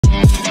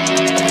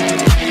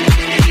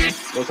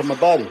from my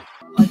body.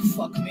 Like,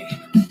 fuck me.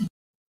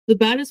 The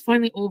bad is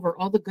finally over.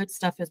 All the good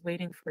stuff is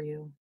waiting for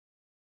you.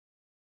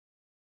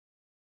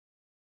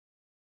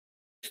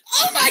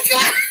 Oh my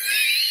God!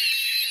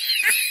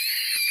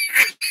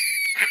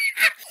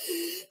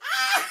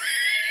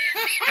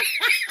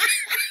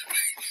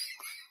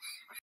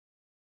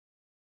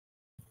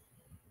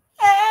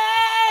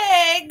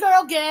 Hey,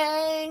 girl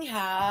gang,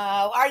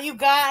 how are you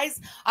guys?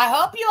 I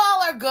hope you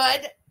all are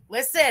good.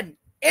 Listen,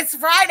 it's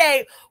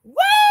Friday. Woo!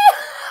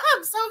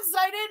 I'm so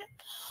excited.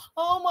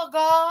 Oh my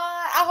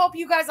God. I hope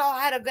you guys all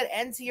had a good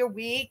end to your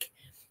week.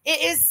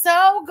 It is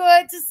so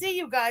good to see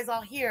you guys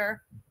all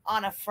here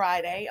on a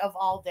Friday of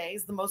all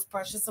days. The most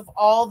precious of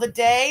all the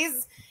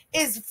days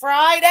is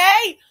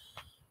Friday.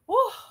 Woo.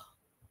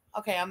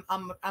 Okay,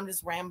 I'm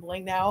just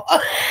rambling now.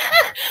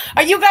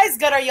 Are you guys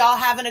good? Are y'all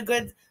having a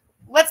good,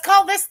 let's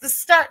call this the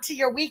start to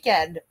your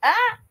weekend.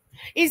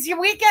 Is your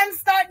weekend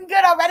starting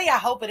good already? I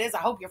hope it is. I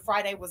hope your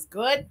Friday was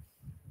good.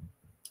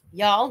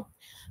 Y'all,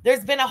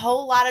 there's been a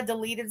whole lot of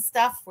deleted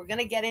stuff. We're going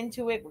to get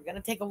into it. We're going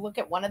to take a look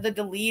at one of the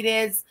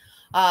deleteds.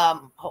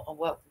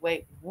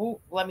 Wait,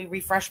 let me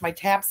refresh my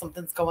tab.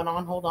 Something's going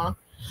on. Hold on.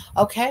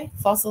 Okay,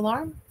 false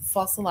alarm.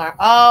 False alarm.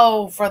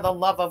 Oh, for the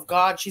love of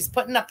God. She's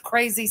putting up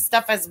crazy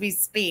stuff as we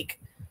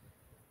speak.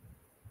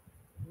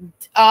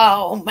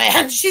 Oh,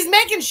 man. She's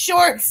making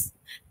shorts,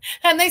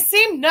 and they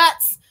seem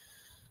nuts.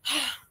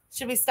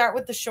 Should we start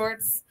with the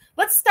shorts?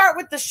 Let's start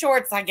with the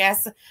shorts, I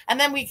guess, and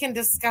then we can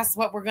discuss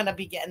what we're going to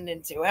be getting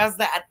into. How's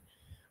that?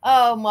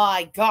 Oh,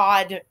 my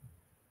God.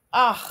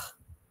 Ugh.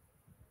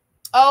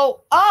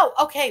 Oh,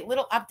 okay.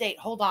 Little update.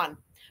 Hold on.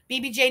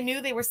 BBJ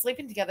knew they were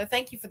sleeping together.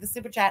 Thank you for the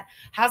super chat.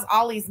 How's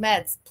Ollie's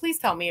meds? Please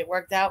tell me it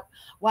worked out.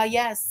 Why,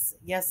 yes.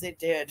 Yes, it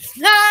did.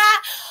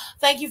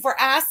 Thank you for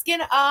asking.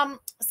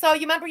 So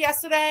you remember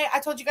yesterday I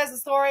told you guys a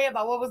story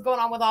about what was going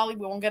on with Ollie.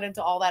 We won't get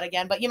into all that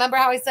again. But you remember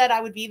how I said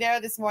I would be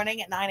there this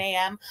morning at 9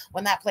 a.m.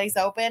 when that place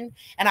opened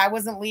and I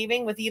wasn't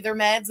leaving with either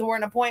meds or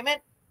an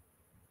appointment?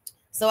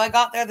 So I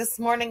got there this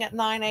morning at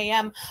 9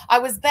 a.m. I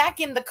was back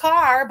in the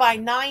car by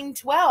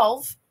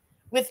 9:12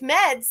 with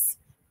meds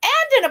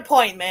and an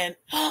appointment.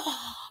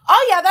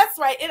 Oh, yeah, that's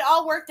right. It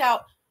all worked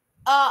out.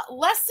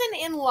 Lesson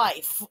in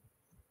life.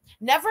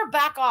 Never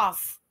back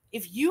off.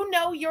 If you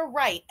know you're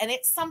right and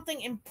it's something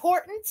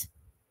important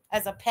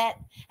as a pet,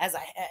 as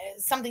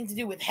something to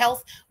do with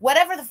health,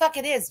 whatever the fuck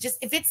it is, just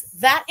if it's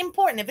that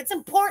important, if it's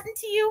important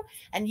to you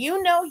and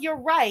you know you're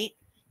right,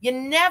 you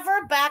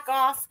never back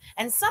off.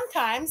 And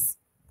sometimes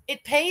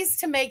it pays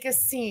to make a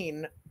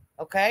scene.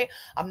 Okay,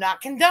 I'm not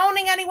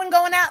condoning anyone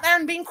going out there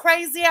and being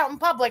crazy out in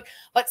public,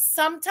 but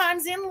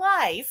sometimes in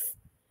life,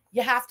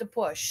 you have to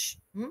push.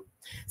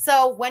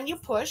 So when you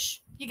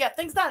push, you get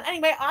things done.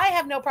 Anyway, I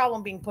have no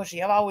problem being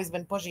pushy. I've always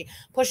been pushy.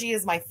 Pushy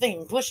is my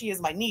thing. Pushy is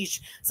my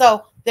niche.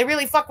 So they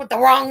really fuck with the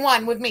wrong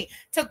one with me.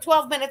 Took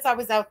 12 minutes. I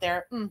was out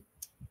there.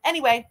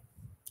 Anyway,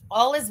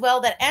 all is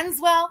well that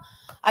ends well.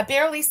 I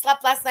barely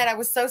slept last night. I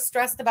was so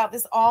stressed about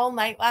this all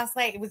night last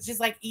night. It was just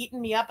like eating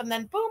me up, and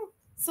then boom,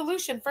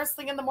 solution first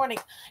thing in the morning.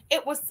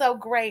 It was so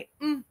great.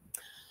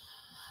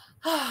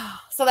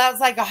 So that was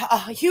like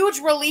a huge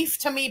relief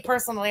to me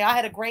personally. I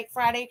had a great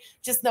Friday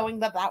just knowing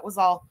that that was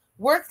all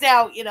worked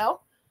out, you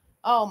know.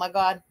 Oh my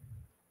God.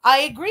 I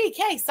agree,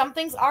 Kay. Some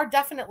things are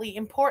definitely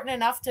important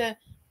enough to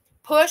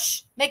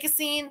push, make a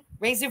scene,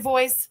 raise your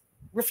voice,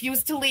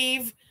 refuse to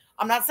leave.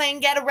 I'm not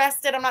saying get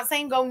arrested. I'm not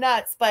saying go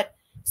nuts, but,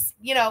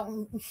 you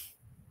know,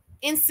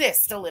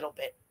 insist a little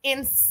bit.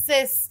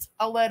 Insist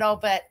a little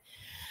bit.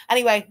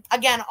 Anyway,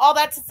 again, all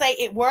that to say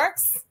it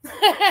works.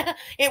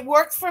 It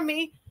works for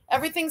me.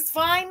 Everything's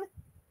fine.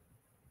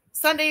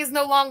 Sunday is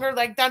no longer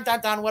like dun,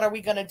 dun, dun. What are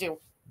we going to do?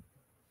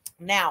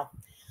 Now,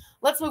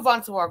 let's move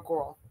on to our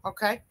Gorl,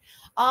 okay?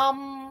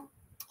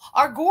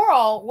 Our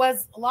Gorl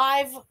was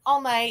live all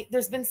night.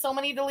 There's been so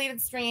many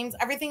deleted streams.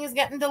 Everything is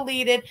getting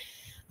deleted.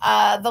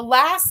 The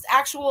last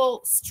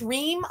actual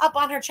stream up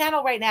on her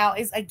channel right now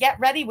is a Get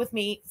Ready With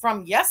Me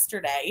from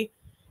yesterday.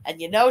 And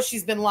you know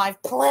she's been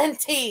live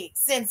plenty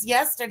since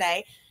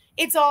yesterday.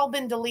 It's all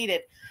been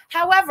deleted.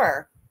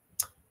 However,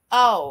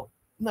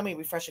 let me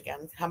refresh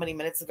again. How many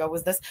minutes ago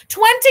was this?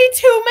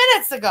 22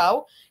 minutes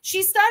ago,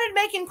 she started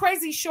making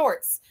crazy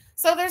shorts.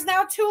 So there's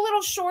now 2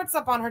 little shorts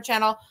up on her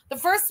channel. The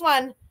first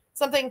one,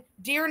 something,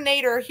 Dear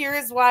Nader, here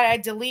is why I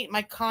delete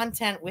my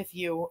content with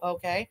you,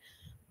 okay?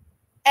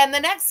 And the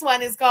next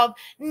one is called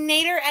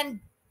Nader and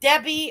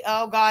Debbie.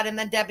 Oh, God, and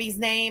then Debbie's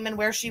name and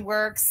where she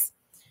works.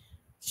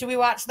 Should we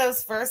watch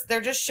those first?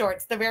 They're just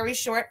shorts. They're very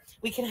short.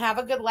 We can have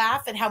a good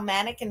laugh at how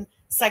manic and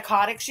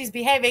psychotic she's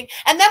behaving.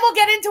 And then we'll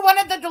get into one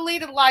of the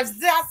deleted lives.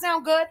 Does that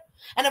sound good?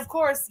 And of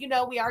course, you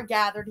know, we are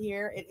gathered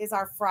here. It is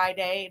our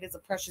Friday. It is a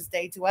precious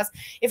day to us.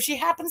 If she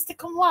happens to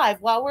come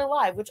live while we're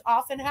live, which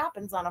often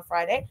happens on a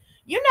Friday,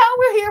 you know,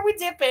 we're here. We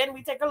dip in.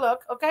 We take a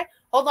look. Okay.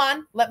 Hold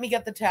on. Let me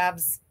get the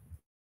tabs.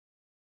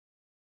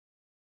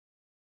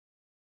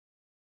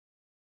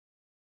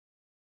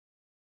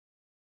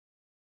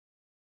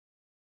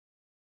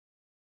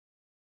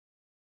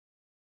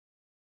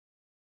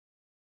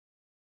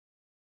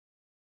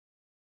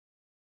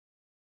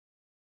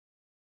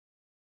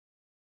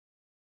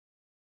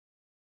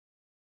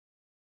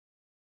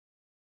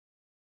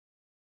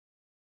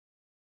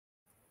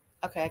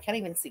 Okay, I can't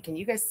even see. Can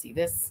you guys see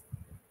this?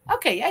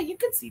 Okay, yeah, you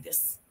can see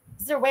this.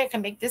 Is there a way I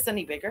can make this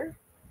any bigger?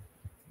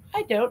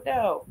 I don't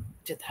know.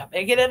 Did that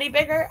make it any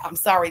bigger? I'm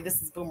sorry.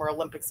 This is Boomer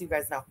Olympics. You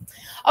guys know.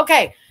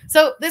 Okay,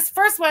 so this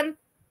first one,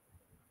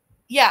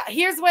 yeah,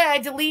 here's where I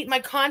delete my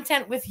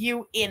content with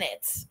you in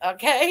it.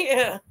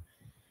 Okay.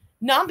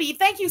 Nambi,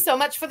 thank you so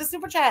much for the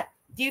super chat.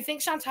 Do you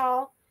think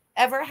Chantal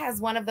ever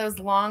has one of those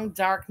long,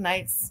 dark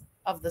nights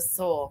of the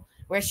soul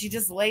where she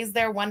just lays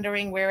there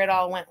wondering where it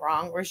all went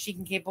wrong, or is she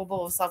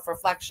capable of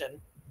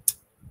self-reflection?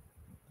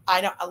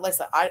 I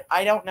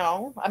don't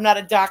know. I'm not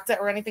a doctor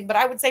or anything, but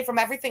I would say from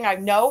everything I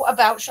know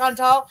about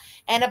Chantal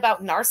and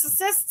about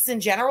narcissists in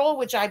general,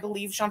 which I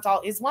believe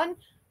Chantal is one,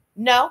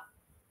 no,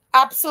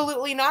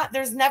 absolutely not.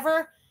 There's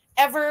never,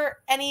 ever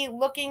any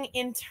looking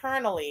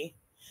internally.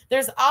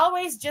 There's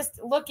always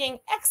just looking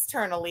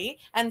externally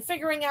and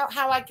figuring out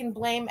how I can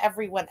blame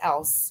everyone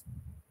else.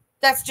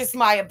 That's just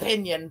my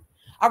opinion.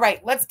 All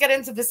right, let's get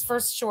into this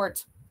first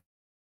short.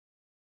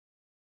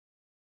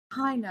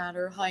 Hi,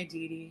 Natter. Hi,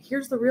 Dee Dee.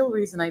 Here's the real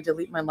reason I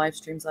delete my live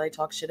streams that I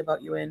talk shit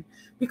about you in.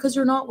 Because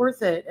you're not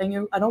worth it,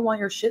 and I don't want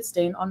your shit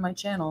stain on my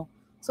channel.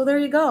 So there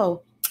you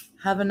go.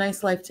 Have a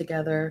nice life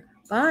together.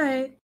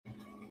 Bye.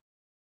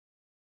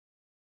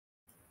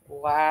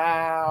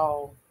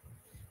 Wow.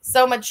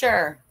 So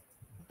mature.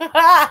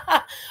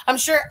 I'm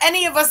sure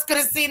any of us could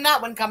have seen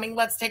that one coming.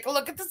 Let's take a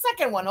look at the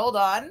second one. Hold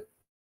on.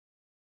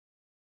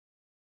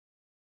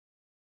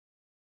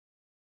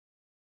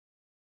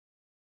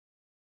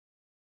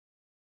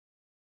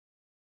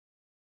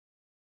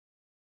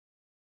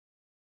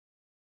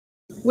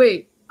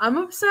 Wait, I'm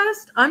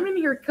obsessed? I'm in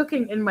here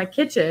cooking in my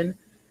kitchen,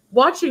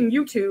 watching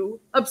you two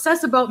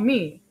obsess about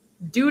me.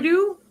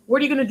 Doo-doo? What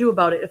are you going to do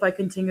about it if I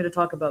continue to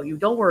talk about you?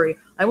 Don't worry,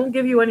 I won't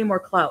give you any more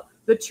clout.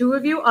 The two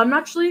of you, I'm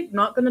actually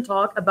not going to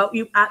talk about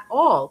you at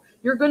all.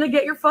 You're going to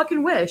get your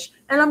fucking wish,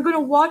 and I'm going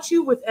to watch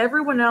you with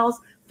everyone else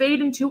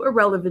fade into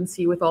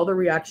irrelevancy with all the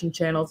reaction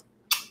channels.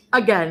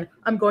 Again,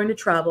 I'm going to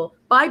travel.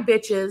 Bye,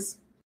 bitches.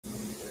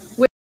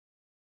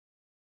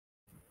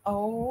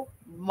 Oh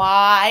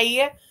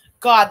my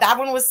God, that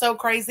one was so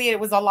crazy. It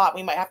was a lot.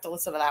 We might have to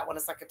listen to that one a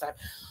second time.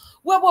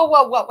 Whoa,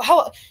 whoa, whoa,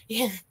 whoa.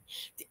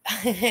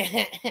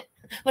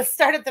 Let's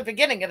start at the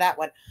beginning of that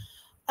one.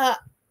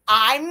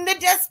 I'm the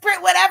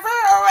desperate whatever,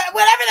 or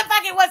whatever the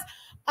fuck it was.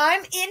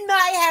 I'm in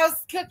my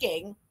house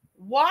cooking,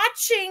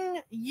 watching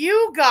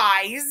you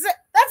guys.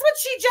 That's what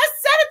she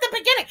just said at the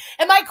beginning.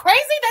 Am I crazy?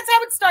 That's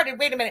how it started.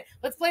 Wait a minute.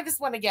 Let's play this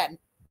one again.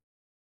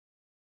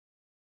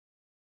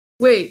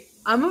 Wait,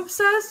 I'm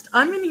obsessed?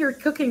 I'm in here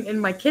cooking in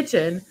my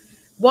kitchen,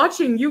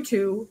 watching you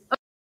two.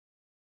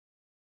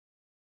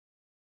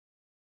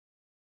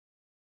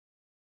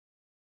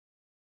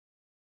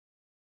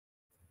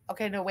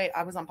 Okay, no, wait.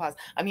 I was on pause.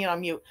 I mean,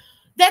 on mute.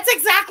 That's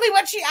exactly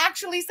what she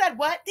actually said.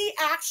 What the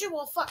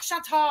actual fuck,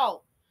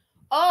 Chantal?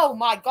 Oh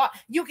my God.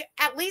 You can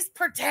at least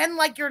pretend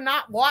like you're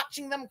not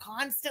watching them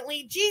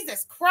constantly.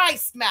 Jesus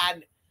Christ,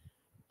 man.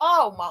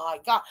 Oh my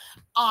God.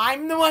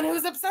 I'm the one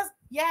who's obsessed.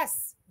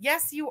 Yes.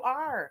 Yes, you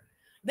are.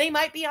 They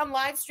might be on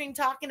live stream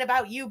talking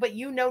about you, but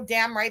you know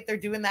damn right they're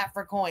doing that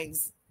for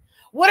coins.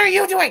 What are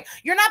you doing?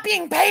 You're not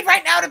being paid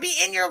right now to be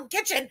in your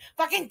kitchen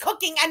fucking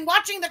cooking and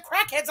watching the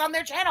crackheads on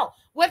their channel.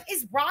 What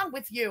is wrong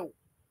with you?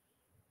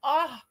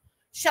 Oh,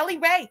 Shelly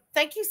Ray,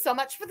 thank you so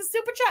much for the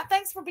super chat.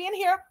 Thanks for being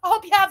here. I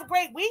hope you have a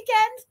great weekend.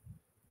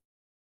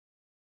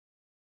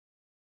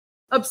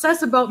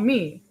 Obsess about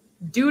me.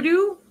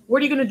 Doo-doo?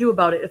 What are you going to do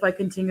about it if I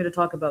continue to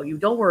talk about you?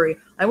 Don't worry,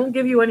 I won't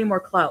give you any more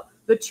clout.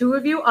 The two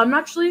of you, I'm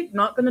actually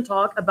not going to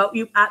talk about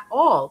you at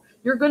all.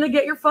 You're going to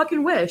get your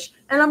fucking wish,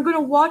 and I'm going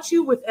to watch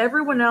you with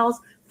everyone else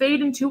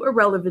fade into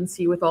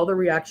irrelevancy with all the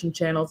reaction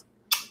channels.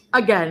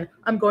 Again,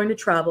 I'm going to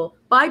travel.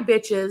 Bye,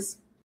 bitches.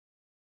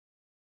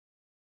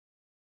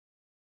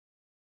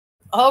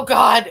 Oh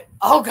God.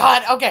 Oh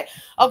God. Okay.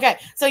 Okay.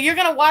 So you're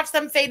going to watch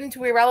them fade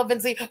into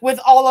irrelevancy with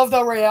all of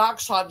the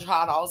reaction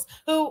channels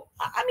who,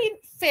 I mean,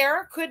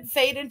 fair, could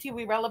fade into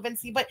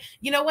irrelevancy, but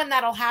you know when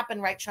that'll happen,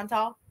 right,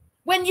 Chantal?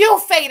 When you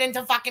fade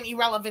into fucking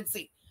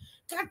irrelevancy.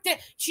 God damn,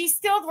 she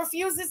still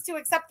refuses to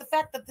accept the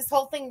fact that this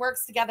whole thing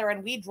works together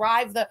and we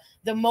drive the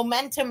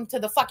momentum to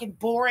the fucking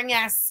boring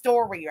ass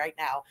story right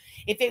now.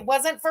 If it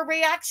wasn't for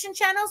reaction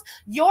channels,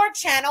 your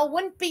channel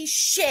wouldn't be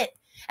shit.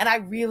 And I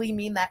really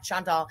mean that,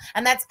 Chantal.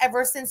 And that's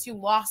ever since you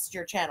lost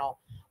your channel.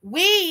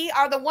 We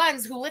are the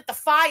ones who lit the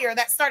fire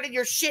that started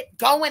your shit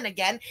going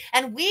again.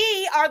 And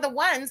we are the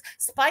ones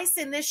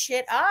spicing this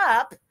shit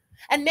up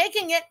and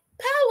making it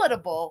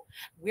palatable.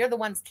 We're the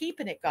ones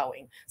keeping it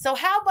going. So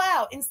how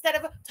about instead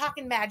of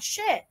talking mad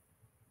shit,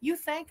 you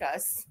thank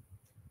us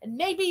and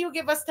maybe you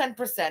give us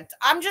 10%.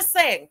 I'm just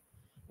saying,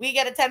 we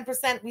get a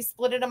 10%. We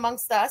split it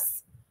amongst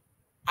us.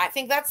 I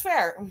think that's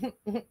fair.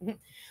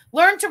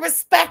 Learn to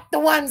respect the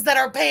ones that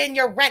are paying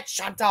your rent,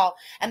 Chantal.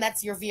 And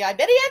that's your VI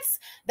idiots.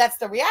 That's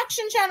the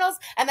reaction channels.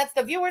 And that's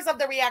the viewers of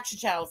the reaction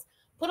channels.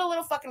 Put a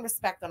little fucking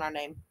respect on our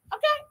name.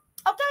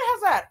 Okay. Okay,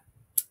 how's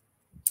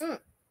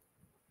that?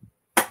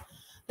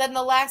 Then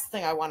the last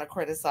thing I want to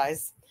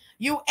criticize.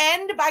 You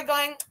end by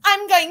going,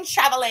 I'm going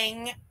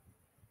traveling.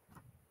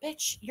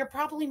 Bitch, you're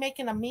probably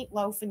making a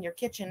meatloaf in your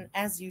kitchen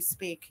as you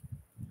speak.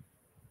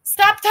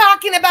 Stop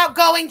talking about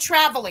going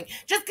traveling.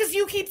 Just because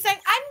you keep saying,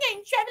 I'm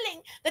going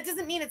traveling, that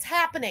doesn't mean it's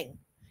happening.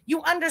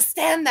 You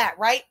understand that,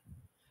 right?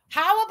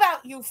 How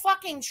about you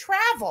fucking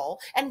travel,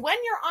 and when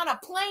you're on a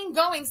plane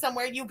going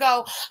somewhere, you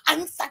go,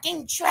 I'm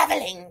fucking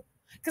traveling.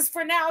 Because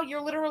for now,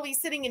 you're literally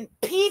sitting in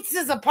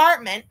Pete's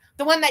apartment,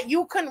 the one that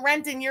you couldn't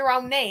rent in your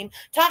own name,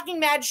 talking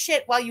mad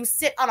shit while you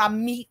sit on a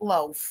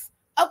meatloaf.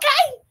 Okay?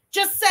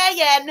 Just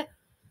saying.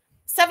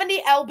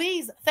 70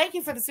 LBs. Thank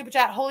you for the super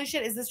chat. Holy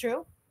shit, is this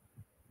true?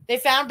 They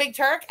found Big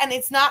Turk, and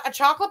it's not a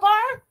chocolate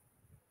bar?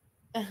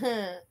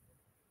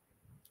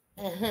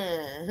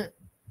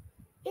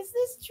 Is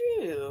this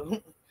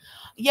true?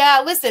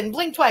 Yeah, listen,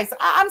 blink twice.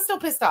 I'm still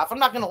pissed off. I'm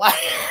not going to lie.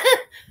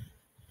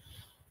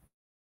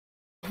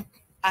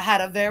 I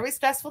had a very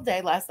stressful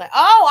day last night.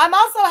 Oh, I'm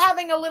also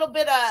having a little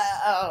bit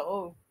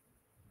of,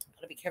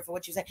 gotta be careful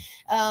what you say.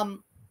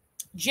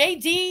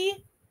 JD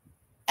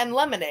and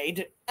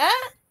lemonade.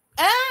 I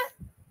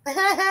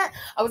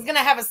was going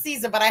to have a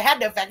Caesar, but I had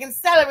no fucking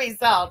celery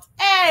salt.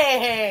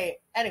 Hey.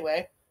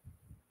 Anyway.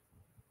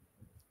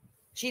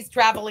 She's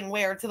traveling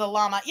where? To the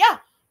llama. Yeah.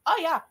 Oh,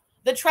 yeah.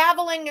 The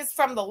traveling is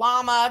from the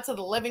llama to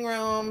the living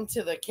room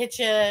to the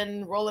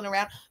kitchen, rolling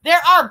around. There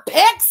are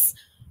pics.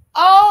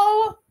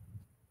 Oh.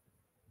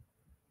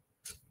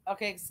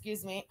 Okay,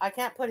 excuse me. I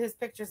can't put his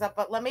pictures up,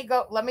 but let me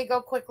go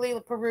quickly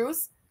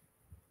peruse.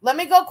 Let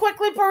me go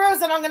quickly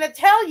peruse, and I'm going to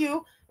tell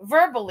you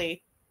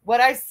verbally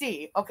what I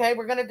see. Okay,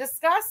 we're going to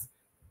discuss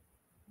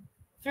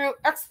through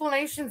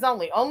explanations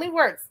only. Only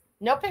words,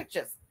 no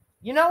pictures.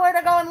 You know where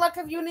to go and look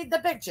if you need the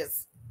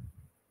pictures.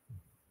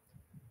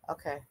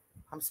 Okay.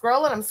 I'm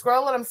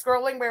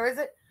scrolling. Where is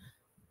it?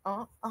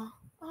 Oh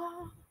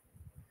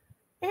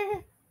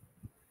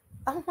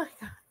my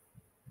God.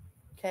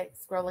 Okay,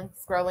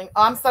 scrolling.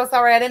 Oh, I'm so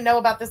sorry. I didn't know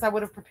about this. I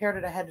would have prepared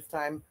it ahead of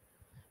time.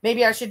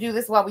 Maybe I should do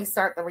this while we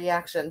start the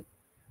reaction.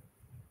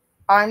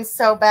 I'm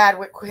so bad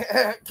with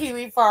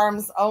Kiwi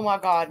Farms. Oh my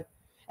God.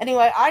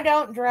 Anyway, I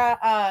don't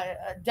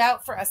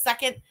doubt for a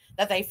second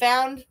that they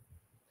found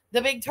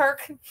the Big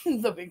Turk.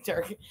 The Big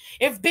Turk.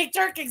 If Big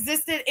Turk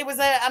existed, it was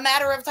a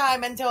matter of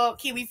time until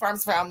Kiwi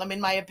Farms found them, in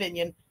my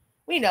opinion.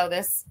 We know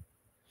this.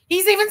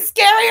 He's even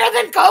scarier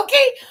than Koki?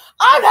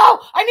 Oh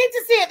no! I need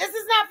to see it. This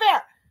is not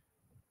fair.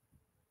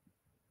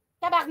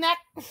 Tabarnak.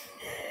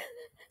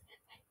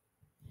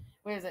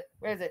 Where is it?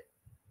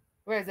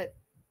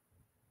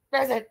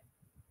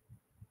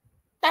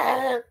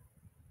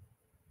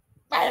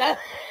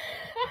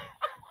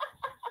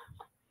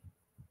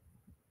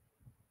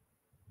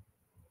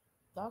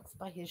 Dogs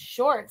by his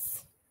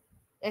shorts.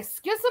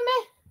 Excuse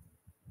me?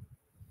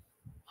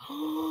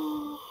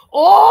 Oh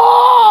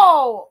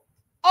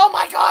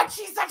my God,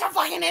 she's such a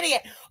fucking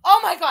idiot. Oh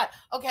my God.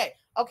 Okay.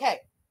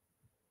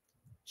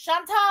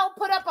 Chantal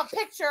put up a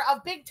picture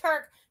of Big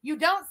Turk. You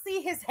don't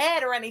see his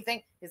head or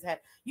anything.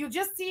 You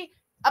just see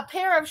a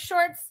pair of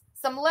shorts,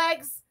 some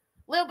legs,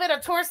 a little bit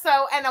of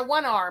torso, and a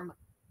one arm.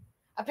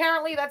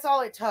 Apparently, that's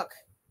all it took.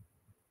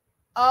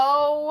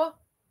 Oh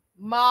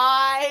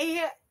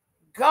my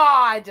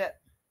God.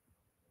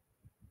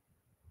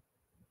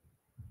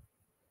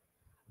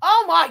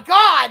 Oh my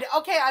God.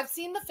 Okay, I've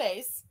seen the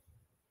face.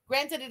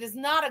 Granted, it is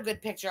not a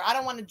good picture. I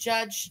don't want to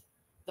judge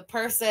the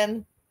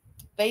person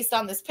based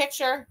on this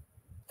picture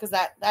because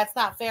that's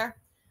not fair.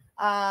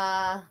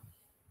 I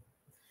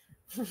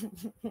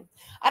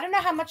don't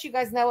know how much you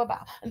guys know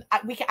about.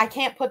 I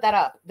can't put that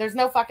up. There's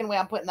no fucking way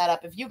I'm putting that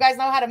up. If you guys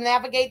know how to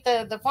navigate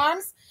the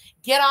farms,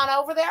 get on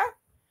over there.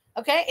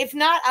 Okay. If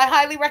not, I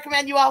highly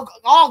recommend you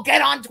all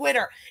get on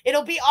Twitter.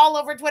 It'll be all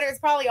over Twitter. It's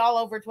probably all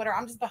over Twitter.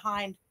 I'm just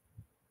behind.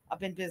 I've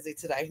been busy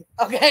today.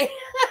 Okay.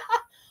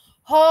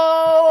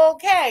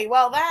 Okay.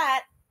 Well,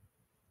 that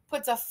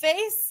puts a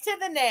face to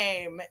the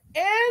name.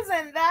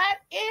 Isn't that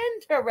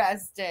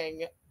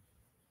interesting?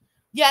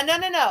 Yeah,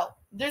 no.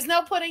 There's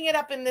no putting it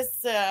up in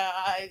this.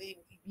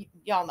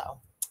 Y'all know.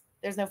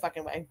 There's no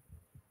fucking way.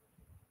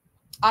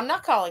 I'm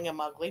not calling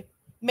him ugly.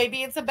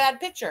 Maybe it's a bad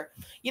picture.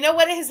 You know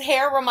what his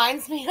hair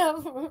reminds me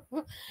of?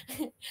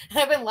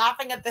 I've been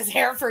laughing at this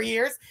hair for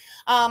years.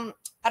 I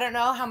don't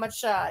know how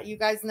much you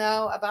guys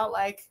know about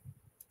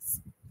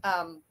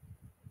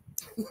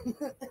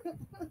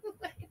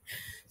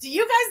do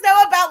you guys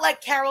know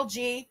about Carol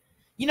G?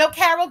 You know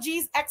Carol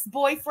G's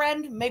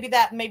ex-boyfriend?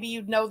 Maybe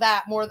you'd know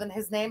that more than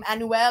his name,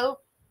 Anuel.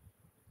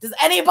 Does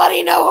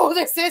anybody know who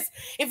this is?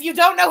 If you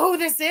don't know who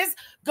this is,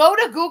 go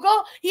to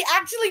Google. He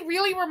actually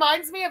really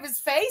reminds me of his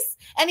face,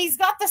 and he's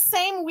got the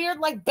same weird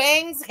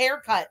bangs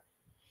haircut.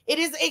 It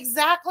is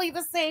exactly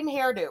the same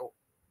hairdo.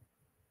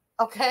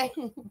 Okay?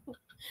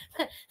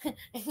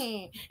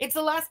 It's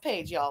the last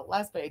page, y'all.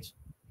 Last page.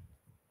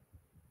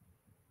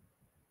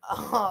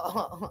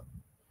 Oh.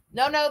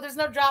 No, there's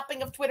no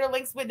dropping of Twitter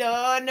links. No,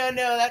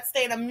 that's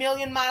staying a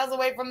million miles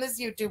away from this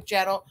YouTube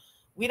channel.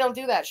 We don't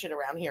do that shit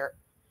around here.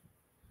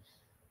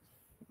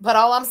 But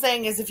all I'm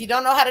saying is if you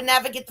don't know how to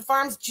navigate the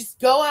farms,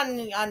 just go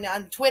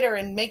on Twitter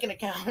and make an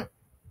account.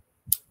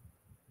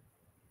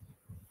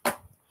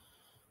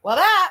 Well,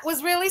 that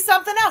was really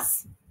something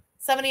else.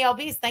 70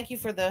 LBs, thank you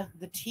for the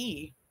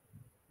tea.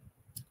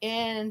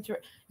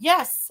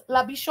 Yes,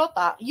 La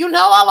Bichota. You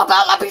know all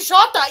about La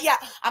Bichota. Yeah,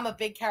 I'm a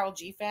big Carol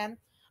G fan.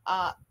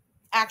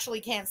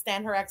 Actually can't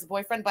stand her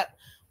ex-boyfriend, but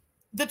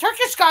the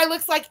Turkish guy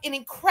looks like an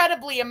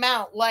incredibly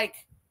amount like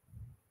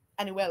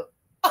Anuel.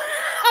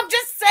 I'm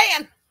just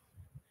saying.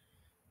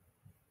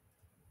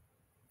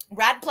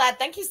 Rad Plaid,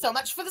 thank you so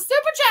much for the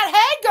super chat.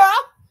 Hey,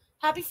 girl.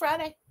 Happy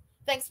Friday.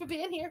 Thanks for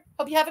being here.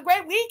 Hope you have a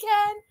great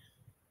weekend.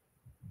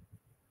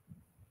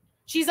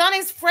 She's on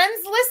his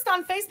friends list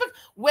on Facebook.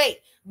 Wait.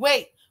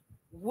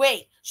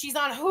 She's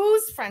on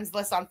whose friends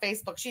list on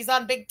Facebook? She's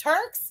on Big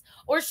Turk's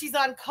or she's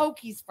on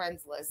Koki's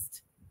friends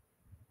list?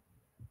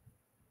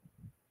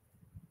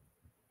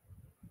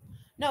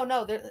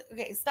 No.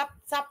 Okay, stop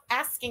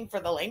asking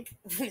for the link.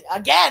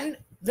 Again,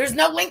 there's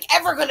no link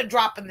ever going to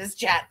drop in this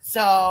chat.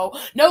 So,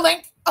 no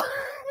link.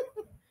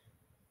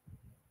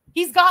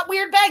 He's got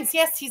weird bangs.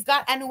 Yes, he's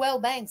got Anuel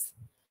bangs.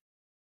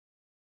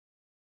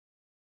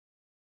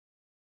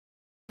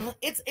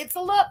 It's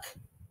a look.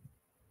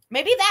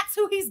 Maybe that's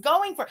who he's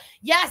going for.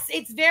 Yes,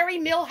 it's very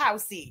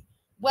Millhousey.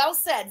 Well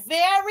said.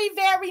 Very,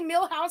 very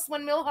Millhouse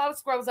when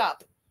Millhouse grows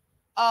up.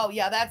 Oh,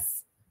 yeah,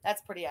 that's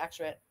pretty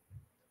accurate.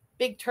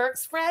 Big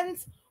Turk's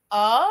friends?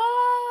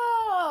 Oh,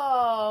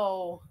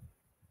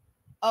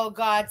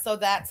 God. So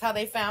that's how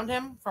they found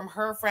him, from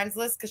her friends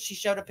list, because she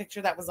showed a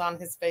picture that was on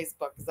his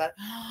Facebook. Is that?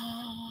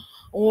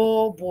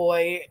 Oh,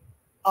 boy.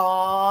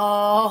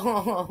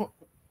 Oh.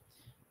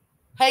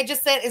 Hey,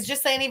 is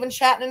just saying even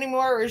chatting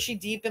anymore, or is she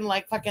deep in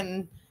like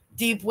fucking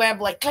deep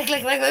web, like click.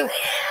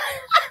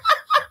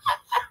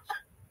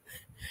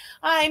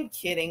 I'm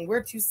kidding.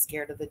 We're too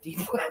scared of the deep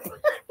web.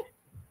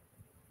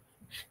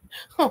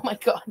 Oh my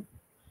God.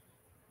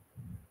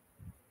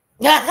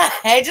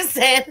 Hey, just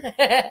saying.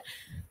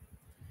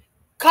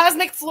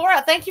 Cosmic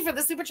Flora, thank you for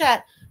the super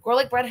chat.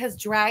 Gorlick Bread has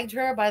dragged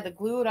her by the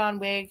glued on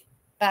wig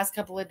past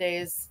couple of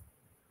days.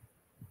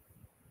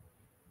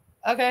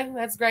 Okay,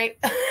 that's great.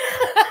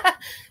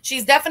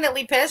 She's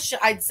definitely pissed.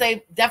 I'd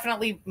say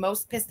definitely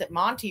most pissed at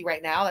Monty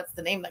right now. That's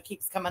the name that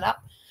keeps coming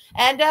up.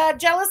 And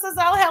jealous as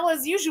all hell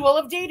as usual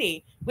of Dee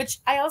Dee, which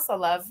I also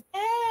love.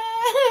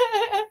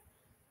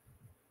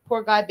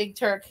 Poor guy, Big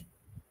Turk.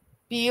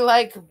 Be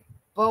like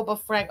Boba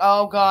Frank.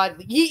 Oh, God.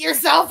 Yeet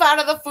yourself out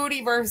of the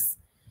foodieverse.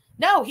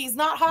 No, he's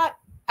not hot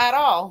at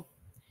all.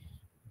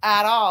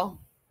 At all.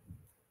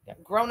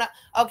 Grown up.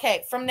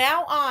 Okay, from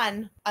now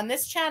on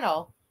this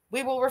channel,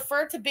 we will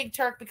refer to Big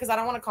Turk because I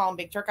don't want to call him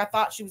Big Turk. I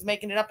thought she was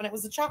making it up and it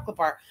was a chocolate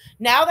bar.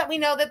 Now that we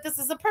know that this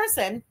is a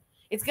person,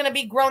 it's going to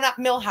be Grown Up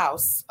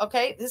Millhouse.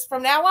 Okay? This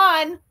from now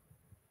on,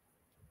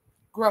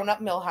 Grown Up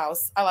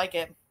Millhouse. I like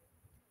it.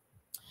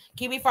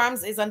 Kiwi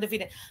Farms is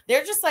undefeated.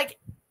 They're just like,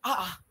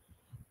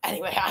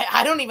 anyway,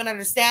 I don't even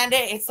understand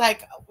it. It's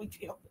like,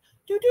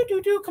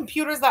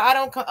 computers that I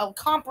don't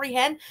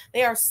comprehend.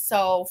 They are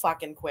so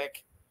fucking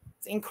quick.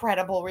 It's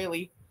incredible,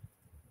 really.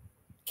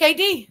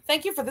 KD,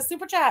 thank you for the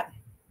super chat.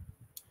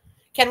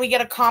 Can we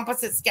get a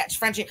composite sketch,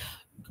 Frenchie?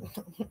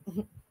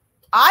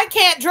 I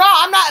can't draw.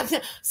 I'm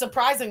not,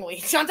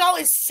 surprisingly. Chantal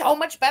is so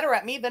much better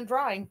at me than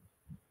drawing.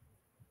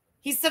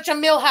 He's such a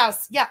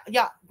Millhouse. Yeah.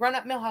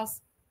 Grown-up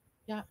Millhouse.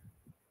 Yeah.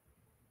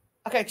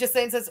 Okay, Just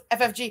Saying says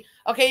FFG.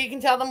 Okay, you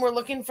can tell them we're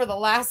looking for the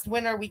last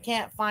winner. We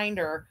can't find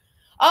her.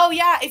 Oh,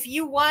 yeah, if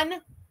you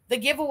won the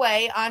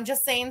giveaway on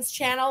Just Saying's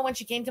channel when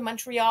she came to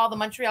Montreal, the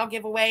Montreal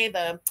giveaway,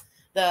 the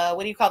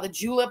what do you call the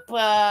julep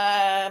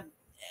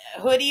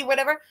hoodie,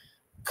 whatever.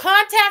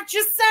 Contact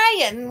Just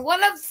Saying.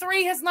 One of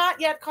three has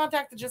not yet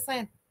contacted Just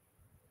Saying.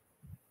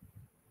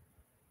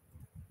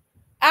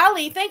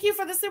 Ali, thank you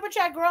for the super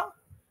chat, girl.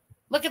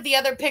 Look at the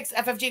other pics,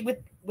 FFG,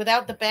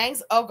 without the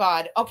bangs. Oh,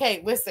 God.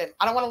 Okay, listen.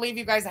 I don't want to leave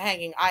you guys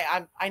hanging.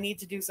 I need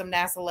to do some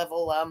NASA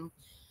level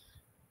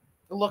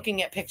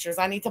looking at pictures.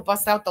 I need to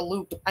bust out the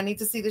loop. I need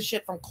to see this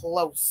shit from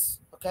close.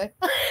 Okay?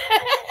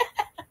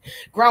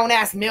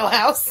 Grown-ass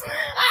Millhouse.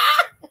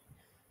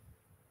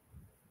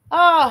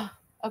 Oh,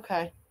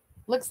 okay.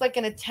 Looks like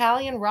an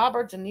Italian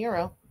Robert De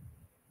Niro.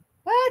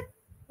 What?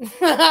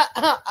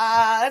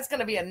 That's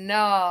going to be a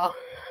no.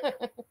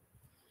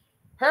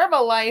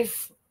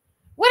 Herbalife.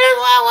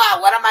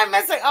 What am I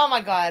missing? Oh,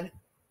 my God.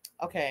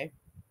 Okay.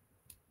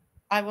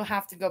 I will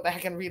have to go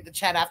back and read the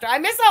chat after. I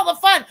miss all the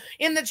fun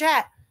in the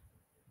chat.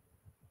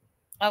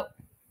 Oh.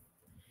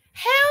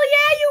 Hell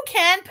yeah, you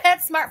can.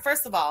 PetSmart.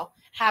 First of all,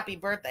 happy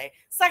birthday.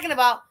 Second of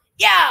all,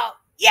 yo.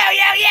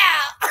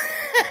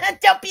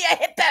 Don't be a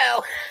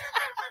hippo.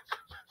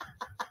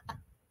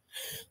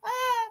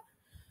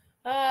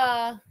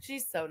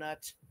 She's so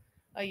nuts.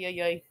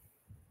 Ay.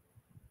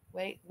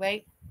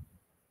 Wait.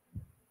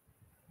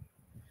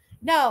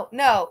 No.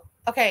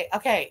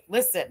 Okay.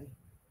 Listen.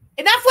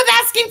 Enough with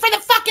asking for the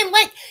fucking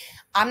link.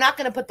 I'm not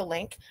going to put the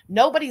link.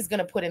 Nobody's going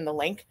to put in the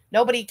link.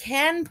 Nobody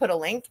can put a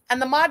link.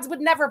 And the mods would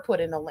never put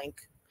in a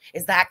link.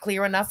 Is that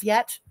clear enough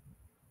yet?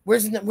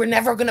 We're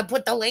never going to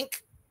put the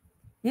link.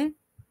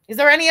 Is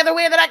there any other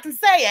way that I can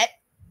say it?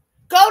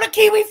 Go to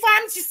Kiwi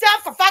Farms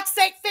yourself. For fuck's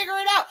sake, figure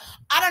it out.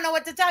 I don't know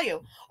what to tell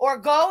you. Or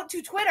go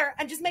to Twitter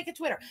and just make a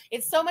Twitter.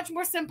 It's so much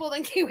more simple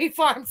than Kiwi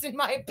Farms, in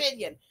my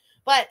opinion.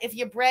 But if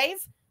you're brave,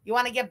 you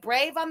want to get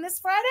brave on this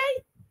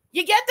Friday,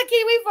 you get the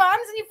Kiwi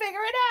Farms and you figure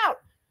it out.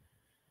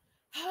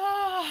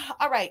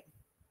 All right.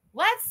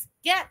 Let's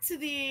get to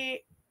the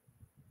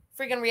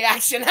freaking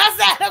reaction. How's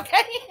that?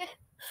 Okay.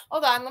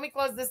 Hold on. Let me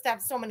close this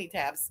tab. So many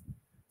tabs.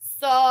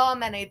 So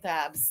many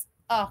tabs.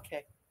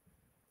 Okay.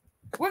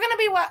 We're going to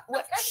be what?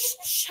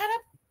 Shut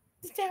up.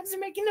 The tabs are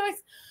making noise.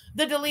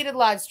 The deleted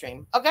live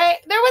stream. Okay.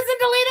 There was a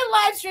deleted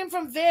live stream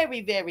from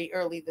very, very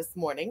early this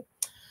morning.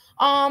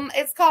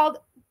 It's called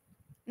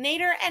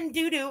Nader and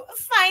Doodoo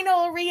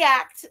Final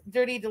React.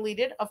 Dirty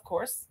deleted, of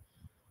course.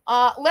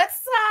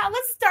 Let's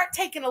start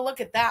taking a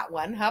look at that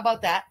one. How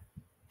about that?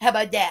 How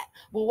about that?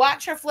 We'll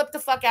watch her flip the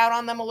fuck out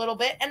on them a little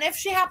bit. And if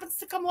she happens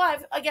to come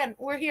live, again,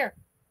 we're here.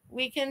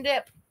 We can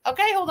dip.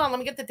 Okay, hold on. Let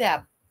me get the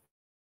tab.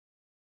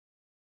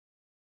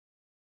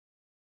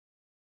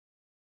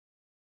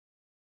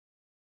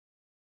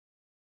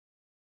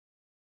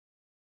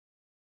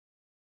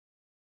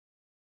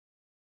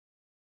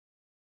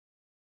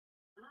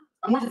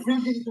 I'm waiting for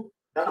you to.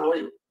 How are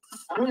you?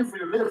 I'm waiting for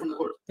your letter from the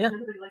court. Yeah.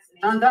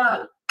 And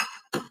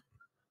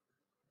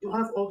you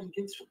have all the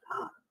kids from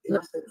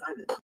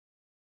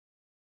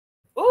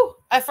Ooh,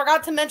 I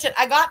forgot to mention,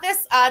 I got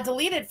this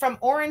deleted from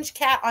Orange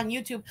Cat on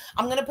YouTube.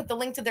 I'm going to put the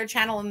link to their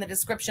channel in the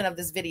description of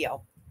this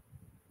video.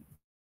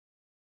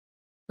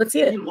 Let's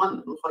see it.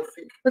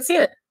 Let's see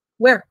it.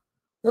 Where?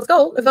 Let's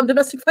go. If I'm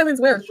domestic violence,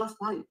 where?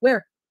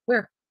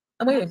 Where?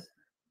 I'm waiting.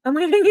 I'm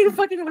waiting. You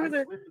fucking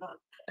loser.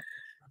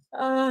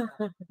 Hi,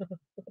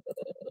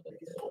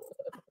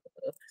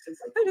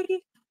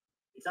 Vicky.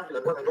 Exactly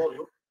like what I told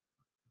you.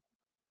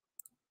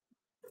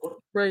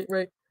 Right.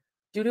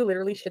 Doodoo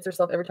literally shits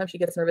herself every time she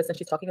gets nervous and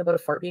she's talking about a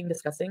fart being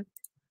disgusting.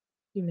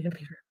 You man,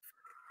 Peter.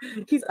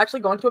 He's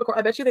actually gone to a court.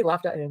 I bet you they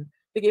laughed at him.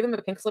 They gave him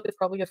a pink slip. It's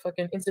probably a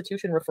fucking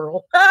institution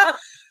referral.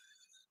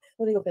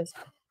 What do you go piss?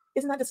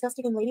 Isn't that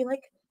disgusting and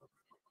ladylike?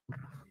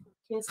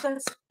 Kiss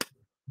us.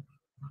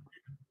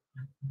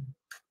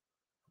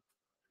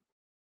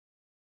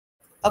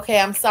 Okay,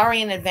 I'm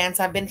sorry in advance.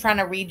 I've been trying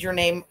to read your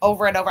name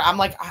over and over. I'm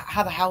like,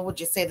 how the hell would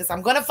you say this?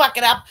 I'm going to fuck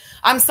it up.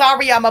 I'm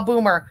sorry. I'm a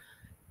boomer.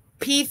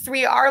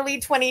 P3 Arley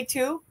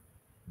 22.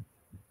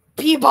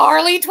 P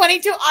Barley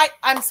 22.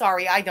 I'm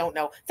sorry. I don't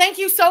know. Thank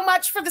you so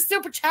much for the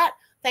super chat.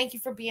 Thank you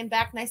for being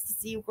back. Nice to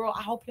see you, girl.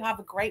 I hope you have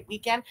a great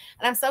weekend.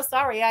 And I'm so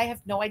sorry. I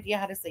have no idea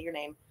how to say your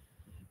name.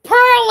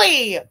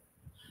 Pearly.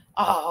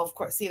 Oh, of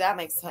course. See, that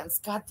makes sense.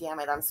 God damn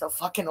it. I'm so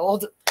fucking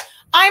old.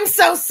 I'm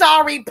so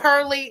sorry,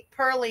 Pearly.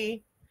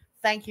 Pearly.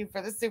 Thank you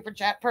for the super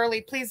chat,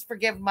 Pearly. Please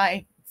forgive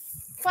my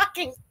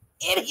fucking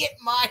idiot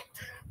mind.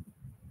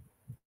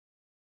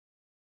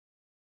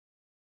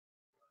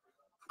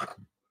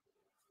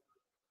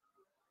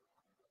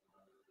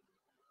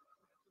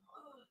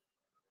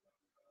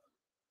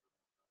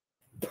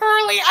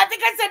 Pearly, I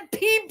think I said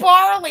P.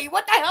 Barley.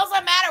 What the hell's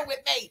the matter with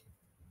me?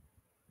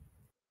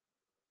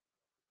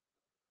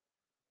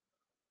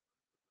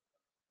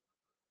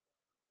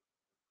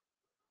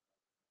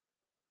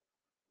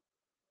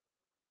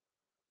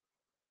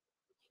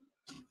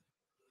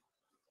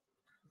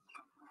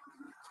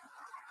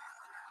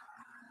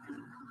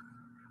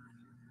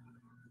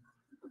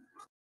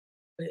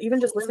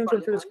 Even just listening to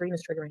him through the screen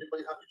is triggering. Shut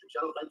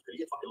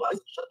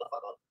the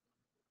fuck up.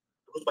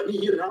 Because by me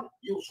here now,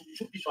 you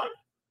should be fine.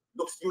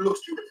 You look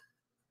stupid.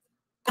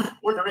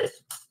 Where's the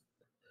rest?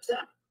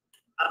 Sam,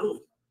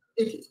 approved.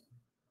 Idiot.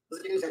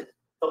 Doesn't make any sense.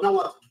 But now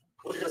what?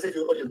 What are you going to say to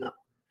your audience now?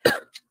 I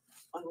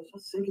was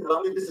just thinking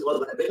about it. This is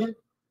what my opinion.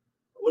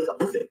 What is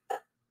approved?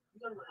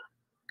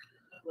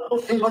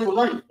 Anybody will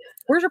lie.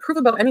 Where's your proof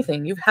about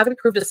anything? You haven't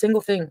proved a single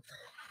thing.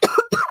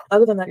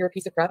 Other than that, you're a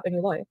piece of crap and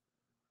you lie.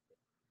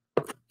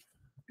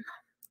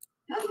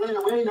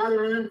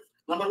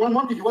 Number one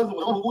monkey, he wasn't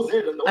the one who was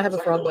there. I have a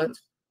frog butt.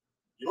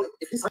 You know,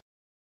 if he's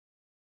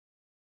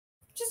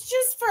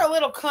just for a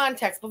little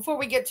context before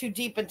we get too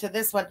deep into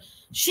this one,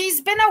 she's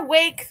been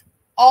awake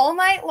all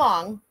night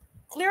long,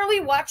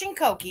 clearly watching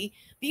Koki.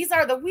 These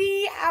are the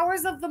wee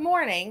hours of the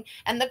morning,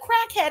 and the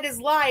crackhead is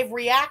live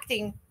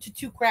reacting to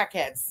two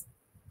crackheads.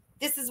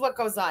 This is what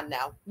goes on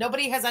now.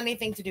 Nobody has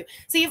anything to do.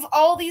 See, if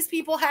all these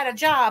people had a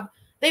job,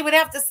 they would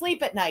have to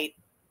sleep at night.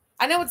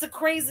 I know it's a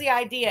crazy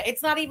idea.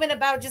 It's not even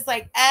about just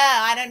like,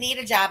 I don't need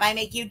a job. I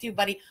make YouTube,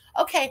 buddy.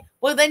 Okay,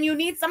 well, then you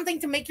need something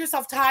to make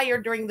yourself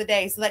tired during the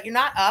day so that you're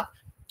not up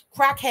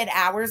crackhead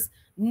hours,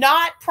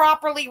 not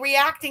properly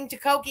reacting to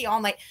Koki all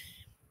night.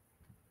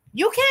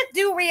 You can't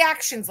do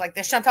reactions like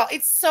this, Chantal.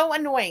 It's so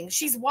annoying.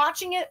 She's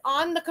watching it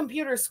on the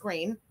computer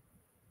screen.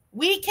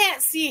 We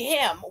can't see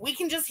him. We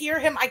can just hear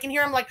him. I can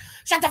hear him like,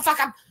 shut the fuck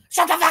up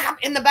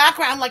in the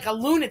background like a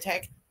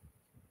lunatic.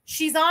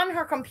 She's on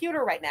her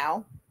computer right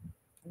now.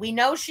 We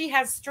know she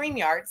has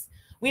StreamYards.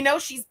 We know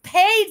she's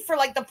paid for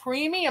like the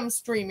premium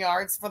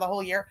StreamYards for the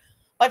whole year,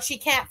 but she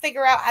can't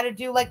figure out how to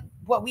do like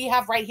what we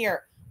have right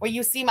here, where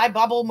you see my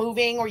bubble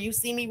moving or you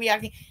see me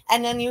reacting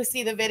and then you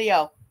see the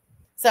video.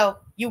 So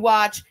you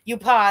watch, you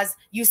pause,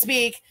 you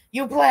speak,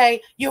 you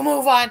play, you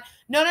move on.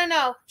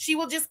 No. She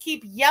will just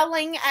keep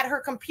yelling at her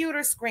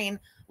computer screen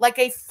like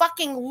a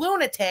fucking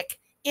lunatic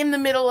in the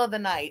middle of the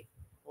night.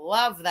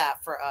 Love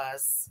that for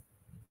us.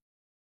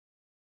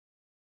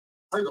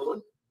 I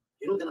don't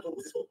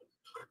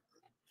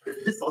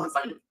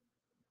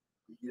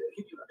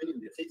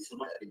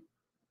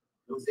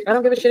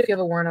give a shit if you have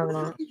a warrant out or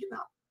not.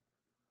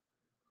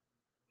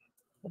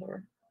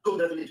 Whatever.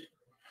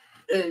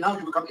 And now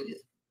you become idiot.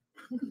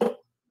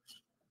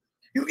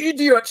 You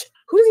idiot!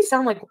 Who does he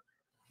sound like?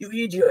 You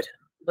idiot!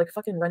 Like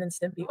fucking Ren and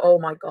Stimpy. Oh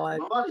my god.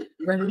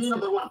 Ren and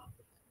Stimpy.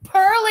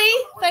 Pearly,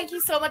 thank you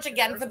so much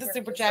again for the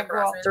super chat,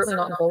 girl. Certainly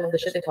not in full of the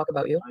shit they talk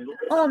about you.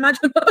 Oh,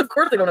 imagine. Of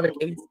course they don't have a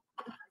case.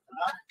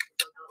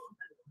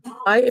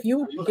 If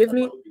you give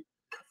me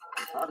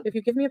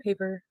a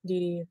paper,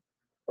 Dee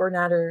or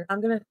Natter,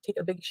 I'm gonna take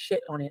a big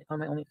shit on it on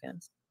my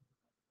OnlyFans.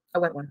 A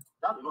wet one.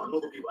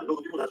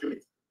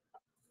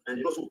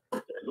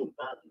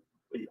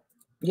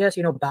 Yes,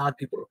 you know bad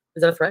people.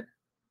 Is that a threat?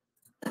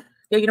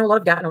 Yeah, you know a lot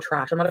of Gatineau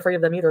trash. I'm not afraid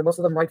of them either. Most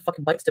of them ride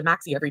fucking bikes to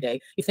Maxi every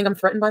day. You think I'm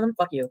threatened by them?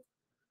 Fuck you.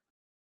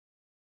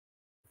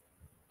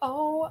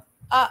 Oh,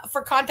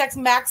 for context,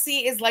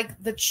 Maxi is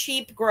like the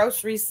cheap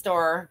grocery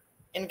store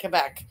in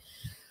Quebec.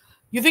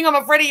 You think I'm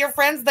afraid of your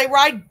friends? They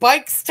ride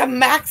bikes to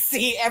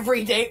Maxi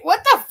every day.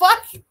 What the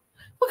fuck?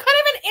 What kind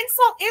of an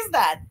insult is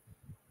that?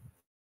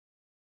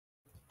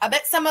 I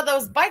bet some of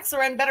those bikes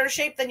are in better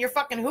shape than your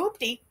fucking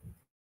hoopty.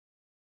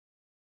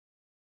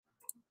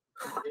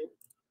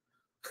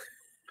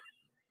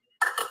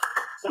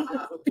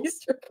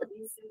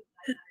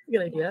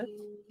 Good idea.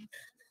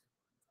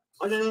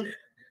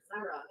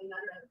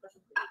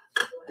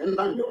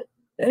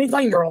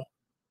 Anytime, girl.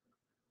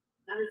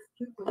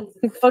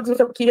 Fucks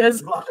without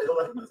Kias.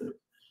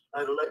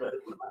 I don't like that.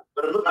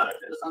 But I'm not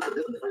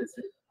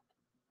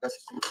that's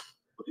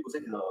what people say.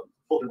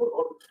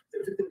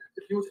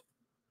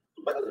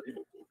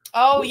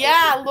 Oh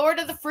yeah, Lord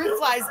of the Fruit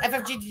Flies.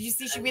 FFG, did you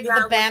see she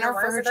redid the banner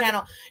for her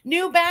channel?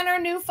 New banner,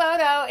 new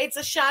photo. It's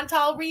a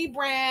Chantal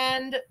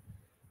rebrand.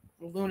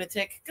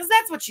 Lunatic, because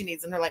that's what she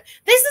needs in her life.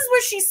 This is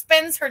where she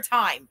spends her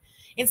time.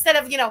 Instead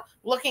of,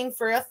 looking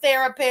for a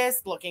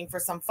therapist, looking for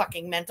some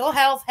fucking mental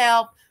health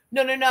help.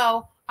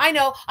 No. I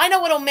know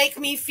what'll make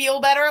me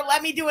feel better.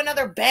 Let me do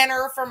another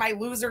banner for my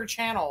loser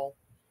channel.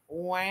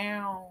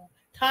 Wow.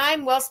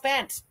 Time well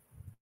spent.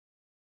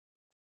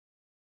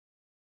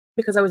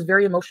 Because I was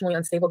very emotionally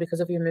unstable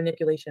because of your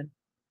manipulation.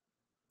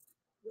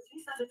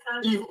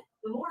 Evil.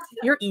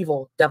 You're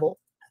evil, devil.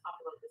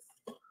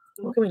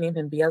 What can we name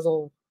him?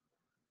 Beelzebub.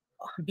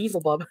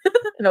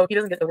 No, he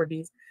doesn't get the word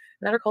bees.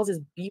 Natter calls his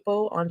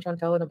Beepo on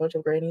Chantal and a bunch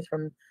of grannies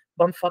from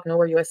Bumfuck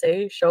Nowhere,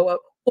 USA. Show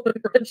up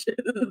holding wrenches.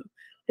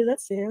 Is that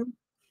Sam?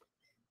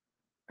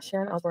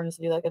 Sharon Osbourne used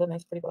to do that. Get a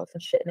nice pretty box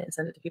and shit in it and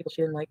send it to people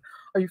she didn't like.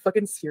 Are you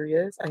fucking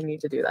serious? I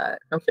need to do that.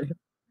 No kidding.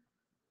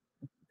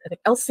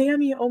 El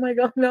Sammy. Oh my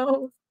god,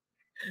 no.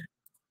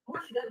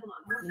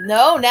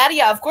 No,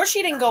 Nadia, of course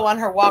she didn't go on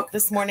her walk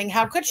this morning.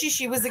 How could she?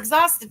 She was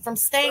exhausted from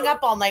staying up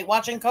all night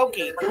watching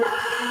Koki.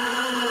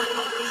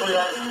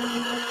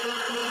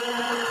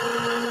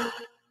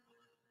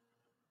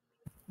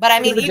 But I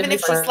mean, even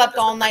if she slept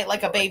all night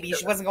like a baby,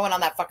 she wasn't going on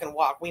that fucking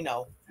walk. We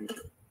know.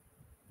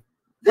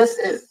 This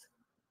is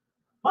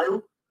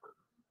Mayu.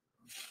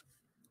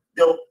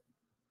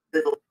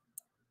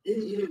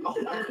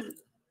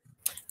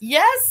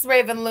 Yes,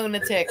 Raven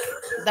Lunatic.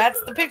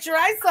 That's the picture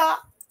I saw.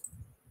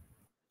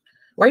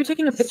 Why are you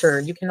taking a picture?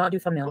 You cannot do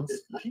thumbnails.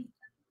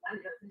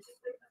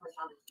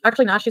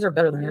 Actually, Nashis are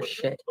better than your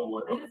shit. Don't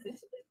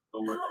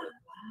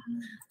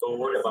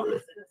worry about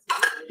it.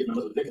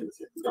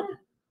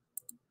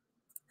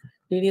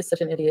 Dee is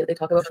such an idiot. They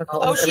talk about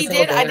Chantal. Oh, she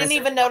did? I didn't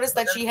even notice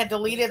that she had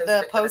deleted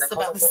the post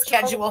about the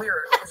schedule.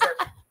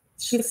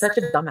 She's such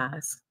a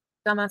dumbass.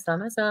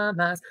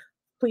 Dumbass.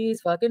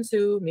 Please fucking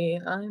sue me.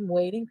 I'm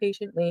waiting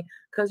patiently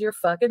because you're a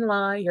fucking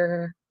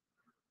liar.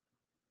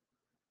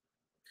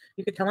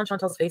 You could tell on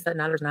Chantal's face that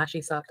Natter's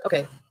Nashi sucked.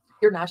 Okay,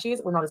 your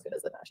Nashis were not as good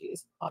as the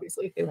Nashis.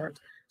 Obviously, they weren't.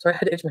 So I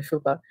had to itch my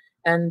fupa.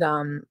 And,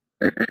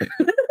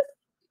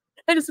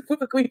 I just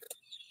fupa queen.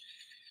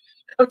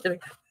 I'm kidding.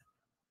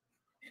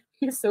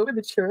 You're so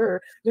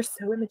immature. You're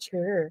so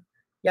immature.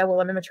 Yeah, well,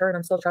 I'm immature and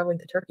I'm still traveling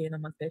to Turkey in a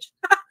month, bitch.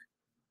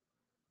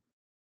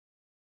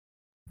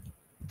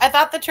 I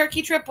thought the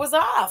Turkey trip was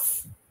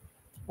off.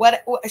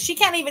 What? She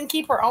can't even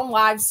keep her own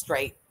lives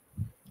straight.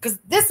 Because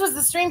this was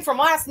the stream from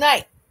last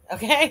night,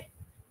 okay?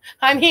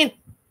 I mean,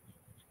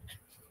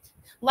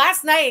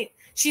 last night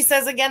she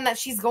says again that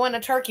she's going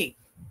to Turkey.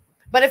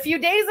 But a few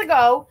days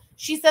ago,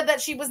 she said that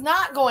she was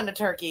not going to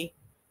Turkey.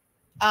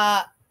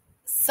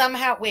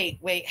 Somehow,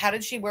 wait, how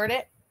did she word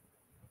it?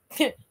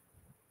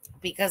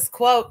 Because,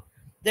 quote,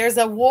 there's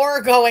a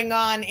war going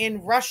on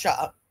in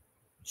Russia.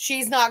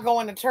 She's not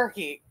going to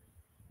Turkey.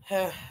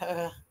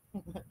 That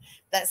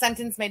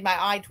sentence made my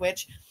eye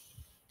twitch.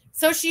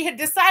 So she had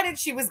decided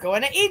she was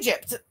going to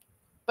Egypt.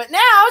 But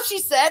now she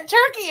said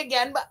Turkey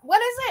again. But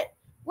what is it?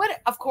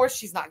 Of course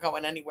she's not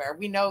going anywhere.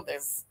 We know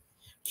this.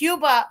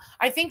 Cuba,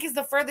 I think, is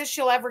the furthest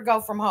she'll ever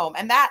go from home.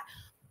 And that,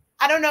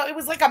 I don't know, it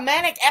was like a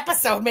manic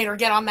episode made her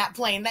get on that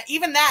plane. That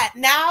even that,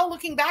 now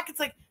looking back, it's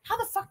like, how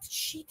the fuck did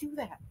she do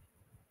that?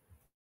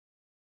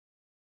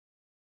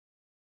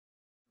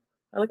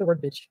 I like the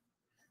word bitch.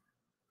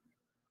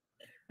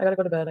 I gotta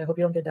go to bed. I hope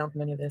you don't get down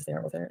from any of this. They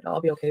aren't with it.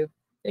 I'll be okay.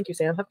 Thank you,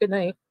 Sam. Have a good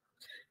night.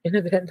 In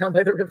a van down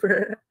by the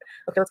river.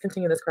 Okay, let's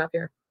continue this crap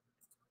here.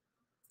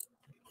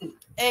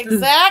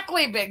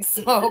 Exactly, Big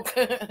Smoke.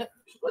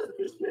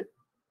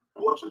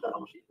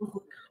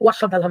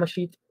 Wash up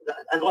al-Hamashit.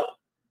 And what?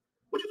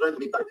 What you trying to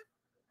make tight?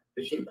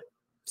 Regime tight.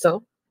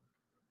 So?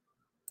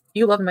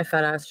 You love my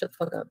fat ass. Shut the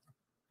fuck up.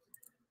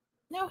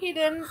 No, he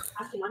didn't.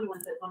 Actually, Mommy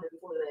once said something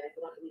before that I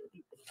forgot to read the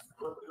people.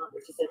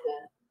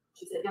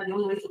 She said, yeah, the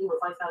only way she'll do her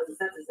 5,000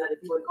 cents is that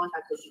if you were in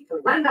contact with her, she'd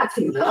come right back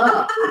to you.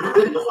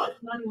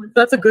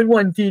 That's a good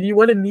one, Dee Dee.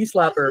 What a knee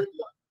slapper.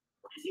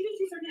 She didn't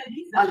teach her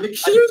the IDs.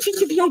 She didn't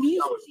teach you the IDs.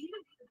 She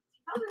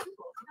tells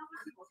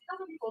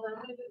her people that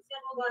I'm going to do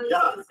schedule,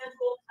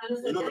 I'm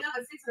going to stand up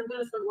at 6 and I'm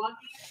going to start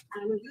walking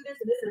and I'm going to do this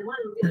and this and I want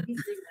to get a piece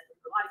of things that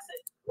her wife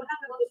said. What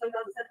happened about this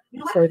 5,000 cents?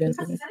 You know what?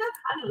 Because she said that,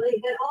 I'm going to lay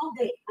in bed all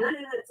day. And I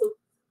didn't have to.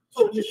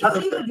 So she's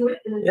going to do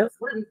it and then yep.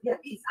 What happened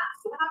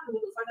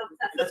with those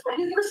 5,000 cents? I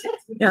didn't give a shit.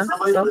 Yeah, so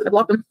I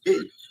blocked him.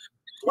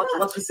 What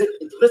she said,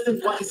 listen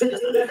to what she said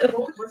yesterday.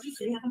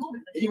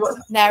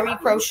 Nary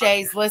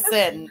crochets,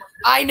 listen.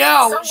 I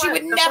know. She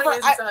would never.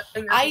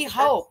 I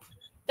hope.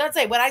 Don't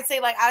say, when I say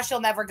like,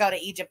 she'll never go to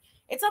Egypt.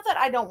 It's not that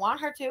I don't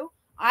want her to.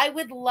 I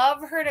would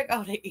love her to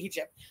go to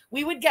Egypt.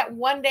 We would get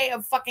one day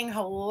of fucking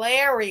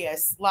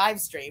hilarious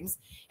live streams.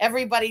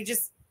 Everybody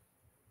just,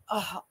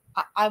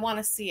 I want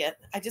to see it.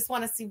 I just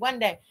want to see one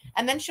day.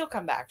 And then she'll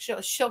come back.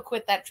 She'll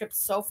quit that trip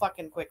so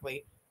fucking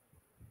quickly.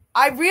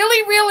 I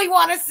really, really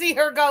want to see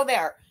her go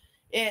there.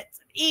 It's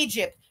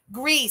Egypt,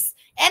 Greece,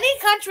 any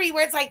country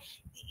where it's like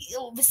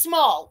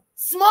small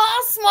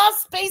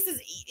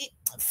spaces.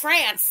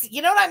 France,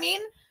 you know what I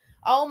mean?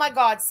 Oh my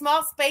God,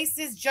 small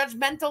spaces,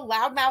 judgmental,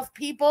 loudmouth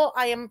people.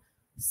 I am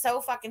so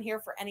fucking here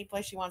for any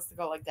place she wants to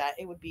go like that.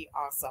 It would be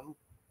awesome.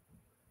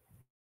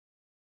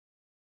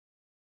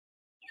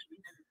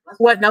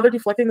 What? Now they're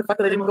deflecting the fact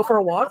that they didn't go for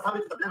a walk?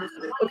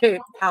 Okay,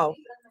 how?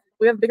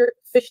 We have bigger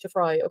fish to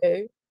fry,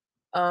 okay?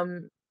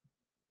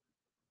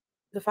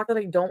 The fact that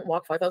I don't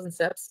walk 5,000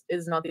 steps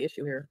is not the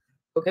issue here.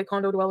 Okay,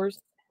 condo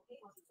dwellers?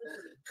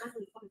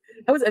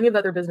 How is any of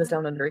that their business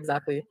down under?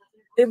 Exactly.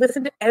 They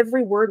listen to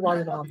every word while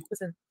you're gone.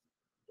 Listen.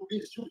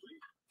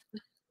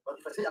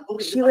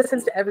 She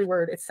listens to every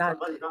word. It's sad.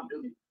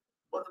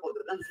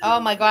 Oh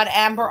my God,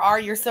 Amber R,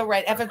 you're so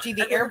right. FFG,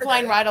 the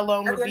airplane ride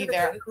alone would be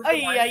there. Oh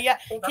yeah.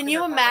 Can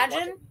you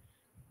imagine?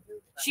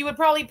 She would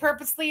probably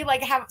purposely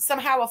like have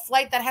somehow a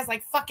flight that has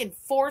like fucking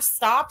 4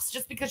 stops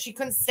just because she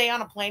couldn't stay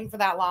on a plane for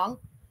that long.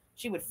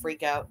 She would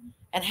freak out.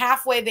 And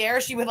halfway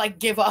there, she would like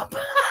give up.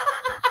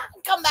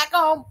 Come back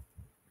home.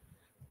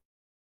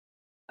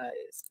 I'm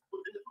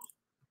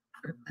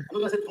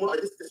going to say tomorrow. I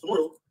did this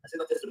tomorrow. I said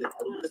that yesterday. I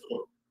will do this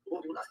tomorrow. You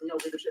won't even ask me how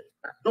to shit.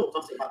 No,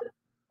 I'm saying about it.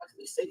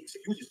 Actually, say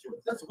excuse you,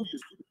 students. That's who you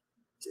students.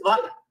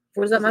 Lie.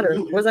 What does that matter?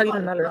 What does that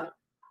even matter?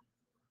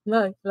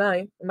 Lie.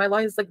 My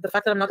lie is like the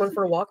fact that I'm not going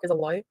for a walk is a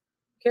lie. Who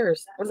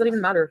cares? What does that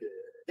even matter?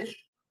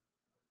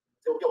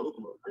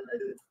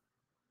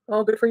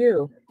 Oh, good for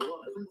you.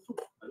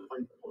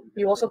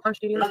 You also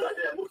punched Edie? Why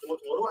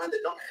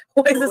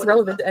is this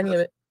relevant to any of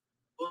it?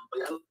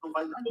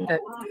 Okay.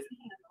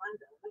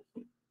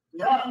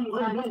 Yeah, she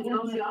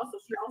also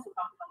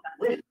talked about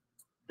that.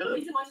 The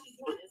reason why she's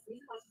doing this, is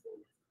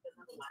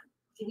number one,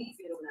 she needs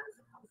to get over that.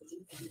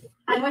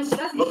 And when she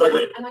does meet them,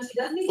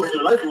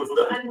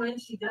 and when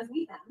she does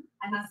meet them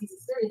and has these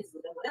experiences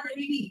with them, whatever it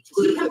may be,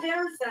 she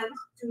compares them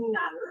to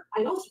matter.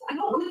 I know,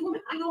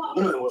 women. I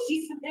know.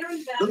 She's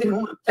comparing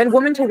them. And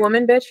woman to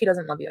woman, bitch, he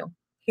doesn't love you.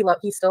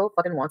 He still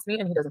fucking wants me,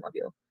 and he doesn't love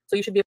you. So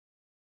you should be.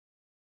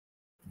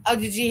 Oh,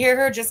 did you hear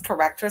her just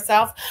correct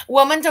herself?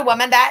 Woman to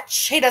woman, that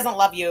he doesn't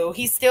love you.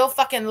 He still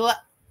fucking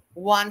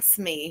wants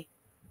me.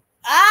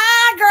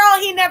 Girl,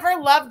 he never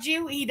loved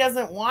you. He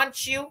doesn't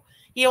want you.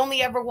 He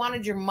only ever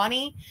wanted your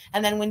money.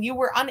 And then when you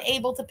were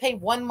unable to pay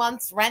 1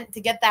 month's rent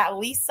to get that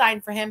lease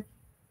signed for him,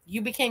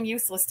 you became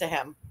useless to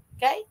him.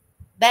 Okay?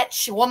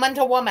 That's woman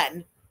to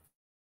woman.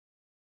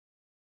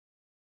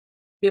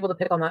 Be able to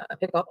pick up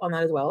on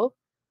that as well.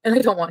 And I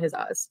don't want his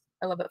ass.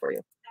 I love that for you.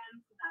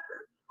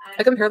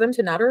 I compare them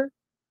to Natter.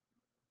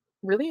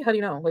 Really? How do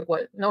you know? Like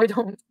what? No, I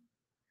don't.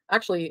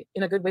 Actually,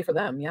 in a good way for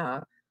them,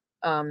 yeah.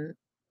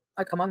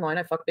 I come online,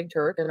 I fuck Big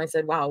Turk, and I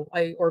said, wow,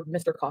 or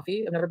Mr.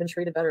 Coffee, I've never been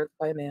treated better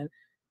by a man.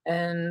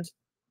 And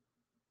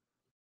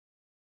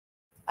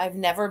I've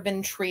never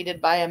been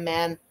treated by a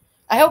man.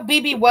 I hope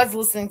BB was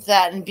listening to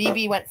that, and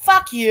BB went,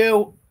 fuck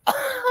you.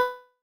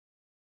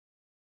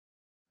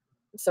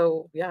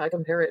 So, yeah, I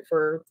compare it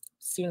for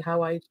seeing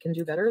how I can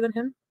do better than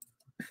him.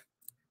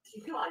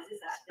 She realizes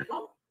that they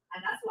don't.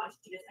 And that's why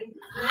she gets angry.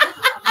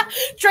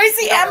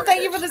 Tracy M,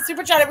 thank you for the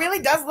super chat. It really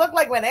does look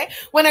like when I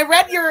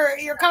read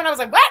your comment, I was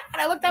like, what?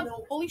 And I looked up,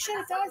 holy shit,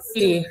 it does.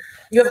 You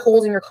have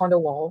holes in your condo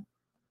wall.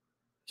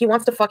 He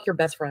wants to fuck your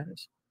best friend.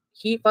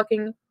 He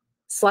fucking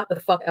slapped the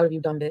fuck out of you,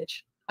 dumb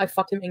bitch. I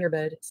fucked him in your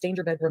bed, stained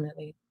your bed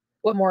permanently.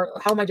 What more?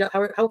 How am I?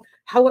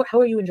 How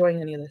are you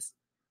enjoying any of this?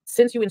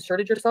 Since you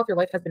inserted yourself, your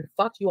life has been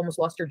fucked. You almost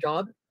lost your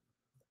job.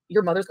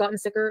 Your mother's gotten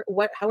sicker.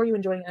 What? How are you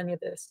enjoying any of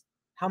this?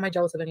 How am I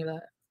jealous of any of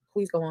that?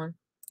 Please go on.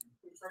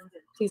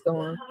 Please go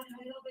on.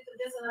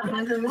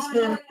 Please don't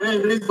listen.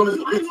 Please don't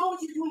listen. I know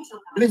what you're doing, Chantal.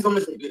 Please don't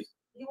listen, please.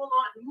 You will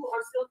not. You are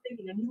still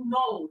thinking, and you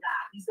know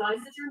that these guys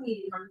that you're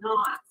meeting are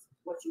not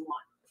what you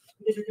want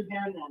because you're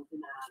comparing them to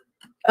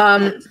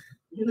that.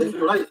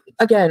 You're right.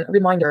 Again,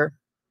 reminder.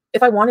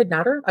 If I wanted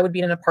Natter, I would be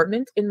in an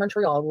apartment in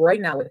Montreal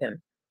right now with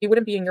him. He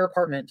wouldn't be in your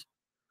apartment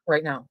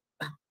right now.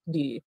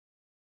 Dee.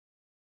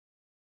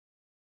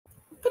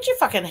 Put your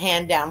fucking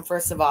hand down,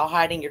 first of all,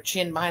 hiding your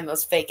chin behind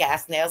those fake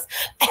ass nails.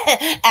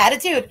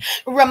 Attitude.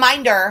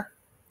 Reminder,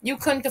 you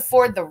couldn't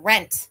afford the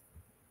rent.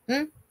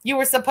 You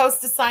were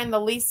supposed to sign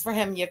the lease for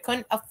him. You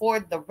couldn't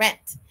afford the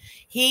rent.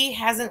 He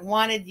hasn't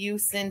wanted you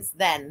since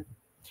then.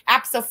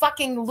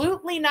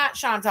 Abso-fucking-lutely not,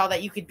 Chantal,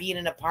 that you could be in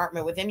an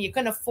apartment with him. You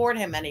couldn't afford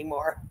him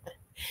anymore.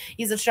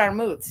 He's a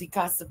charmouze. He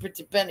costs a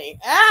pretty penny.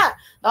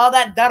 All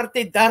that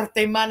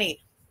dirty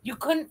money. You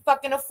couldn't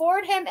fucking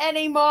afford him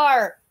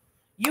anymore.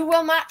 You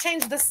will not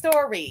change the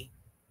story.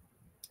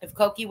 If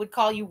Koki would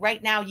call you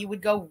right now, you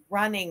would go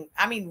running.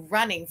 I mean,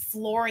 running,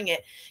 flooring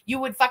it. You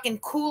would fucking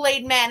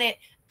Kool-Aid man it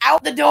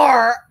out the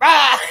door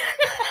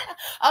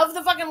of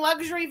the fucking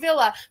luxury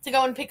villa to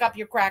go and pick up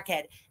your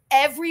crackhead.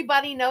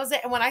 Everybody knows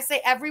it. And when I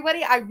say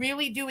everybody, I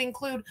really do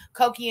include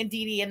Koki and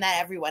Didi in that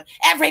everyone.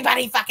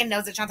 Everybody fucking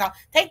knows it, Chantal.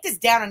 Take this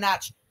down a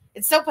notch.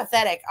 It's so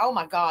pathetic. Oh,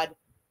 my God.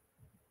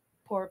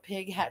 Poor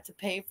pig had to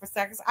pay for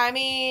sex. I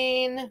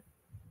mean...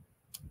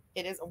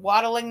 It is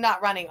waddling,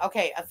 not running.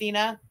 Okay,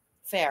 Athena,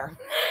 fair.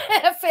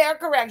 Fair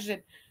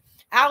correction.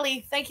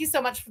 Ali, thank you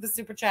so much for the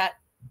super chat.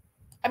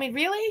 I mean,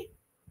 really?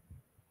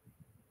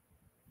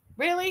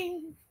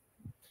 Really?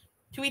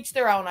 To each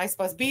their own, I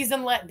suppose. Bees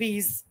and let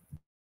bees.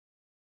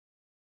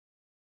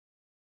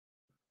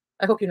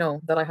 I hope you know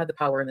that I had the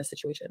power in this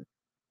situation.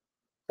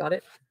 Got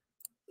it?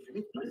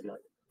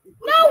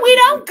 No, we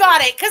don't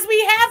got it, because we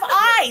have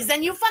eyes,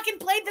 and you fucking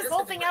played this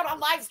whole thing out on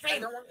live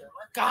stream.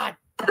 God.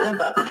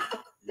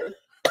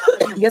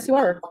 Yes, you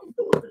are.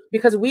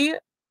 Because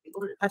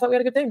I thought we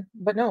had a good thing.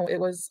 But no, it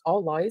was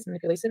all lies,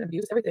 manipulation,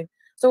 abuse, everything.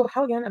 So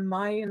how, again, am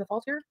I in the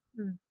fault here?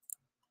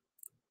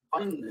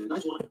 Find a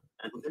nice one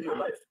and continue your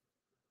life.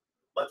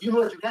 But you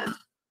know that you can't.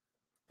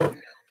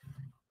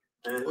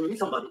 And when you meet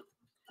somebody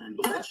and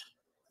don't match,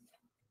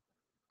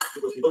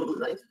 because you don't do it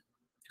right,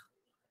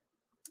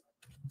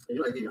 and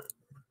your idea,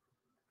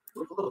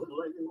 don't forget about the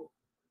right anymore.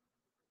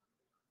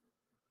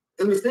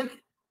 The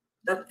mistake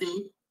that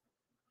they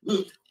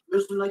need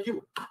person like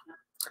you.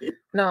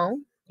 No,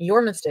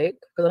 your mistake,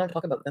 because I don't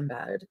talk about them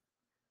bad.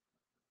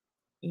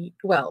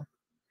 Well,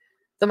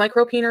 the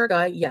micro-peener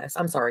guy, yes,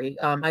 I'm sorry.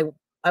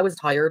 I was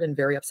tired and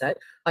very upset.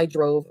 I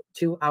drove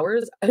 2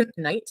 hours at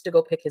night to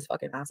go pick his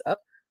fucking ass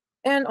up.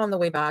 And on the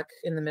way back,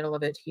 in the middle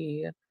of it,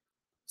 he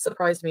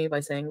surprised me by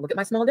saying, "Look at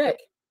my small dick."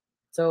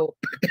 So...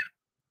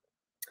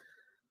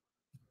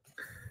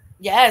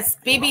 Yes,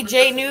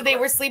 BBJ knew they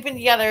were sleeping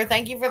together.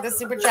 Thank you for the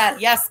super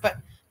chat. Yes, but...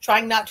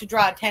 trying not to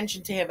draw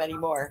attention to him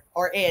anymore,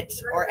 or it,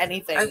 or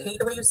anything. I hate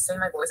the way you say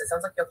my voice. It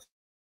sounds like you have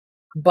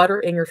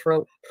butter in your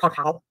throat.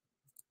 How?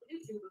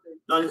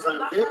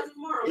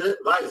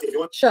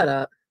 Shut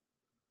up.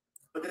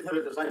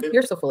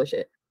 You're so full of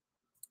shit.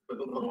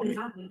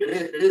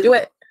 Do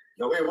it.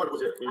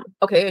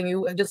 Okay, and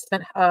you just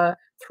spent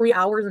 3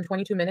 hours and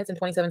 22 minutes and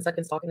 27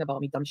 seconds talking about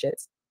me, dumb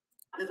shits.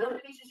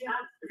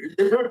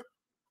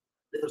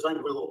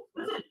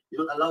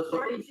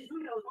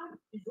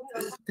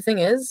 The thing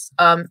is,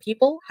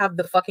 people have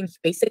the fucking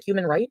basic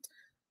human right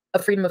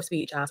of freedom of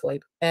speech,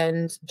 asswipe.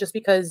 And just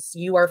because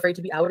you are afraid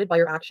to be outed by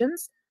your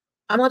actions,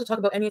 I'm allowed to talk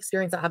about any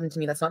experience that happened to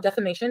me. That's not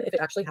defamation. If it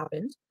actually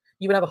happened,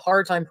 you would have a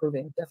hard time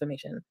proving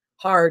defamation.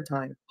 Hard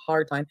time.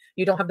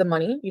 You don't have the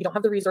money. You don't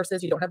have the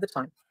resources. You don't have the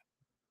time.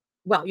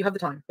 Well, you have the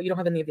time, but you don't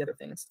have any of the other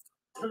things.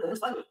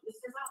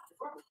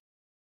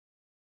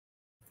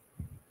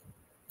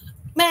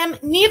 Ma'am,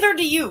 neither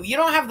do you. You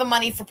don't have the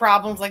money for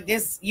problems like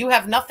this. You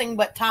have nothing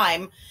but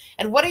time.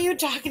 And what are you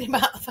talking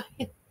about?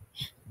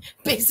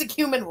 Basic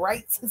human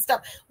rights and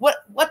stuff.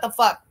 What the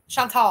fuck?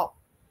 Chantal,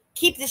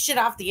 keep this shit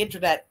off the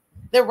internet.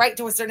 They're right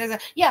to a certain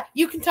extent. Yeah,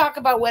 you can talk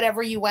about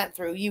whatever you went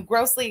through. You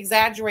grossly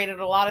exaggerated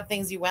a lot of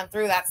things you went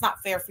through. That's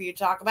not fair for you to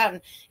talk about.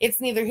 And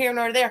it's neither here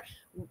nor there.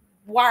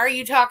 Why are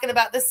you talking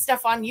about this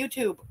stuff on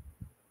YouTube?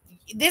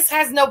 This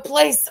has no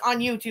place on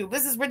YouTube.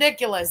 This is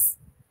ridiculous.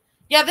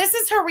 Yeah, this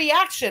is her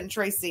reaction,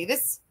 Tracy.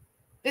 This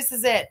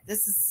is it.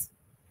 This is...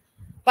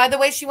 By the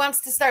way, she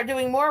wants to start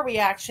doing more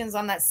reactions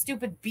on that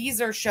stupid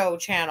Beezer Show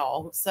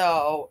channel.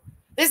 So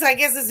this, I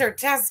guess, is her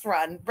test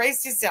run.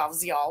 Brace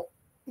yourselves, y'all.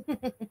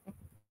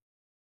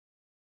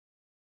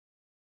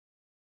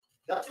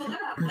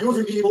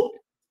 Using people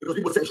because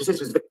people say she says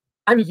she's...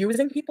 I'm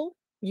using people?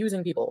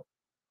 Using people.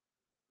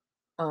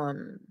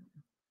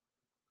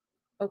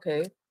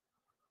 Okay.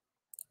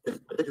 I think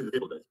the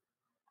table does.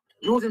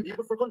 using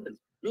people for content.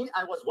 Me,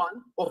 I was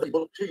one of the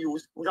people she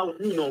used without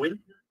me knowing,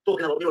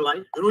 talking about me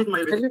online, ruining my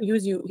I video. didn't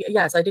use you.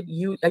 Yes, I did.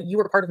 You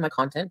were part of my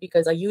content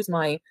because I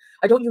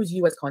don't use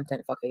you as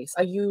content, fuckface.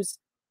 I use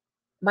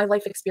my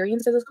life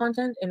experiences as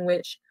content, in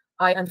which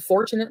I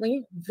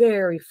unfortunately,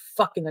 very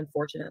fucking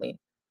unfortunately,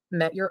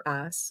 met your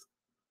ass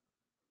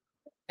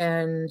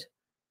and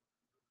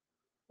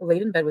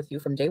laid in bed with you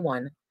from day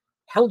one,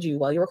 held you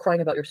while you were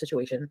crying about your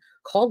situation,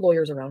 called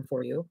lawyers around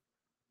for you.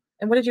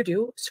 And what did you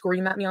do?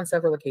 Scream at me on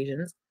several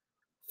occasions.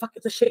 Fuck,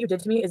 the shit you did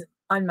to me is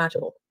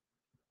unmatchable.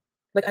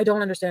 Like, I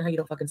don't understand how you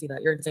don't fucking see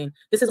that. You're insane.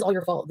 This is all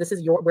your fault. This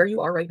is where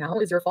you are right now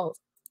is your fault.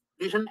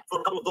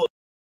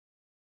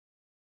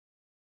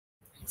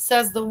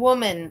 Says the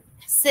woman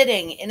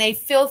sitting in a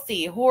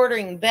filthy,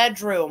 hoarding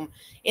bedroom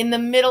in the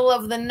middle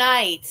of the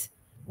night,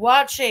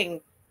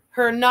 watching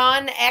her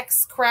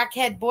non-ex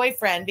crackhead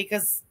boyfriend,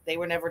 because they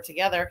were never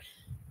together,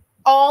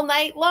 all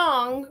night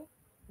long,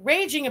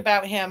 raging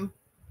about him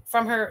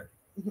from her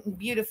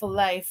beautiful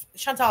life.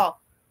 Chantal,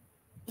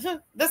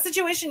 the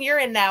situation you're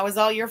in now is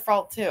all your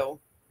fault too.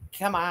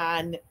 Come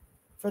on,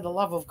 for the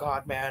love of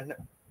God, man.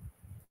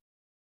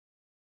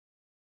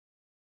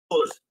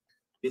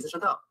 This is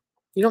Chantal.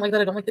 You don't like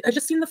that? I don't like that. I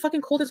just seen the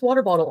fucking coldest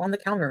water bottle on the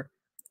counter.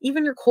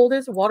 Even your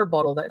coldest water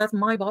bottle. That's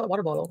my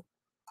water bottle.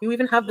 You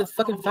even have the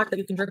fucking fact that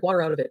you can drink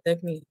water out of it.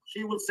 Thank me.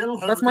 She will sell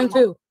her. That's mine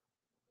too.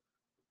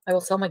 I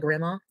will sell my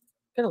grandma.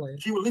 Get away.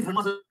 She will leave her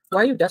mother.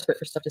 Why are you desperate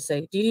for stuff to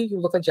say? Dee, you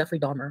look like Jeffrey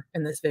Dahmer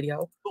in this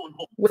video.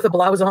 With a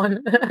blouse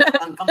on.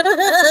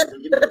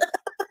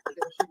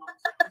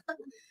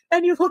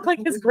 And you look like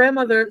his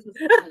grandmother.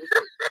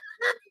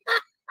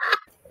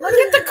 Look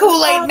at the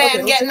Kool-Aid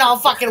man getting all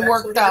fucking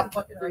worked up.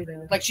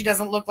 Like she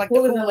doesn't look like the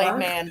Kool-Aid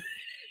man.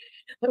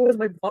 That was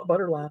my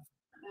butter laugh.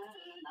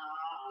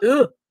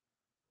 Ugh.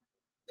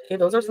 Okay,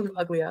 those are some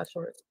ugly ass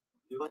shorts.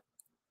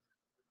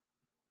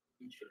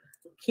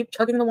 Keep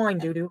chugging the wine,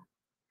 doo-doo.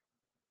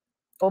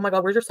 Oh my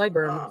god, where's your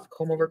sideburns?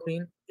 Comb over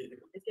queen.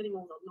 It's getting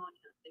old. No, I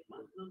can't take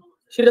one. No.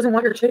 She doesn't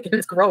want your chicken.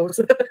 It's gross.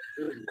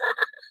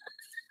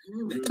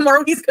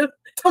 Tomorrow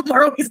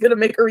he's gonna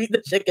make her eat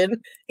the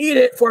chicken. Eat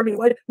it for me.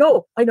 Why?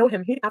 No, I know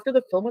him. After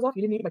the film was off,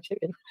 he didn't eat my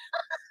chicken.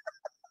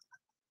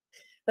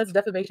 That's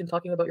defamation,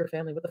 talking about your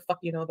family. What the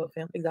fuck do you know about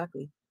family?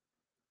 Exactly.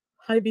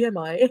 Hi,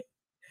 BMI.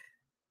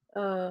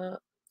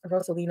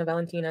 Rosalina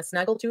Valentina.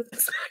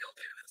 Snaggletooth.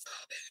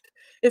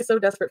 Is so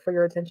desperate for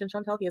your attention,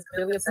 Chantal. He is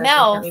clearly obsessed.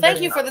 No,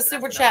 thank you for the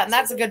super chat, and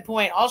that's a good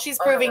point. All she's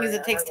proving is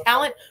it takes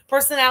talent,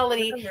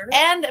 personality,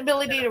 and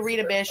ability to read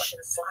a bish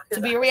to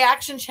be a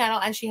reaction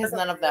channel, and she has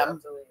none of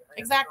them.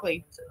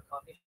 Exactly.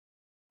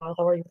 How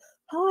are you?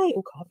 Hi.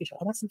 Oh, coffee shop.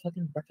 I want some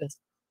fucking breakfast.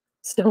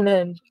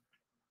 Stonehenge.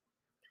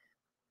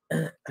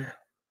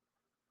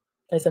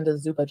 I sent a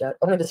Zupa jet.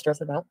 I'm gonna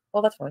stress him out.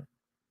 Well, that's fine.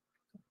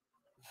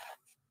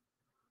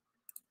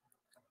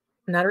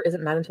 Natter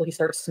isn't mad until he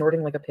starts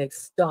snorting like a pig.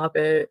 Stop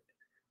it.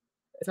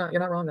 It's not.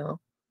 You're not wrong though.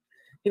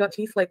 You got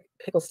teeth like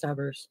pickle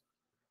stabbers.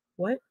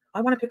 What?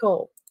 I want a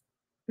pickle.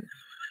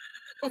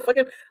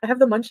 Fucking, I have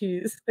the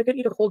munchies. I could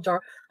eat a whole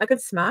jar. I could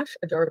smash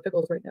a jar of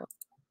pickles right now.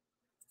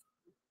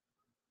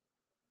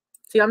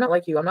 See, I'm not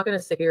like you. I'm not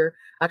gonna sit here.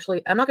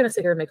 Actually, I'm not gonna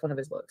sit here and make fun of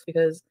his looks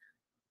because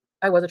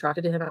I was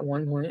attracted to him at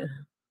one point.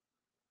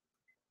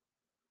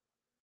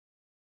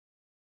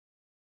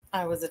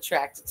 I was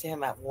attracted to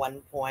him at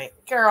one point.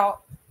 Girl,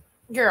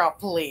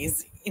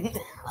 please. Oh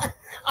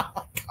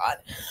my God.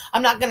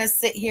 I'm not going to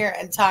sit here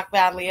and talk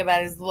badly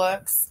about his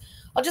looks.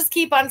 I'll just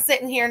keep on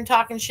sitting here and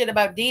talking shit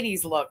about Dee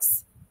Dee's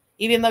looks,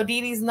 even though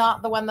Dee Dee's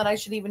not the one that I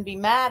should even be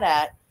mad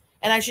at.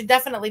 And I should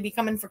definitely be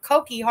coming for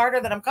Koki harder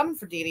than I'm coming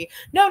for Dee Dee.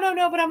 No,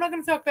 but I'm not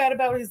going to talk bad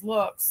about his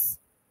looks.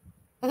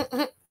 And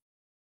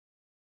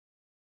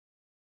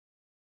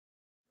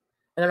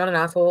I'm not an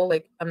asshole.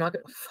 Like, I'm not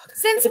going to.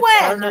 Since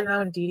when? Right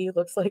now, and Dee Dee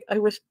looks like. I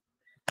wish.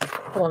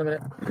 Hold on a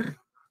minute.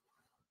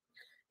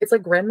 It's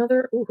like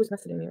grandmother. Ooh, who's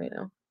messaging me right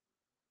now?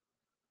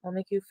 I'll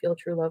make you feel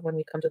true love when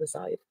we come to the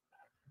side.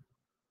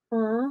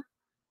 Aww.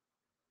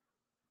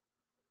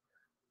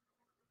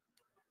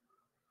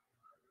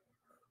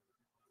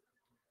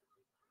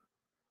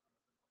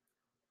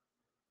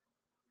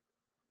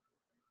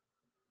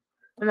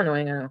 I'm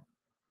annoying, I know.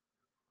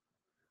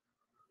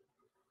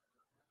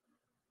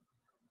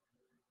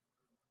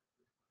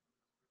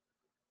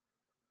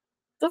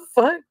 The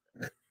fuck?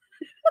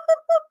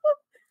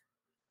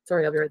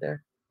 Sorry, I'll be right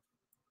there.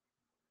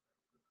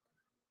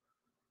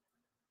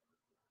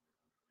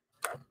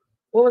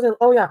 What was it?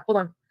 Oh yeah, hold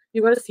on.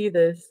 You gotta see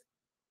this.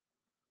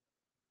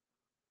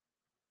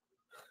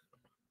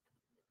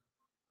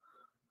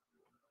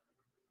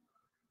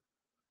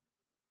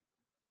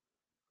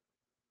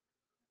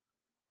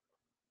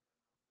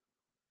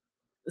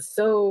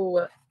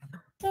 So,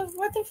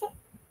 What the fuck?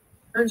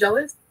 I'm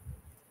jealous.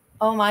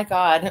 Oh my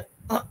God.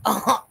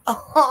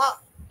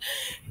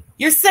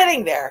 You're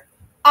sitting there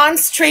on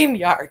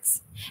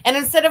StreamYards, and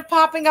instead of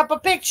popping up a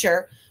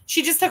picture,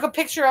 she just took a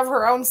picture of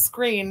her own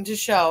screen to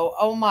show.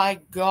 Oh my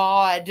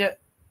God.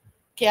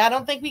 Okay, I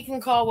don't think we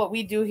can call what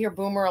we do here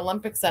Boomer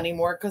Olympics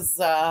anymore because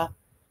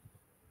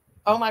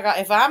Oh my God.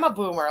 If I'm a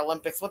boomer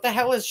Olympics, what the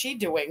hell is she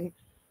doing?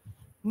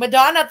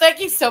 Madonna, thank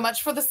you so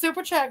much for the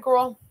super chat,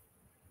 girl.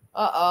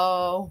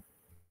 Uh-oh.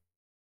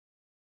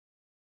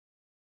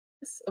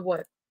 Of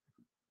what?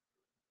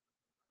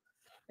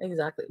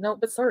 Exactly. No,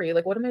 but sorry.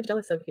 Like, what am I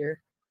jealous of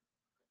here?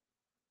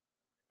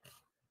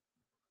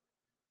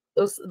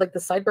 Those, like, the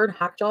sideburn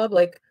hack job,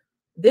 like,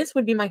 this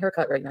would be my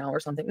haircut right now or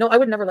something. No, I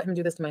would never let him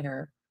do this to my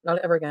hair. Not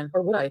ever again.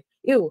 Or would I?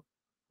 Ew.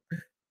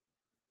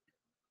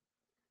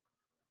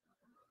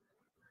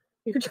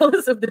 You're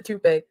jealous of the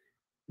toupee.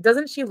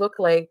 Doesn't she look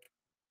like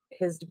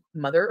his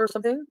mother or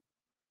something?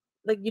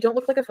 Like, you don't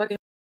look like a fucking...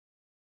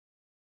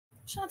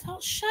 Chantal,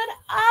 shut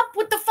up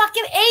with the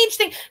fucking age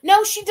thing.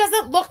 No, she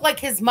doesn't look like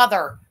his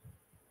mother.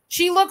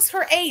 She looks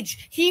her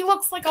age. He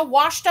looks like a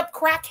washed up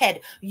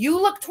crackhead. You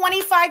look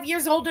 25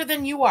 years older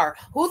than you are.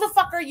 Who the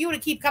fuck are you to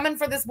keep coming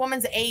for this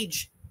woman's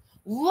age?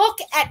 Look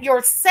at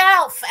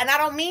yourself. And I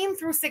don't mean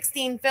through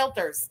 16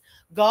 filters.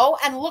 Go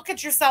and look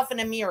at yourself in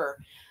a mirror.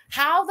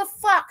 How the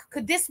fuck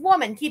could this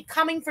woman keep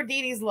coming for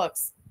Dee Dee's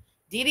looks?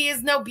 Dee Dee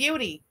is no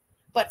beauty.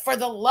 But for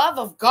the love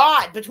of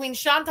God, between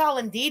Chantal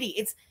and Dee Dee,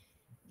 it's...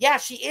 Yeah,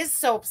 she is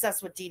so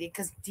obsessed with Dee Dee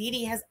because Dee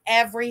Dee has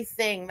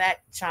everything that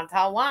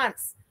Chantal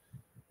wants.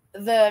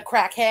 The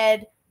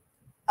crackhead,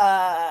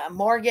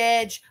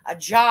 mortgage, a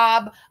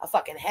job, a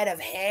fucking head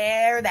of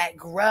hair that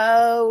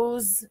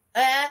grows,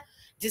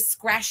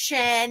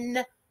 discretion.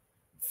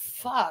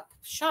 Fuck,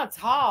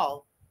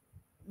 Chantal.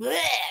 Blech,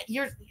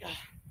 you're...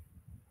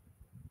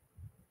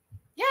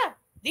 Yeah,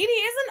 Dee Dee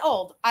isn't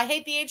old. I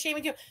hate the age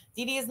shaming too.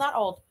 Dee Dee is not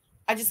old.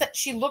 I just said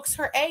she looks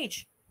her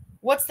age.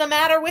 What's the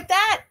matter with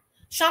that?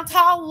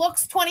 Chantal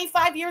looks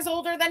 25 years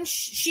older than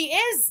she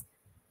is.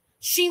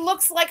 She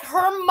looks like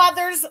her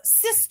mother's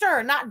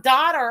sister, not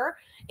daughter.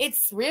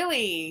 It's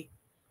really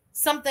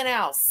something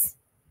else.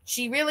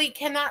 She really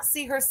cannot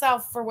see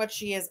herself for what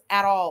she is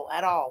at all,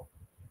 at all.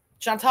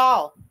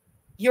 Chantal,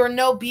 you're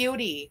no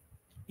beauty.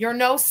 You're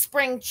no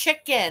spring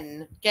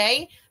chicken,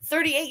 okay?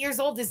 38 years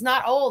old is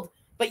not old,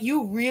 but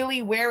you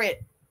really wear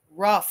it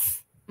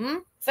rough.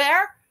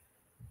 Fair?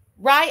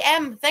 Rye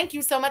M, thank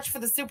you so much for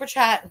the super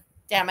chat.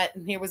 Damn it.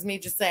 And here was me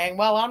just saying,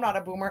 well, I'm not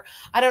a boomer.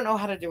 I don't know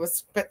how to do a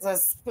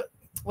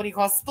what do you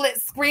call split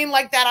screen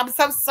like that? I'm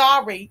so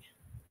sorry.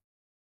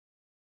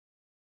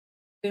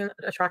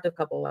 Attractive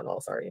couple at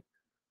all, sorry.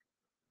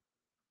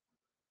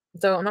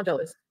 So I'm not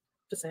jealous.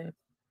 Just saying.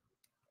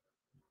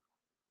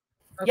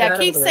 Okay, yeah,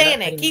 keep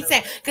saying it. Keep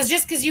saying, because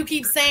just because you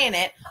keep saying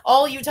it,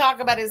 all you talk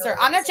about is her.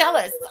 I'm not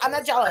jealous. I'm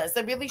not jealous.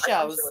 It really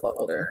shows. A lot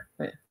older.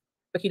 Right.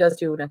 But he does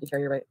too, Nancy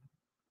Terry, right?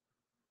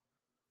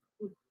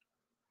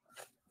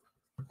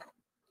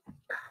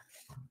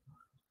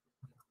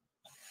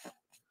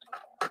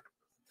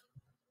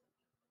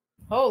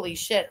 Holy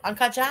shit.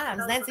 Uncut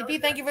Jams. Nancy P,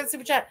 thank you for the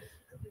super chat.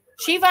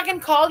 She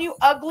fucking called you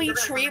ugly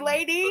tree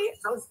lady?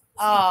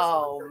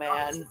 Oh,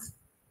 man.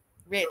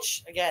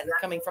 Rich, again,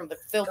 coming from the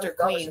filter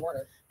queen.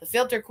 The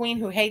filter queen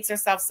who hates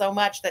herself so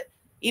much that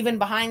even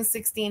behind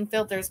 16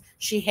 filters,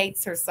 she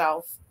hates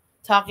herself.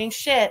 Talking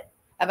shit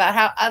about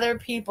how other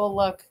people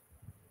look.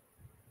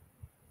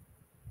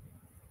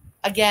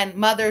 Again,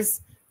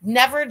 mothers,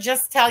 never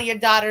just tell your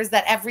daughters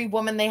that every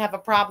woman they have a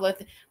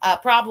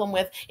problem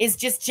with is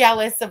just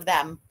jealous of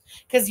them.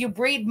 Because you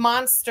breed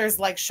monsters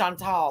like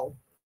Chantal.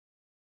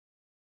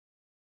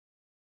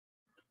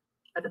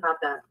 About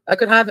that. I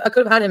could have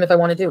had him if I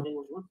wanted to.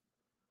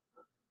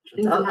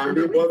 My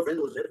boyfriend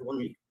was there for 1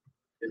 week.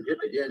 And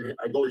again,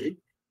 I told him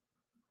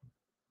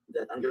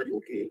that I'm gonna be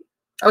okay.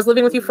 I was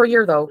living with you for a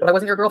year though, but I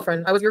wasn't your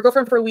girlfriend. I was your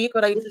girlfriend for a week,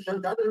 but I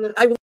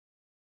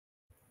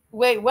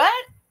Wait,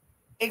 what?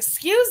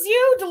 Excuse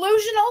you?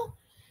 Delusional?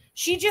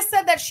 She just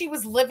said that she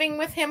was living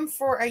with him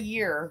for a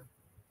year.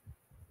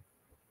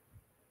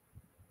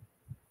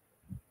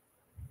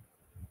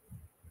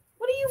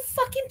 What are you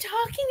fucking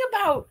talking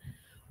about?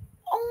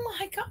 Oh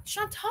my God,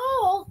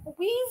 Chantal,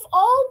 we've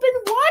all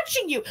been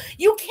watching you.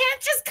 You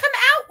can't just come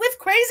out with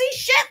crazy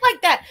shit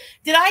like that.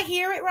 Did I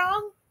hear it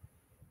wrong?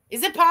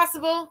 Is it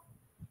possible?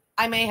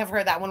 I may have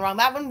heard that one wrong.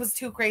 That one was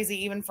too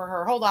crazy even for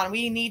her. Hold on,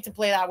 we need to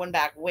play that one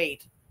back.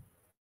 Wait.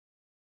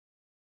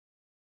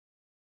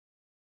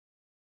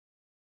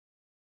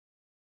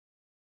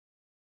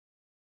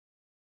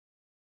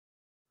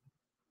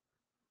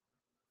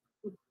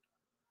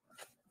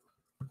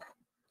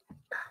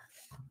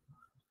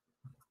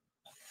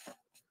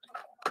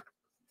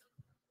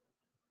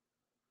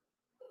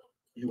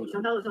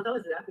 Chantal is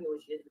reacting the way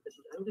she is because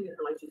I don't think in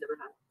her life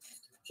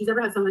she's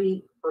ever had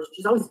somebody, or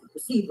she's always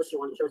received what she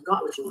wanted. She always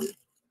got what she wanted.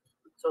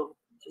 So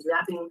she's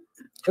reacting.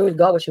 She always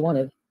got what she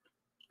wanted.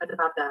 At the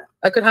fact that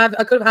I could have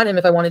had him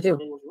if I wanted to.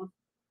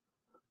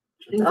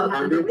 My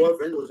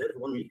boyfriend was there for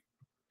 1 week.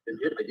 And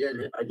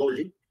again, I told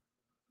him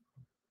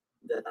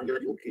that I'm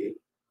gonna be okay.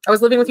 I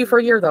was living with you for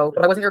a year though,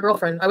 but I wasn't your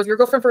girlfriend. I was your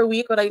girlfriend for a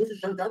week, but I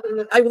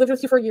lived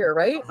with you for a year,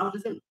 right?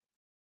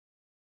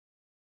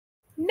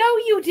 No,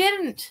 you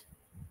didn't.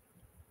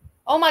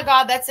 Oh my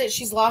God, that's it.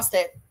 She's lost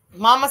it.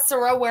 Mama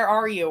Sarah, where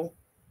are you?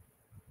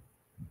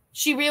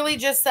 She really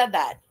just said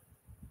that.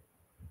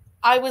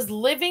 I was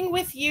living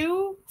with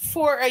you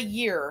for a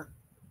year.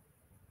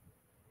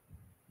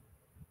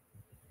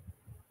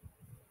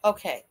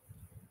 Okay.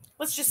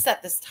 Let's just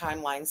set this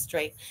timeline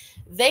straight.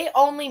 They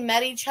only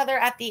met each other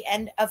at the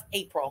end of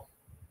April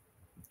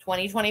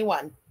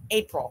 2021.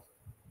 April.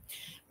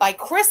 By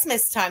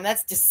Christmas time,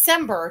 that's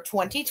December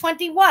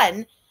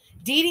 2021,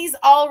 Dee Dee's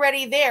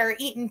already there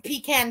eating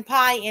pecan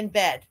pie in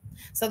bed.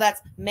 So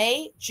that's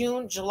May,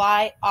 June,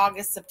 July,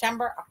 August,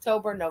 September,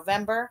 October,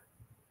 November.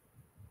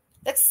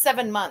 That's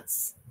 7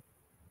 months.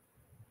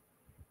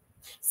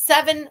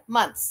 7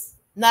 months,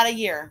 not a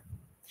year.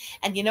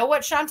 And you know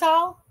what,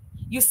 Chantal?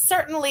 You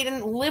certainly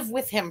didn't live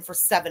with him for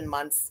 7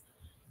 months.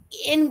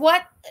 In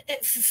what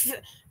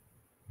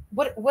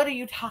are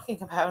you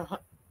talking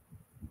about?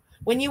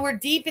 When you were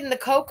deep in the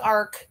coke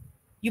arc,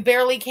 you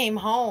barely came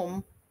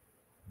home,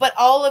 but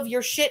all of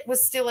your shit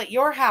was still at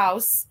your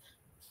house.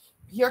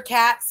 Your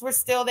cats were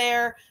still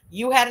there.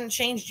 You hadn't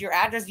changed your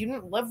address. You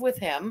didn't live with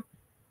him.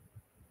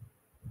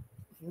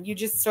 You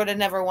just sort of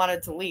never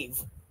wanted to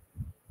leave.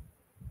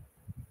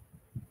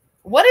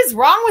 What is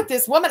wrong with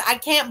this woman? I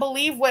can't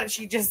believe what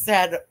she just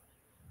said.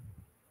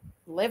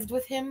 Lived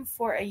with him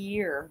for a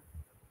year.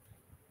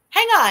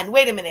 Hang on.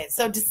 Wait a minute.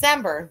 So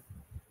December,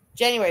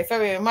 January,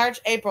 February, March,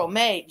 April,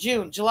 May,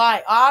 June,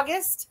 July,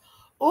 August.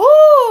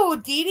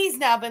 Ooh, Dee Dee's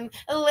now been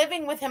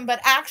living with him,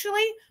 but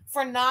actually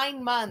for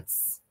 9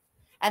 months.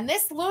 And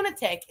this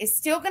lunatic is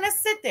still going to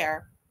sit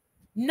there.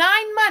 9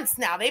 months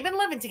now. They've been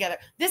living together.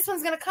 This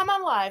one's going to come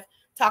on live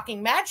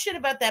talking mad shit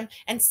about them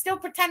and still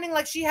pretending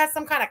like she has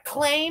some kind of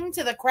claim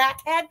to the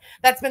crackhead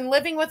that's been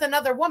living with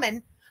another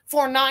woman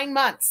for 9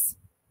 months.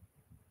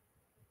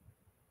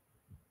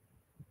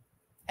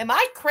 Am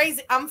I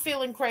crazy? I'm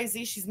feeling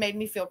crazy. She's made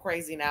me feel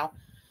crazy now.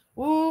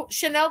 Ooh,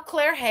 Chanel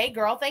Claire. Hey,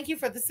 girl. Thank you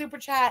for the super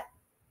chat.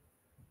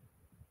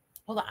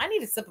 Hold on. I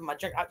need a sip of my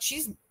drink.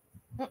 She's...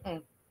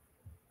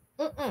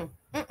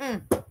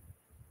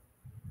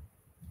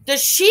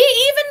 Does she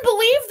even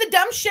believe the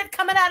dumb shit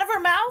coming out of her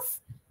mouth?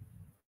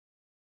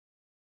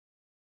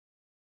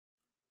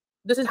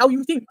 This is how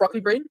you think, broccoli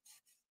brain.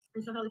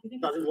 Doesn't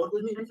work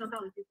with me.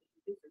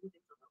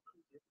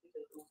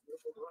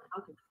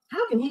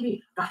 How can he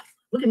be? Guys,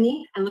 look at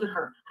me and look at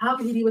her. How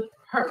can he be with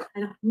her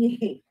and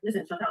me?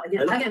 Listen, Chantal,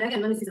 again,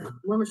 let me see some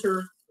more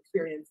mature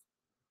experience.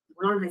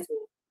 We're not in high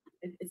school.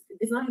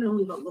 It's not even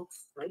only about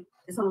looks, right?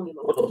 It's not only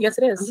about looks. Yes,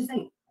 it is. I'm just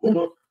saying.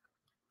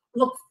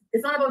 Look,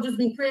 it's not about just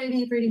being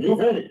pretty.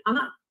 I'm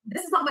not.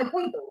 This is not my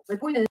point, though. My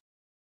point is.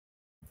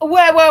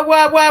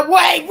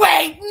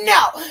 Wait,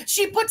 no.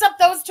 She puts up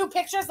those two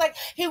pictures like,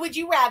 who would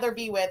you rather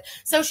be with?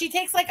 So she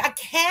takes like a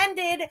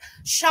candid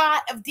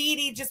shot of Dee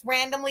Dee just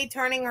randomly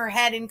turning her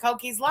head in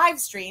Koki's live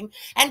stream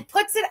and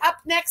puts it up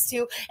next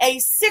to a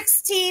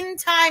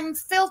 16-time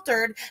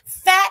filtered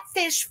fat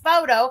fish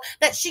photo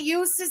that she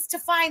uses to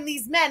find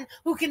these men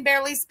who can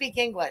barely speak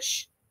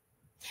English.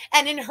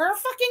 And in her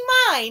fucking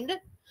mind,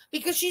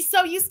 because she's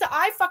so used to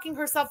eye fucking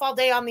herself all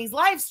day on these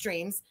live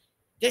streams,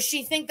 does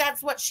she think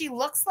that's what she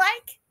looks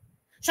like?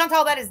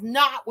 Chantal, that is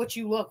not what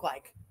you look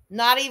like.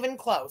 Not even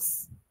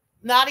close.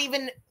 Not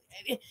even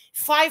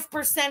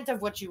 5%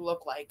 of what you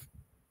look like.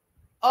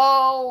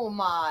 Oh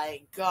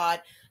my God.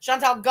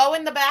 Chantal, go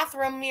in the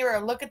bathroom mirror.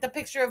 Look at the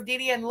picture of Dee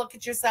Dee and look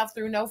at yourself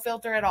through no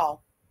filter at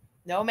all.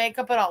 No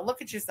makeup at all.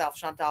 Look at yourself,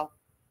 Chantal.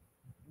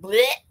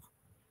 Blech.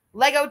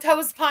 Lego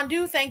Toast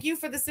Pondu, thank you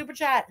for the super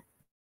chat.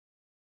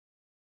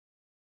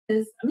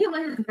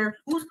 Rosalina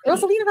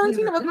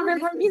Valentina, welcome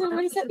to our meeting.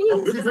 What said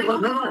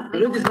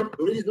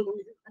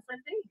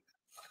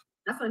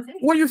That's what I'm saying.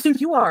 What do you think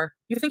you are?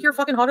 You think you're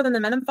fucking hotter than the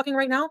men I'm fucking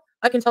right now?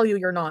 I can tell you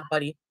you're not,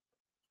 buddy.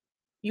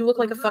 You look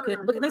like a fucking...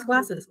 Look at these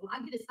glasses. Well,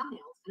 I did his thumbnails,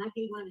 and I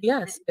paid one of his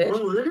yes, bitch.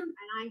 and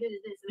I did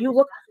this. You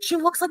look... She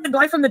looks like the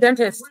guy from the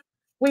dentist.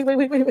 Wait.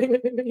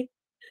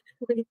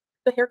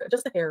 The hair,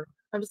 just the hair.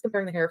 I'm just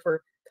comparing the hair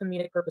for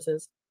comedic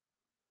purposes.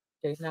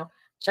 Okay, now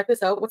check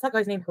this out. What's that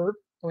guy's name? Herb?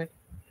 Oh, wait.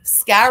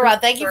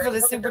 Scara, thank you for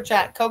the super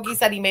chat. Koki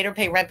said he made her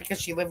pay rent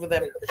because she lived with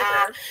him.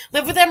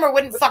 Live with him or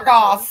wouldn't fuck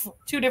off.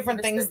 Two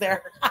different things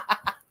there.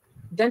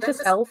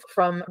 Dentist elf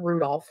from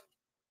Rudolph.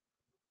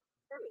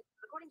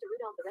 According to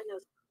Rudolph the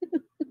Red-Nosed.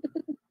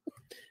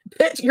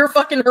 Bitch, you're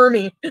fucking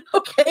Hermie.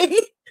 Okay?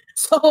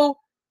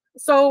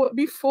 So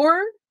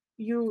before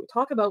you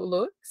talk about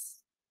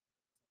looks,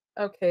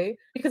 okay,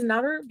 because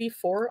Nader,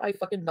 before I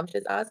fucking dumped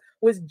his ass,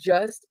 was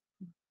just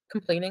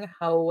complaining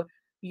how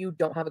you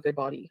don't have a good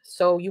body.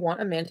 So you want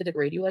a man to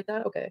degrade you like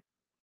that? Okay.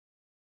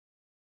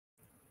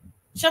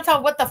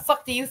 Chantal, what the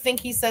fuck do you think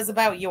he says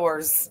about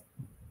yours?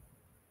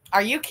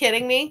 Are you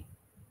kidding me?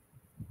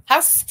 How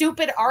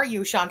stupid are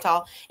you,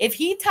 Chantal? If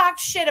he talked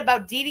shit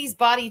about Dee Dee's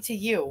body to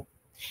you,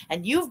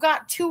 and you've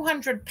got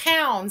 200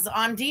 pounds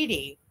on Dee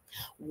Dee,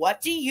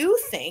 what do you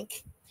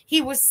think he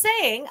was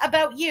saying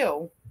about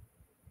you?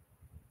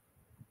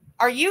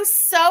 Are you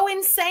so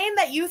insane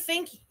that you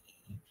think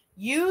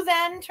you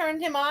then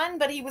turned him on,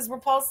 but he was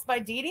repulsed by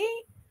Dee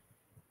Dee?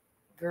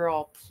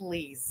 Girl,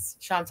 please.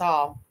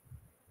 Chantal.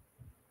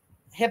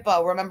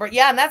 Hippo, remember?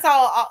 Yeah, and that's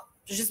all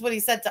just what he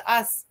said to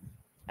us.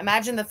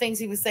 Imagine the things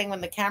he was saying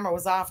when the camera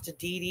was off to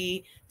Dee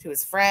Dee, to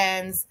his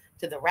friends,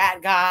 to the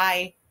rat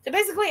guy, to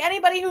basically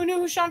anybody who knew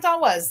who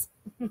Chantal was.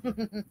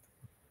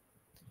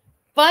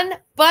 Bun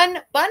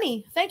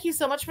Bunny, thank you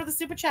so much for the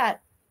super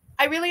chat.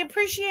 I really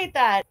appreciate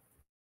that.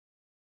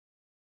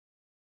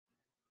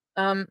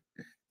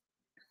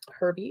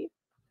 Herbie.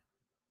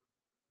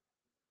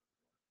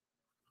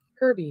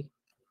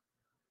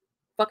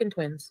 Fucking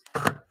twins.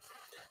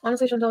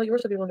 Honestly, Chantal, you were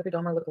so beautiful and every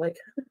Dahmer look like.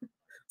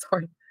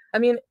 Sorry. I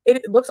mean,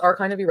 looks are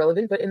kind of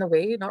irrelevant, but in a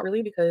way, not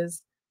really,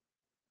 because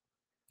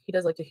he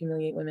does like to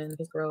humiliate women.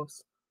 He's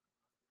gross.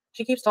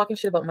 She keeps talking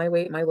shit about my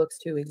weight, my looks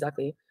too,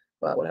 exactly.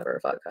 But whatever,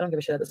 fuck. I don't give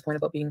a shit at this point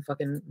about being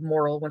fucking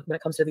moral when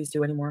it comes to these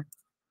two anymore.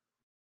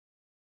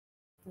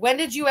 When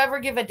did you ever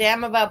give a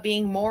damn about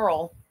being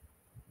moral?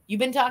 You've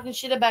been talking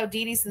shit about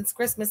Dee Dee since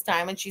Christmas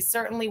time, and she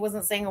certainly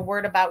wasn't saying a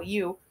word about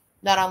you.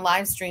 Not on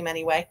live stream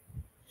anyway.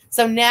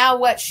 So now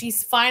what?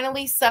 She's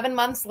finally 9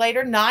 months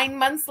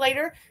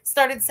later,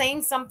 started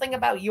saying something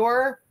about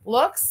your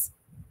looks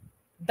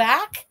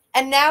back.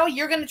 And now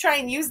you're going to try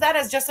and use that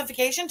as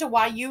justification to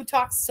why you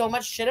talk so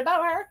much shit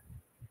about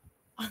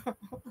her?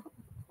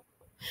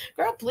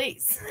 Girl,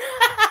 please.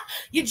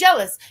 You're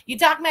jealous. You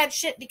talk mad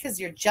shit because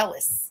you're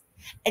jealous.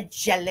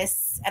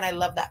 And I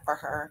love that for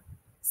her.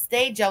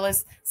 Stay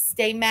jealous,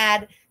 stay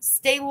mad,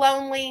 stay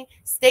lonely,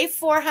 stay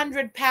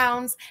 400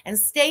 pounds, and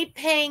stay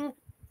paying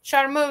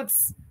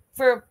charmutes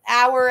for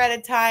hour at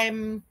a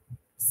time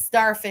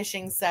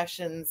starfishing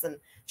sessions and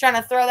trying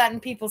to throw that in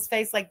people's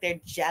face like they're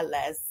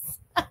jealous.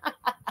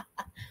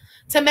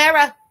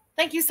 Tamara,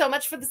 thank you so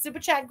much for the super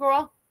chat,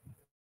 girl.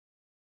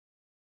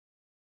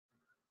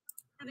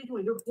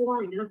 You're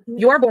boring.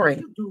 You are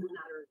boring.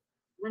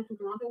 Went to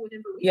Toronto with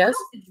him for a week. Yes,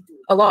 What did you do?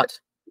 a lot.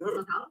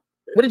 Chantal?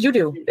 What did you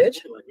do, bitch?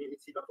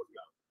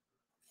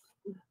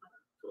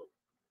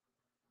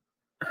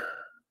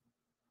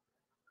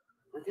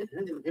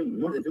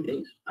 More than 2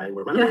 days. I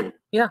will run away.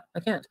 Yeah, I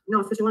can't.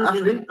 No, so she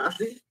wanted to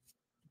Ashley,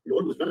 you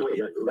always run away.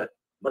 Yeah, you're right.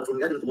 But from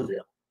Ghana to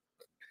Montreal.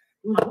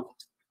 No.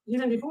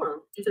 Even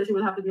before, she said she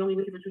would have to be only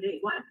with you for 2 days.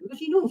 Why? Because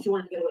she knew she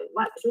wanted to get away.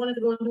 Why? Because she wanted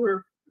to go and do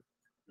her.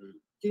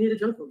 She needed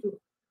junk food too.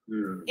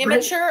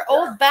 Immature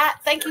old bat,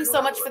 thank you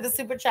so much for the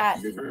super chat.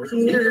 She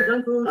needed her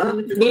junk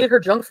food. You needed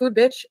her junk food,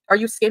 bitch? Are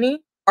you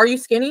skinny? Are you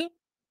skinny?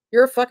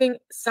 You're a fucking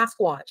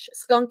Sasquatch,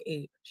 skunk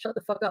ape. Shut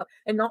the fuck up.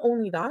 And not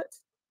only that,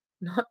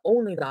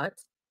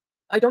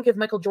 I don't give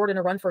Michael Jordan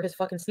a run for his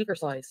fucking sneaker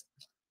size.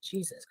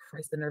 Jesus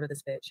Christ, the nerve of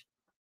this bitch.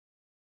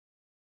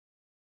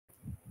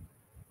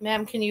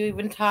 Ma'am, can you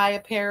even tie a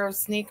pair of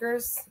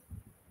sneakers?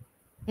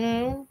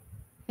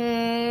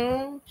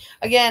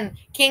 Again,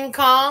 King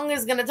Kong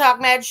is going to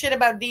talk mad shit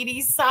about Dee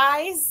Dee's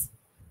size.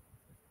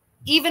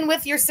 Even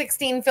with your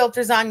 16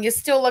 filters on, you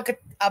still look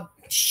a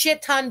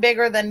shit ton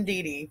bigger than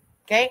Dee Dee.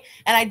 Okay?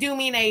 And I do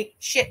mean a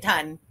shit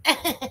ton.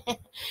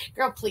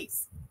 Girl,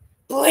 please.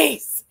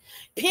 Please.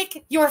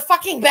 Pick your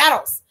fucking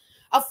battles.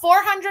 A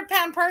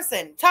 400-pound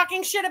person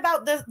talking shit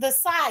about the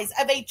size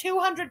of a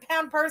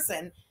 200-pound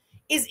person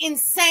is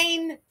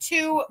insane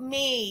to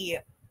me.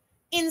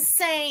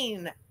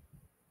 Insane.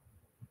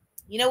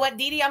 You know what,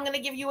 Dee Dee? I'm going to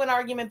give you an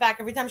argument back.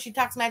 Every time she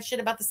talks mad shit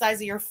about the size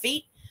of your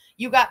feet,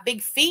 you got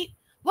big feet.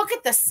 Look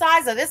at the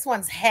size of this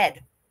one's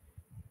head.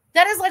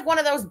 That is like one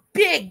of those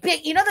big,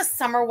 you know the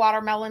summer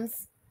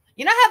watermelons?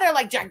 You know how they're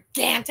like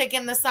gigantic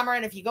in the summer,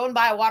 and if you go and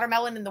buy a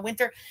watermelon in the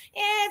winter,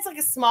 it's like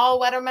a small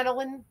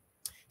watermelon.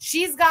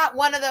 She's got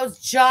one of those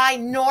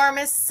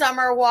ginormous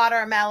summer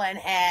watermelon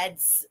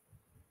heads.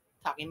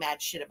 Talking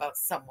mad shit about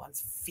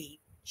someone's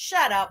feet.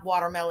 Shut up,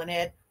 watermelon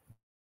head.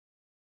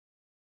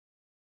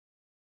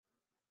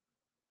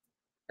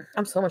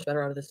 I'm so much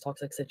better out of this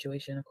toxic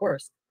situation, of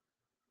course.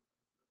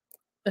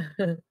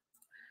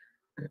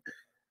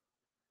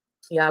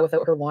 Yeah,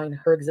 without her wine,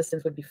 her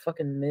existence would be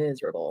fucking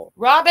miserable.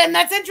 Robin,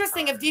 that's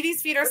interesting. If Dee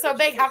Dee's feet are so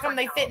big, how come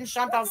they fit in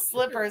Chantal's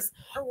slippers?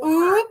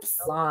 Oops.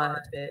 Lot,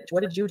 bitch.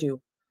 What did you do?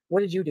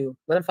 What did you do?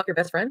 Let him fuck your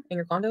best friend in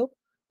your condo?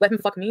 Let him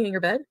fuck me in your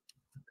bed?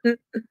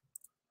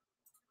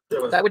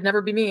 That would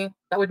never be me.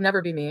 That would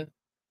never be me.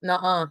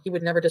 Nuh-uh. He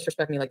would never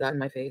disrespect me like that in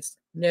my face.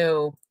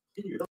 No.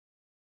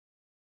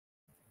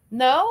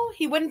 No?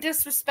 He wouldn't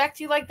disrespect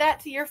you like that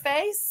to your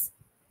face?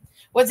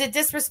 Was it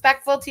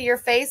disrespectful to your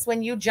face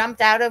when you jumped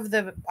out of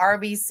the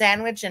Arby's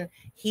sandwich and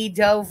he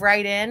dove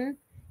right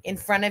in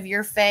front of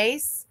your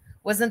face?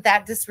 Wasn't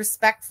that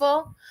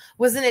disrespectful?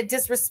 Wasn't it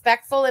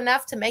disrespectful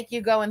enough to make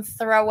you go and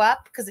throw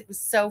up because it was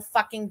so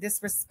fucking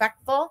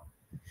disrespectful?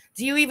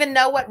 Do you even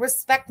know what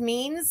respect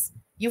means?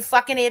 You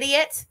fucking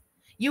idiot.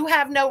 You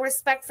have no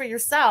respect for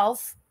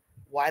yourself.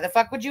 Why the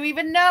fuck would you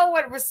even know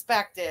what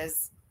respect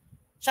is?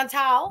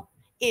 Chantal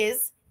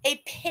is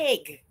a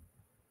pig.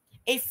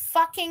 A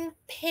fucking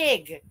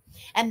pig.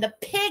 And the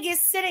pig is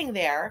sitting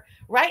there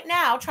right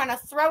now trying to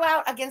throw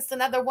out against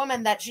another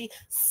woman that she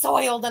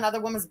soiled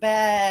another woman's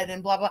bed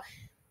and blah, blah.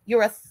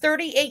 You're a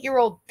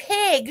 38-year-old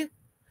pig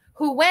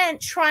who went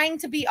trying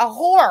to be a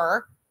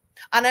whore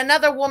on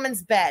another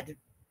woman's bed.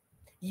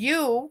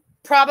 You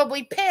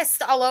probably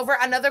pissed all over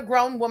another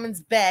grown woman's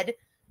bed.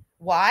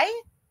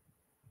 Why?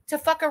 to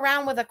fuck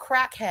around with a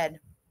crackhead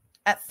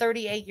at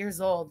 38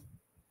 years old.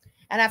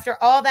 And after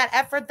all that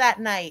effort that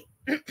night,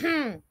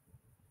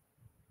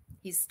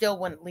 he still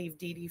wouldn't leave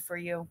Dee Dee for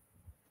you.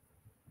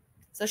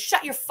 So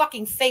shut your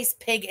fucking face,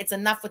 pig. It's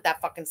enough with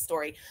that fucking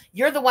story.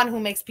 You're the one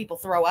who makes people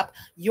throw up.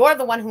 You're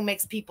the one who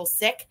makes people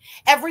sick.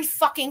 Every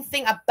fucking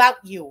thing about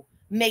you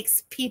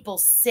makes people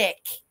sick.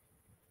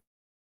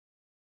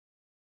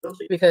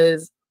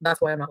 Because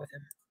that's why I'm not with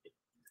him.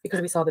 Because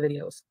we saw the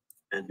videos.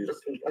 And you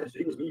just finished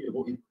eating with me, you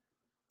won't eat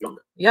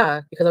longer.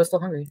 Yeah, because I was still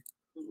hungry.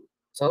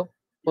 So,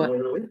 what?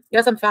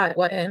 Yes, I'm fat.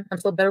 What? And I'm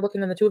still better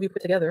looking than the two of you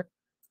put together.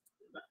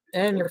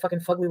 And you're a fucking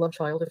fugly love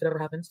child if it ever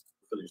happens.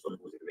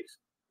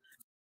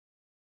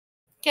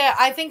 Yeah,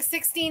 I think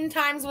 16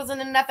 times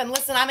wasn't enough. And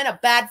listen, I'm in a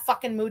bad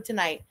fucking mood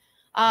tonight.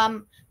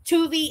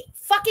 To the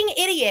fucking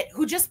idiot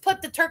who just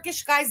put the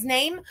Turkish guy's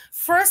name,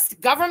 first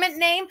government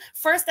name,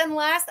 first and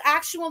last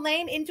actual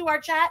name into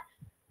our chat.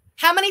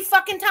 How many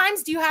fucking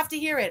times do you have to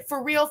hear it?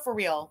 For real, for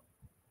real.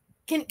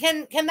 Can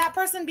that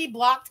person be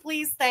blocked,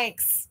 please?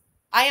 Thanks.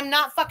 I am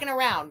not fucking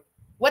around.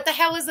 What the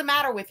hell is the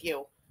matter with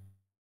you?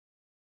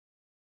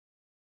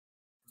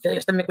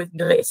 Finish the with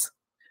grace.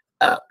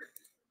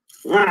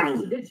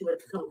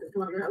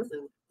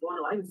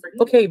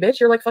 Okay, bitch,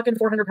 you're like fucking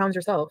 400 pounds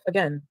yourself.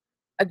 Again.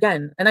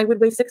 And I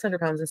would weigh 600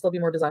 pounds and still be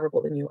more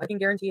desirable than you. I can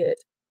guarantee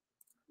it.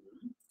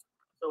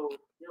 So,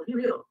 be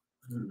real.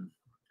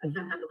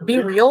 Be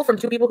real from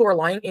two people who are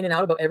lying in and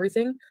out about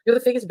everything. You're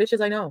the fakest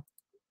bitches I know.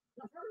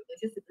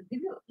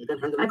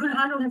 I couldn't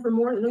handle him for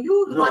more.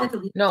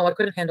 No, I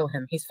couldn't handle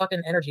him. He's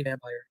fucking energy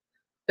vampire.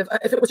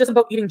 If it was just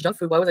about eating junk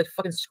food, why was I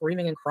fucking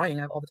screaming and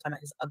crying all the time at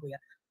his ugly ass?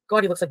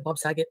 God, he looks like Bob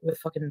Saget with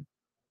fucking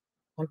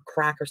on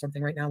crack or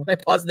something right now when I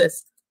pause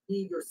this.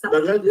 Yourself,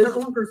 your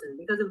own person,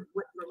 because of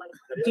what you're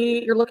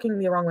like. You're looking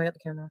the wrong way at the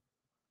camera.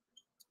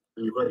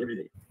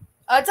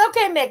 It's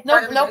okay, Mick.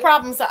 No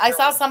problems. I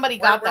saw somebody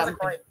got them.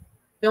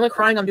 The only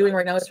crying I'm doing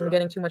right now is from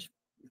getting too much.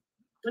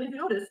 But if you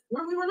notice,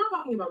 we were not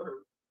talking about her.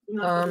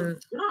 We're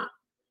not.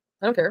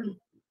 I don't care.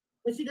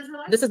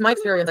 This is my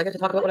experience. I get to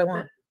talk about what I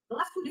want. The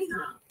last 2 days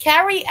now.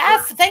 Carrie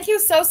F, thank you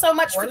so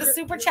much for the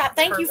super chat.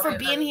 Thank you for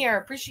being here.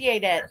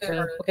 Appreciate it.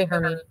 Okay,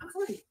 Hermie. I'm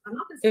sorry. I'm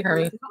not Hey,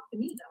 Hermie. to talk to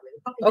me that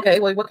way. Okay,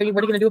 well, what are you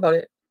gonna do about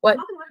it? What?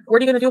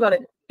 What are you gonna do about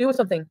it? Do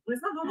something.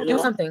 It's not normal. Do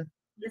something.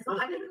 It's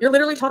not- You're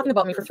literally talking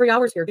about me for 3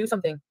 hours here. Do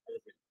something.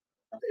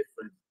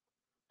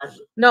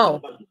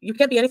 No, you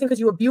can't be anything because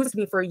you abused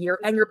me for a year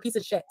and you're a piece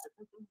of shit.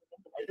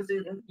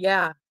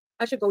 Yeah,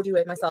 I should go do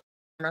it myself.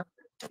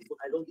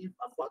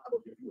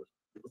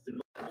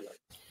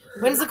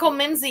 Whimsical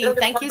Mimsy,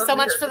 thank you so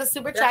much for the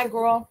super chat,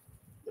 girl.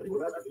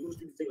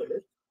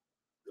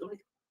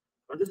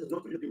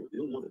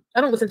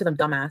 I don't listen to them,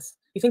 dumbass.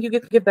 You think you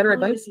give better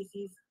advice?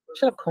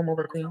 Shut up, comb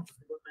over queen.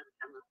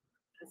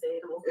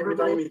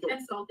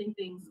 Insulting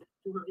things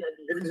to her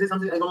If you say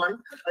something I don't like,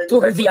 To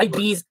her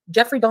VIPs.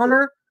 Jeffrey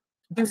Dahmer,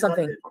 do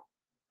something.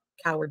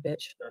 Coward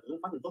bitch.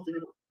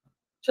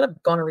 Shut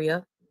up,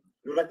 gonorrhea.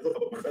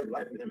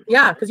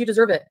 Yeah, because you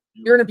deserve it.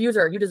 You're an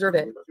abuser. You deserve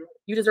it.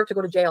 You deserve to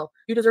go to jail.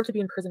 You deserve to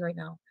be in prison right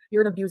now.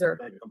 You're an abuser.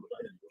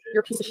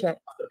 You're a piece of shit.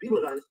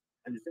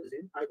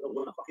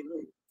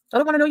 I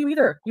don't want to know you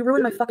either. You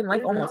ruined my fucking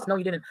life almost. No,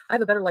 you didn't. I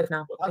have a better life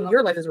now. And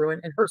your life is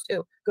ruined. And hers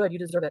too. Good. You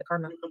deserve it.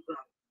 Karma.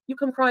 You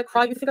come cry.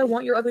 You think I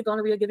want your ugly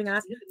gonorrhea giving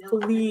ass?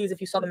 Please, if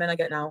you saw the men I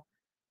get now.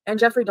 And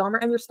Jeffrey Dahmer.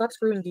 And you're stuck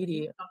screwing Dee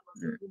Dee.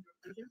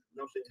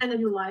 And then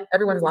you lie.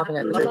 Everyone's laughing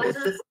at me.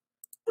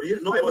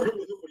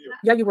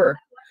 Yeah, you were.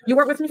 You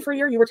weren't with me for a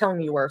year. You were telling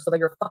me you were. So that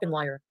you're a fucking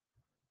liar.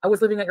 I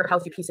was living at your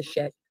house, you piece of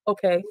shit.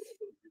 Okay?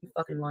 You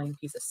fucking lying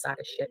piece of sack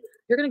of shit.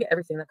 You're going to get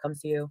everything that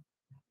comes to you.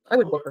 I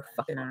would whoop her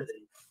fucking ass.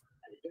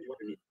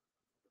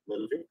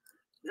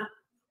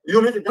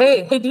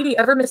 Hey, Dee Dee,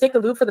 ever mistake the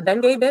lube for the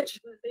Bengay, bitch?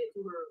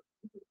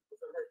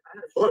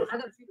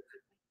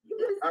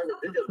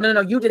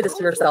 No, you did this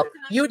to yourself.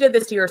 You did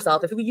this to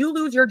yourself. If you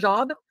lose your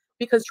job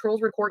because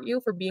trolls report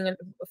you for being a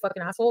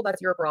fucking asshole,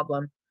 that's your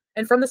problem.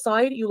 And from the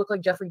side, you look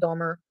like Jeffrey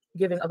Dahmer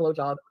giving a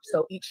blowjob.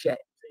 So eat shit.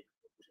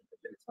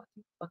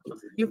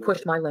 You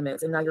pushed my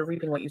limits, and now you're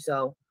reaping what you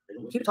sow.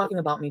 Keep talking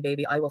about me,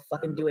 baby. I will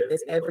fucking do it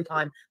this every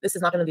time. This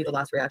is not going to be the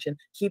last reaction.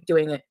 Keep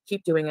doing it.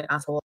 Keep doing it,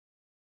 asshole.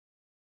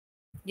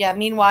 Yeah,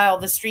 meanwhile,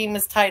 the stream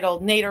is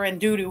titled Nader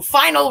and Doodoo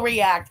Final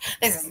React.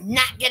 This is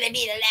not going to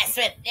be the last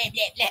one.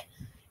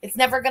 It's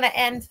never going to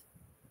end.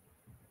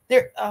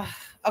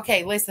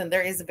 Okay, listen,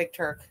 there is a Big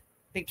Turk.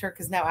 Big Turk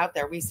is now out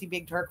there. We see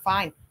Big Turk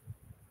fine.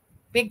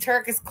 Big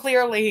Turk is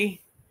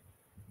clearly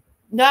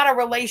not a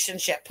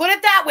relationship. Put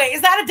it that way.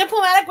 Is that a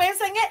diplomatic way of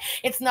saying it?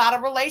 It's not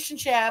a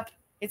relationship.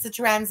 It's a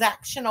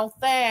transactional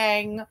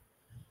thing.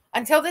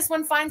 Until this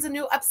one finds a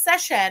new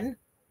obsession,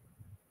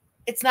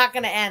 it's not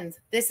going to end.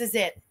 This is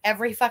it.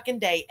 Every fucking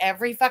day,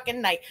 every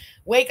fucking night.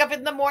 Wake up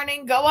in the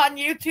morning, go on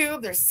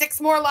YouTube. There's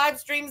 6 more live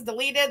streams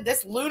deleted.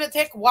 This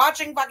lunatic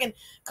watching fucking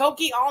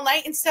Koki all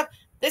night and stuff.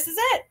 This is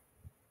it.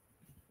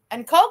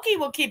 And Koki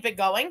will keep it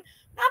going.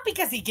 Not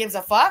because he gives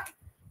a fuck.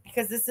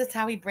 Because this is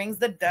how he brings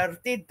the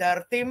dirty,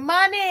 dirty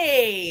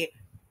money.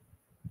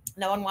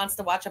 No one wants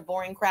to watch a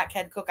boring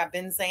crackhead cook. I've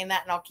been saying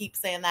that, and I'll keep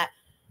saying that.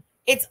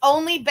 It's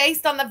only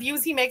based on the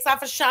views he makes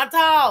off of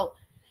Chantal.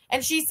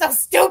 And she's so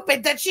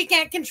stupid that she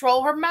can't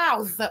control her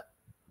mouth.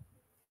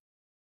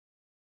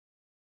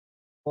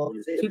 Well,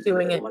 keep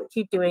doing it.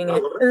 Keep doing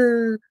it.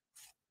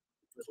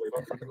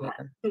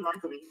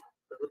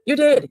 You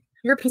did.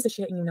 You're a piece of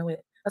shit and you know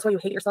it. That's why you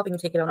hate yourself and you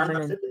take it out on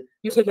women.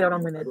 You take it out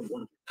on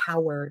women.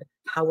 Coward.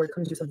 Coward,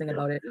 come do something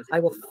about it. I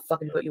will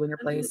fucking put you in your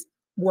place.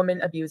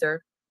 Woman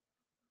abuser.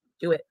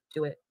 Do it.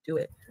 Do it. Do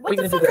it. What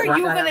the fuck are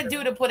you going to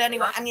do to put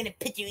anyone? I'm going to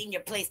put you in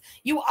your place.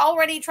 You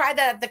already tried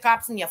that at the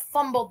cops and you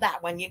fumbled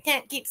that one. You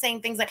can't keep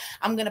saying things like,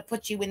 I'm going to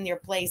put you in your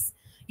place.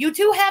 You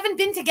two haven't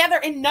been together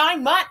in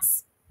 9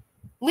 months.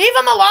 Leave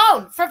him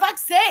alone. For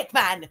fuck's sake,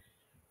 man.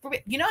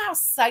 You know how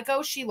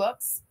psycho she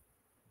looks?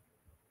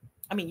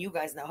 I mean, you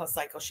guys know how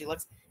psycho she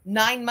looks.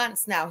 9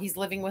 months now, he's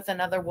living with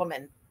another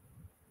woman.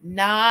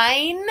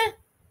 9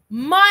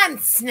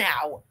 months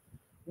now.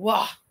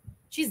 Whoa,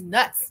 she's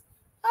nuts.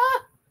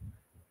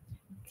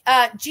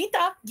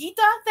 Gita,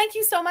 thank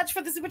you so much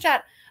for the super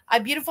chat.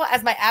 I'm beautiful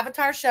as my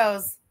avatar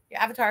shows. Your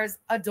avatar is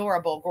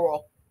adorable,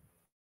 girl.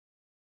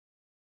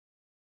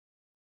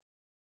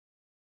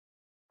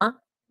 Huh?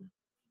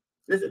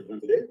 Listen,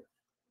 from today,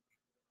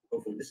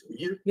 or from this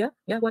year, yeah.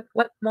 What?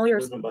 I'm all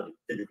yours. Somebody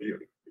tell you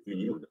clearly between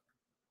you and them.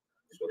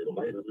 That's why they don't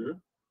buy it, doesn't it?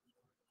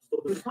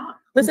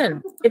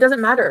 Listen, it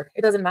doesn't matter.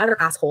 It doesn't matter,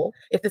 asshole.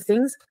 If the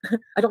things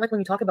I don't like when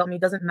you talk about me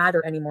doesn't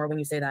matter anymore when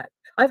you say that.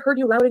 I've heard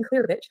you loud and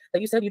clear, bitch, that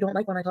you said you don't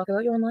like when I talk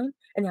about you online,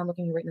 and now I'm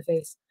looking you right in the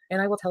face.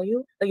 And I will tell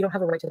you that you don't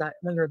have a right to that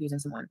when you're abusing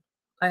someone.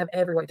 I have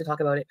every right to talk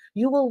about it.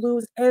 You will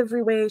lose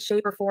every way,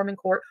 shape, or form in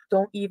court.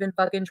 Don't even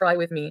fucking try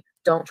with me.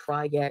 Don't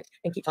try yet.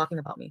 And keep talking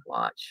about me.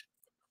 Watch.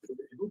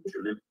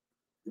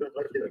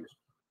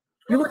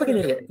 You look like an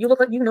idiot. You look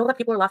like you know that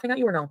people are laughing at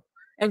you or no?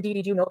 And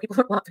Dee, do you know people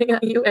are laughing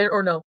at you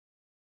or no?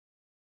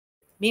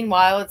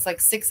 Meanwhile, it's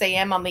like 6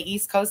 a.m. on the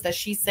East Coast as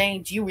she's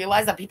saying, do you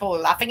realize that people are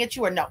laughing at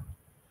you or no?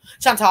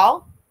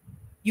 Chantal,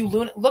 you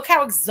look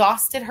how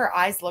exhausted her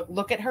eyes look.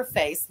 Look at her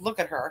face. Look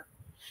at her.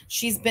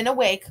 She's been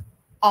awake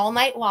all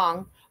night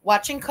long,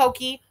 watching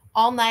Cokie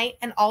all night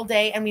and all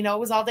day. And we know it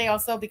was all day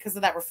also because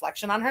of that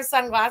reflection on her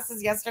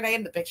sunglasses yesterday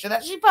in the picture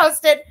that she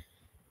posted.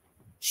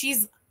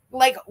 She's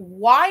like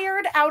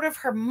wired out of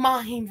her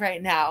mind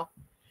right now,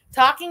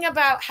 talking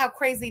about how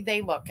crazy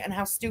they look and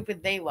how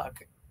stupid they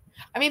look.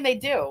 I mean, they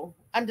do,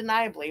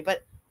 undeniably,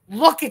 but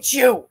look at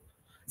you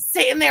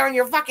sitting there in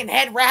your fucking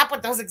head wrap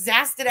with those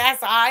exhausted ass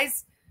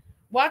eyes,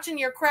 watching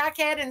your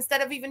crackhead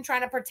instead of even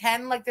trying to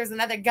pretend like there's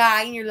another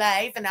guy in your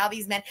life and all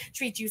these men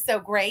treat you so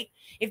great.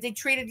 If they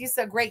treated you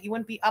so great, you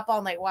wouldn't be up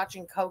all night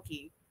watching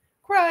Cokie,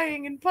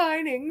 crying and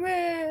pining.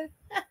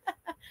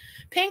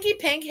 Pinky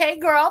Pink, hey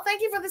girl,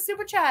 thank you for the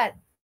super chat.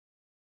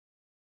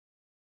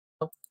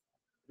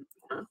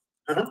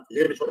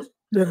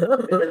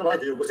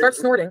 Start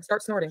snorting.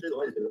 Start snorting.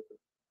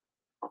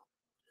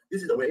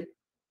 This is the way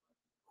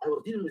I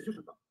was dealing with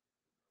you.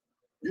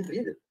 You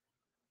created it.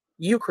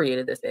 You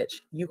created this,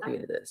 bitch. You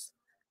created this.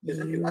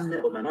 You asked me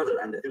about my mother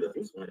and the other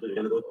things when I told you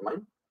you're going to go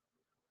online.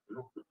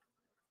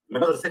 My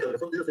mother said that I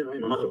told you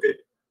my mother, okay.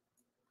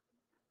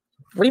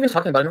 What are you even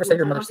talking about? I never said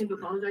your mother.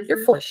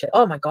 You're full of shit.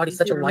 Oh my god, he's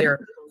such a liar.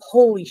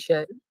 Holy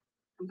shit.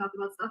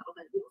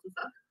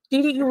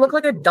 Dee Dee, you look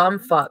like a dumb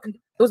fuck.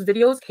 Those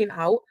videos came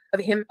out of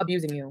him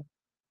abusing you.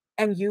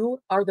 And you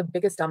are the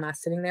biggest dumbass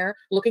sitting there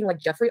looking like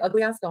Jeffrey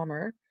ugly ass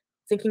Dahmer,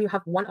 thinking you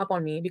have one up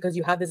on me because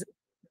you have this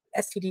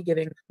STD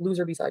giving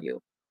loser beside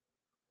you.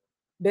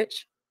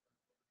 Bitch,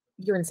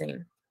 you're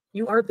insane.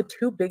 You are the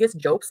two biggest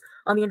jokes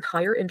on the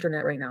entire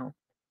internet right now.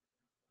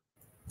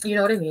 You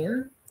know what I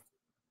mean?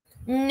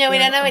 No, we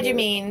don't know what you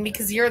mean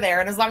because you're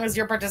there. And as long as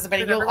you're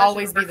participating, you'll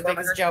always be the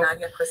biggest joke.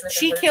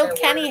 She killed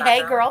Kenny.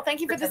 Hey, girl. Thank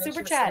you for the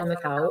super chat. On the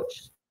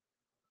couch.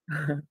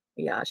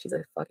 Yeah, she's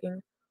a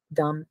fucking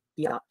dumb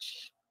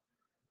biatch.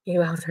 Hey,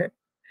 Wowzer.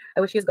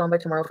 I wish he was gone by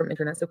tomorrow from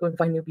internet so we can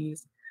find new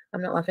bees.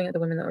 I'm not laughing at the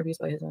women that were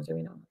abused by his monster.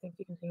 We know. I think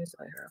he continues to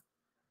buy her.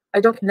 I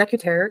don't connect you,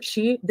 Terror.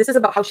 This is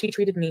about how she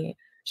treated me.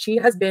 She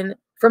has been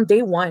from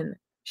day one.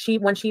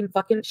 When she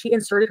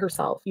inserted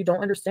herself. You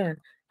don't understand.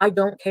 I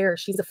don't care.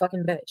 She's a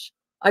fucking bitch.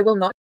 I will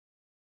not.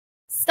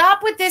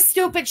 Stop with this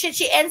stupid shit.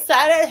 She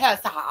inserted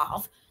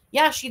herself.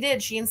 Yeah, she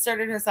did. She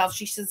inserted herself.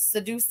 She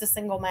seduced a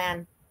single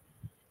man.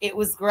 It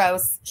was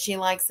gross. She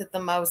likes it the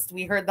most.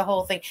 We heard the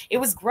whole thing. It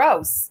was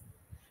gross.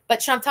 But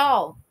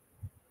Chantal,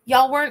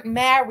 y'all weren't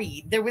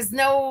married. There was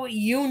no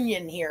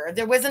union here.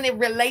 There wasn't a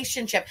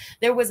relationship.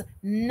 There was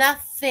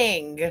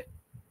nothing.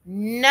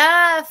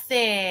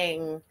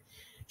 Nothing.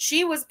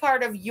 She was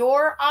part of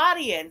your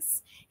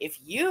audience. If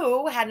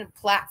you hadn't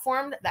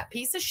platformed that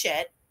piece of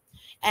shit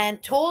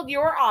and told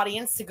your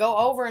audience to go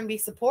over and be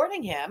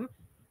supporting him,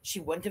 she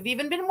wouldn't have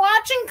even been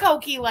watching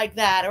Cokie like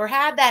that or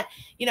had that,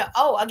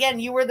 oh, again,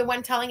 you were the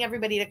one telling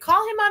everybody to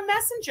call him on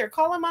Messenger.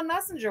 Call him on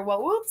Messenger.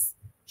 Well, oops,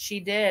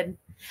 she did.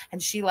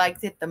 And she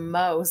liked it the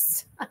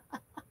most.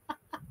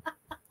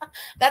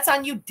 That's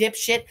on you,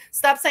 dipshit.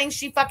 Stop saying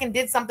she fucking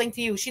did something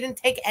to you. She didn't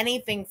take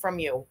anything from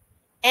you.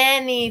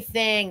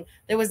 Anything.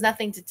 There was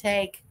nothing to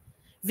take.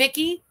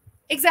 Vicky,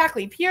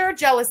 exactly. Pure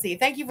jealousy.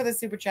 Thank you for the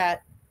super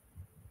chat.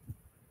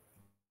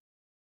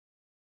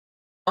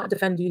 Not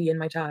defend Dee in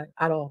my chat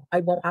at all.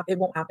 It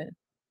won't happen.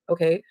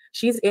 Okay?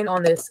 She's in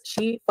on this.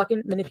 She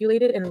fucking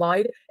manipulated and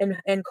lied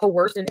and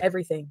coerced and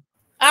everything.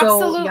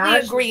 Absolutely so, yeah,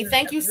 agree.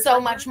 Thank you so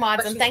much,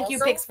 Mods, and thank you,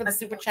 Pix, for the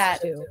super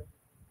chat. Too.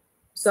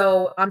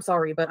 So I'm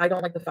sorry, but I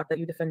don't like the fact that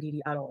you defend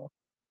Dee at all.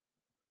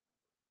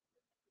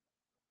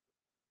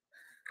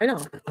 I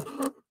know.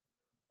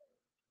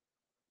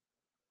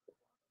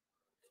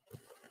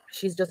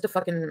 She's just a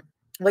fucking,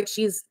 like,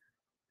 she's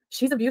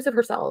abusive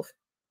herself.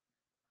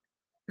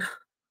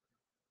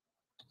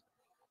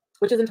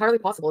 Which is entirely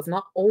possible. It's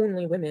not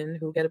only women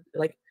who get,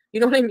 like, you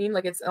know what I mean?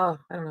 Like, it's, I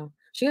don't know.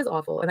 She is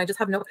awful. And I just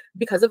have no,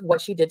 because of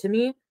what she did to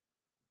me,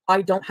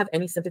 I don't have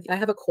any sympathy. I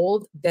have a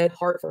cold, dead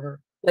heart for her.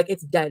 Like,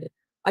 it's dead.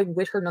 I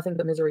wish her nothing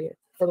but misery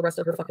for the rest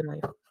of her fucking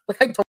life.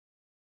 Like, I don't.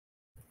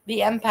 The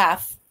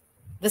empath,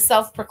 the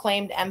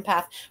self-proclaimed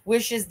empath,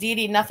 wishes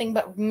Dee nothing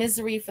but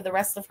misery for the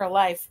rest of her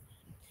life.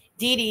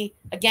 Dee,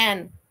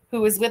 again,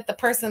 who is with the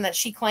person that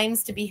she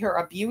claims to be her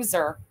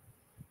abuser.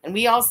 And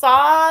we all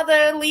saw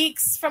the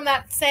leaks from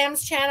that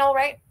Sam's channel,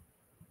 right?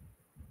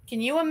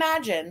 Can you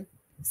imagine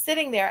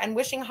sitting there and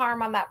wishing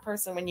harm on that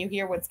person when you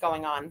hear what's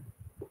going on?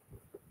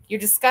 You're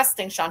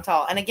disgusting,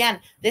 Chantal. And again,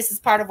 this is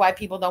part of why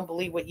people don't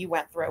believe what you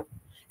went through.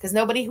 Because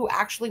nobody who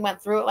actually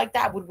went through it like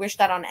that would wish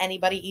that on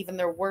anybody, even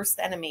their worst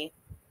enemy.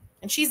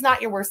 And she's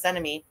not your worst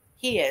enemy.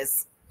 He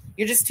is.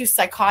 You're just too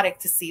psychotic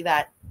to see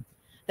that.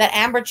 That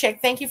Amber chick,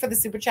 thank you for the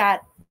super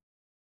chat.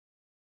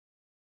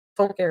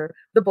 Don't care.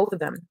 The both of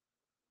them.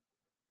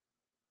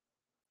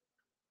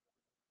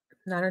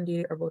 Nana and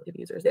Dee are both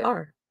abusers. They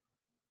are.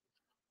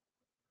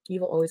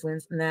 Evil always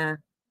wins. Nah,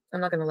 I'm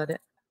not gonna let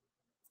it.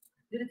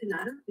 You did it to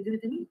Nana. You did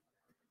it to me.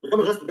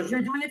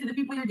 You're doing it to the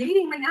people you're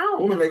dating right now.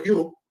 Woman like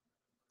you,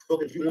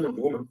 talking to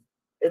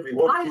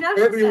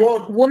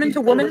woman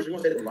to woman.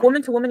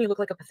 Woman to woman, you look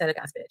like a pathetic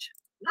ass bitch.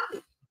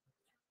 Nothing.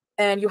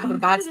 And you have a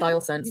bad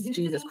style sense.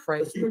 Jesus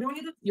Christ.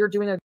 You're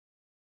doing a.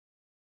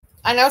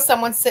 I know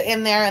someone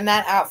sitting there in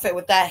that outfit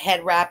with that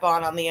head wrap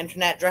on the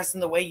internet,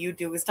 dressing the way you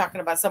do, is talking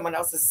about someone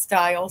else's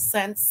style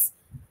sense.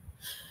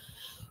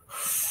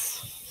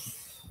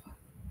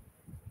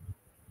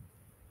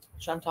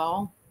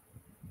 Chantal,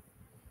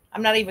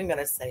 I'm not even going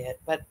to say it,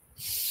 but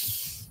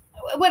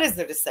what is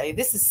there to say?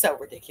 This is so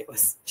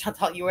ridiculous.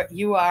 Chantal,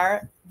 you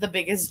are the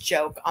biggest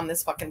joke on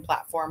this fucking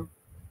platform.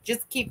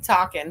 Just keep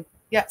talking.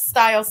 Yeah,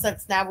 style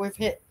sense. Now we've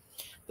hit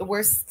the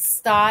worst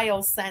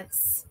style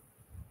sense.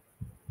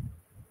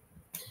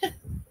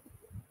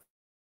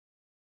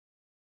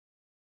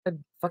 A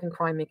fucking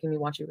crime making me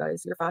watch you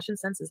guys. Your fashion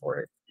sense is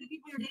horrid. The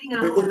people you're dating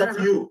now, that's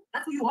you.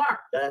 That's who you are.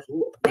 That's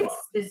who you are.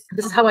 This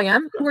is how I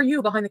am. Who are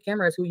you behind the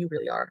camera is who you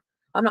really are.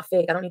 I'm not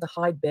fake. I don't need to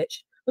hide,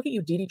 bitch. Look at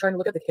you, Dee trying to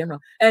look at the camera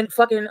and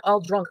fucking all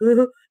drunk.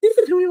 This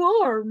is who you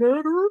are,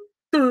 matter.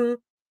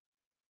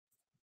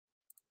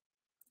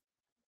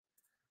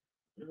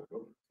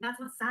 That's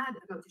what's sad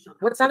about you, Chantal.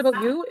 What's sad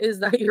about you is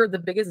that you're the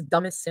biggest,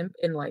 dumbest simp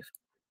in life.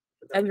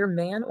 And your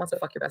man wants to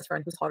fuck your best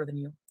friend who's hotter than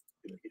you.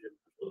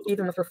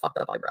 Even with her fucked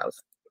up eyebrows.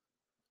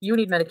 You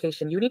need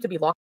medication. You need to be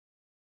locked.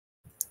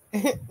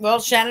 Well,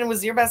 Shannon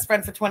was your best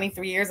friend for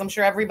 23 years. I'm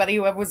sure everybody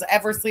who was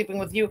ever sleeping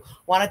with you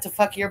wanted to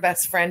fuck your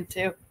best friend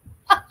too.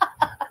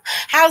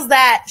 How's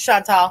that,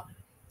 Chantal?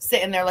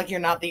 Sitting there like you're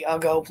not the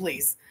uggo,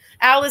 please.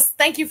 Alice,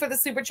 thank you for the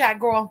super chat,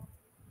 girl.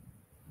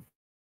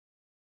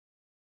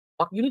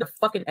 You need a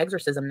fucking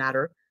exorcism,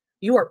 Natter.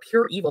 You are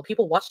pure evil.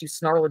 People watched you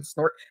snarl and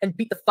snort and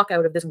beat the fuck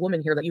out of this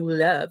woman here that you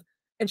love.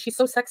 And she's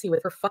so sexy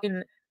with her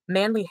fucking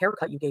manly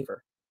haircut you gave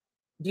her.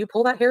 Do you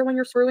pull that hair when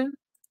you're screwing?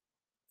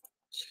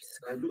 Jesus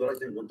Christ. I do the right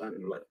thing one time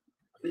in your life.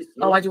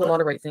 Oh, I do a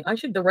lot of right things.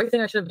 The right thing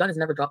I should have done is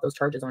never drop those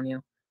charges on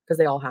you. Because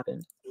they all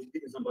happened.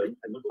 Somebody,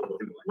 I'm not talking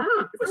about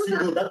him. If I see you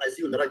do that, I see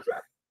you on the right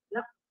track.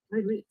 Yep, I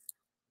agree.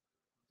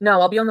 No,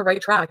 I'll be on the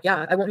right track.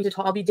 Yeah, I won't need to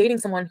talk. I'll be dating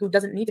someone who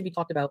doesn't need to be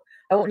talked about.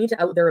 I won't need to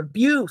out their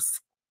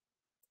abuse.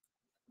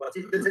 But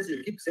see, since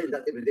you keep saying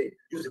that every day,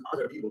 using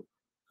other people.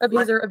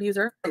 Abuser.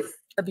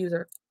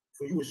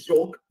 So you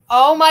joke.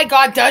 Oh my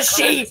God, does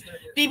she?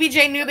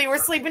 BBJ knew they were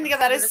sleeping together.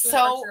 That is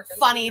so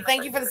funny.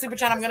 Thank you for the super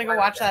chat. I'm going to go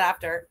watch that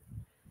after.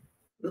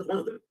 That's one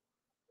of them.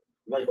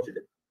 Why you did?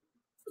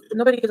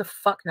 Nobody gives a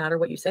fuck, Natter,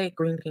 what you say,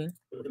 green bean.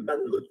 I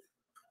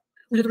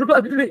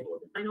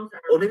know, sir.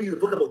 or maybe you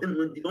talk about them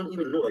when you don't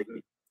even know like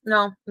me.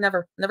 No,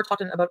 never. Never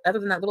talked about, other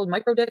than that little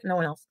micro dick, no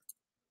one else.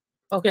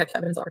 Oh, yeah,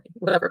 Kevin, sorry.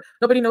 Whatever.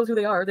 Nobody knows who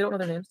they are. They don't know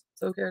their names.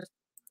 So who cares?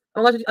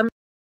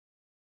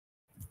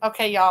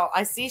 Okay, y'all.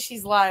 I see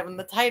she's live, and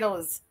the title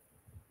is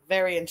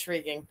very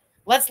intriguing.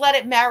 Let's let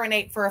it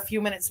marinate for a few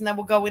minutes, and then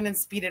we'll go in and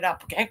speed it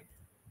up, okay?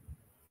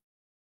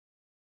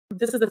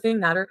 This is the thing,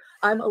 Natter.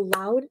 I'm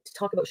allowed to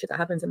talk about shit that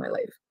happens in my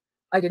life.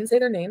 I didn't say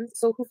their names,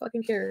 so who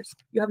fucking cares?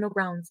 You have no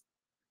grounds.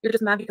 You're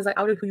just mad because I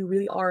outed who you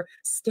really are.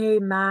 Stay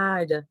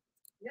mad.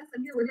 Yes,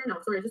 I'm here. We're here now.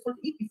 Sorry, I just want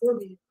to eat before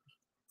we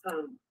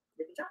sorry.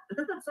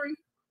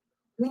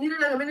 We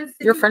needed like a minute.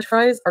 Your French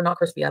fries are not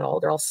crispy at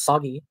all. They're all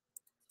soggy.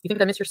 You think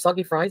I miss your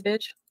soggy fries,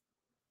 bitch?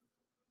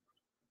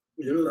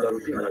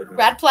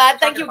 Brad Platt,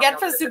 thank you again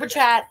for the super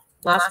chat.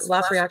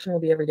 Last reaction will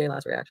be everyday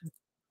last reaction.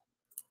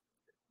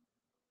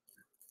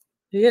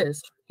 He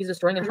is. He's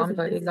destroying and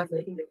traumatizing.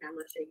 Exactly.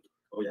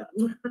 Oh yeah.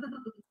 Who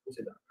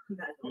said that?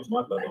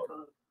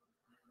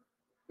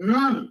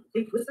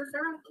 Hey, Twister,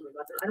 Sarah? Oh my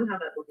God, I don't have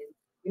that book in.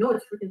 You know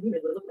it's freaking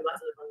humid, but look, my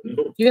glasses are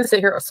funny. You can sit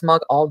here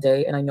smug all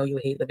day, and I know you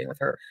hate living with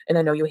her, and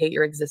I know you hate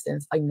your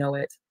existence. I know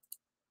it.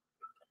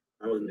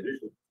 I was in the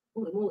addition.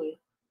 Holy moly,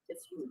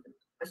 it's humid.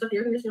 I shut the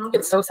air conditioning off.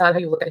 It's so sad how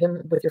you look at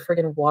him with your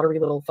friggin' watery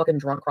little fucking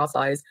drunk cross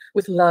eyes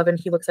with love, and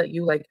he looks at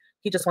you like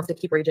he just wants to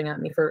keep raging at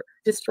me for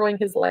destroying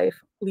his life,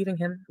 leaving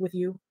him with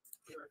you.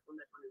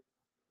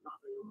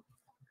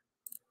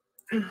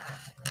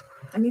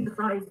 I need the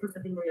fries for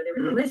something more.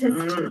 They were delicious.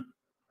 So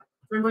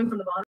I'm going from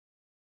the bottom.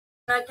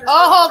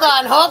 Oh,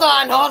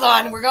 hold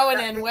on. We're going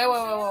in.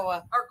 Whoa.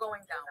 Are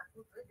going down.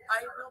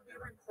 I will be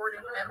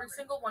reporting every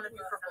single one of you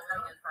for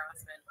bullying and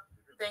harassment.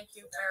 Thank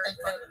you very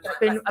much. It's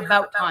been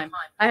about time.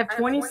 I have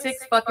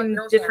 26 fucking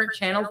different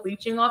channels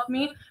leeching off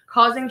me,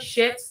 causing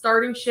shit,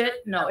 starting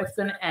shit. No, it's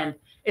gonna end.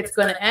 It's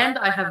gonna end.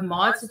 I have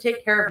mods to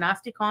take care of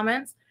nasty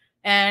comments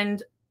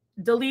and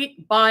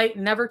delete, buy,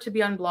 never to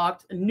be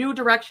unblocked. A new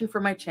direction for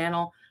my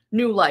channel.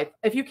 New life.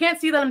 If you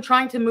can't see that I'm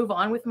trying to move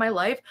on with my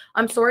life,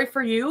 I'm sorry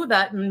for you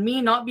that me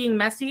not being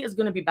messy is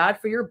going to be bad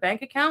for your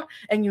bank account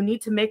and you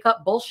need to make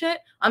up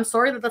bullshit. I'm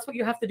sorry that that's what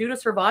you have to do to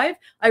survive.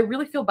 I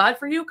really feel bad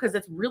for you because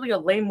it's really a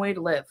lame way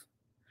to live.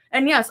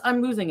 And yes,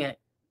 I'm losing it.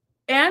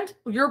 And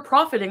you're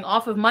profiting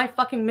off of my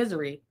fucking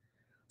misery.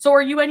 So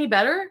are you any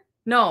better?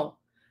 No.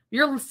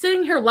 You're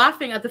sitting here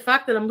laughing at the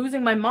fact that I'm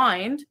losing my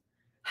mind,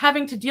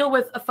 having to deal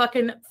with a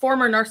fucking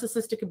former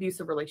narcissistic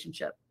abusive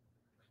relationship.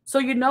 So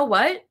you know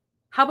what?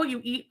 How about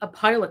you eat a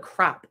pile of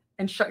crap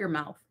and shut your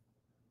mouth?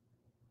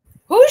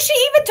 Who's she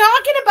even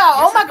talking about?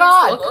 Oh my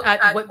God. Look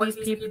at what these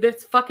people,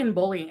 this fucking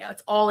bullying.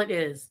 That's all it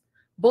is.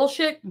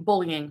 Bullshit,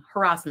 bullying,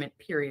 harassment,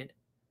 period.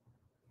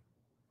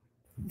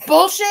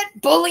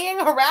 Bullshit, bullying,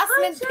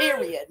 harassment,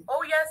 period.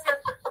 Oh, yes.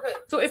 Okay.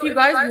 So if you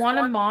guys want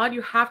a mod,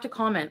 you have to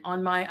comment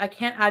on my, I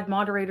can't add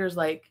moderators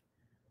like,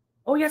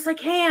 oh, yes, I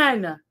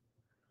can.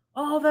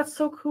 Oh, that's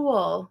so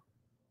cool.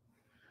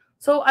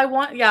 So I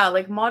want, yeah,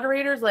 like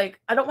moderators, like,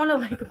 I don't want to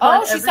like.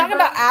 Oh, she's talking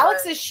about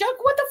Alex is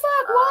shook. What the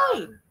fuck?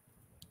 Why?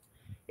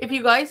 If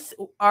you guys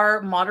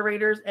are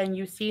moderators and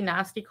you see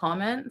nasty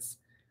comments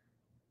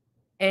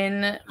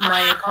in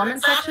my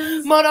comment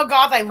sections, Mono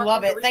Goth, I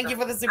love it. Thank you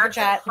for the super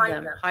chat.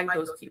 Hide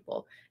those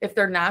people. If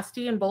they're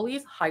nasty and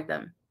bullies, hide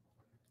them.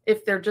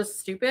 If they're just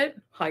stupid,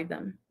 hide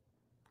them.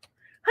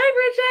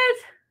 Hi,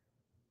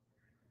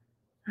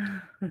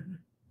 Bridget.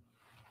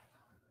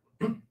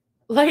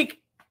 Like.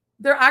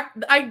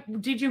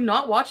 Did you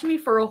not watch me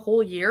for a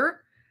whole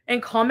year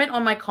and comment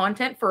on my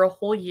content for a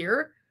whole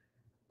year?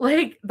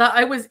 Like that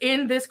I was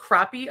in this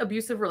crappy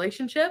abusive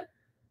relationship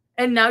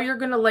and now you're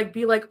going to like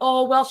be like,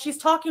 "Oh, well, she's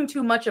talking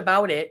too much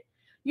about it."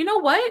 You know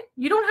what?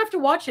 You don't have to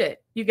watch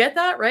it. You get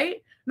that,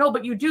 right? No,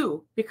 but you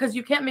do because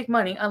you can't make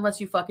money unless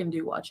you fucking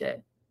do watch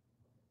it.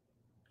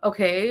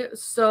 Okay?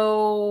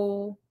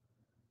 So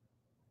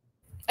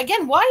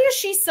again, why is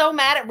she so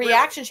mad at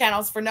reaction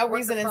channels for no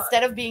reason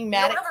instead of being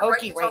mad at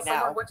Koki right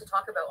now? What to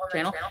talk about on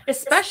channel,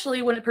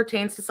 especially when it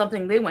pertains to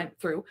something they went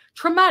through,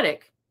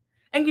 traumatic.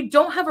 And you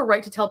don't have a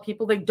right to tell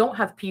people they don't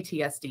have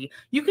PTSD.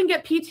 You can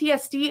get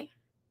PTSD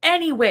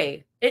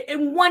anyway.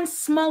 In one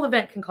small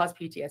event can cause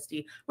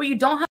PTSD. But you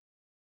don't have.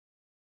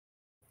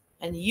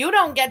 And you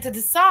don't get to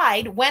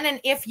decide when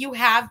and if you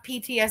have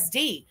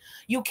PTSD.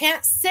 You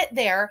can't sit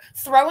there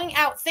throwing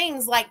out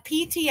things like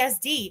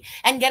PTSD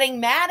and getting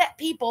mad at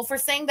people for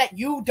saying that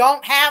you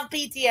don't have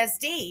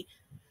PTSD.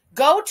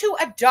 Go to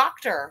a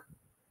doctor.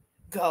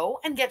 Go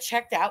and get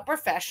checked out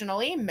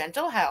professionally,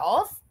 mental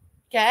health,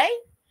 okay?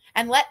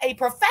 And let a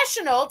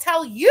professional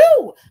tell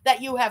you that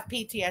you have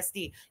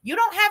PTSD. You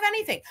don't have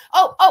anything.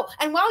 Oh,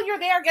 and while you're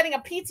there getting a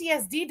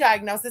PTSD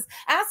diagnosis,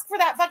 ask for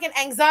that fucking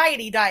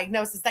anxiety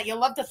diagnosis that you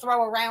love to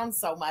throw around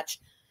so much.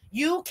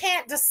 You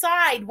can't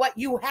decide what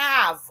you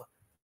have.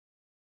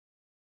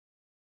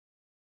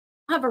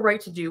 Have a right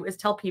to do is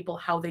tell people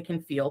how they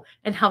can feel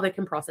and how they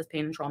can process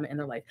pain and trauma in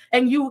their life.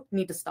 And you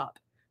need to stop.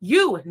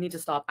 You need to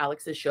stop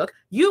Alex is shook.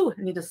 You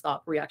need to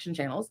stop reaction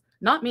channels.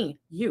 Not me.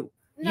 You.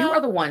 No. You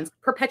are the ones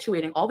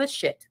perpetuating all this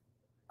shit.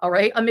 All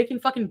right? I'm making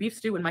fucking beef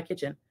stew in my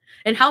kitchen.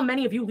 And how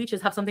many of you leeches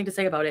have something to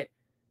say about it?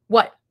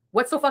 What?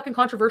 What's so fucking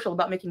controversial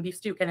about making beef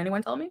stew? Can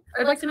anyone tell me?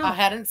 I'd like to know. I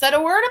hadn't said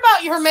a word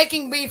about your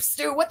making beef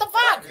stew. What the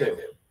fuck?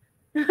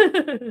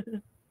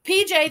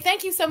 PJ,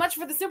 thank you so much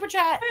for the super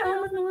chat.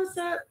 Hi,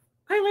 Melissa.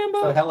 Hi,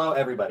 Lambo. So hello,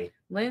 everybody.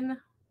 Lynn.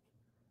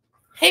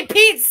 Hey,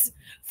 Pete.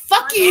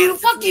 Fuck you.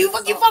 Fuck you.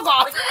 Fuck you. Fuck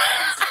off.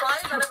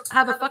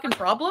 Have a fucking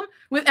problem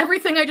with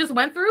everything I just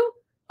went through?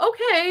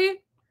 Okay.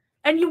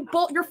 And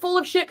you're full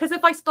of shit because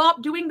if I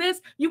stopped doing this,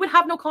 you would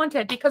have no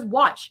content because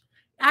watch.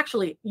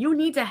 Actually, you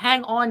need to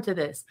hang on to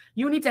this.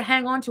 You need to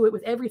hang on to it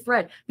with every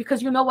thread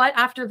because you know what?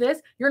 After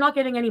this, you're not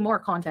getting any more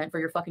content for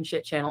your fucking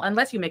shit channel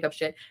unless you make up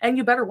shit. And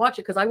you better watch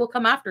it because I will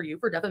come after you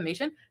for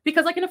defamation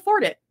because I can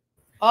afford it.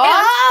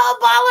 Oh,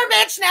 Baller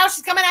bitch. Now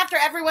she's coming after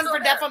everyone for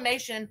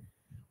defamation.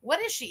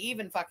 What is she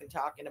even fucking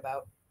talking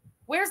about?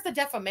 Where's the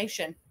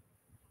defamation?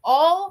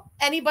 All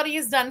anybody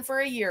has done for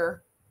a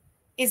year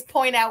is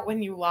point out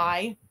when you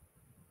lie,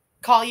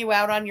 call you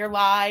out on your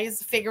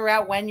lies, figure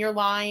out when you're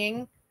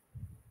lying.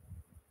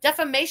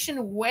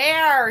 Defamation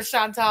where,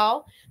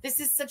 Chantal? This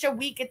is such a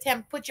weak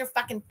attempt. Put your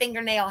fucking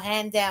fingernail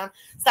hand down.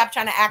 Stop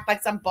trying to act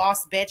like some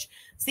boss bitch.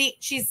 See,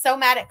 she's so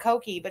mad at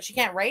Koki, but she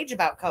can't rage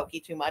about Koki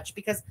too much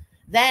because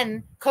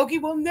then Koki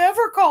will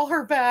never call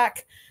her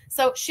back.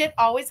 So shit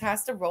always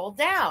has to roll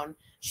down.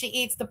 She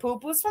eats the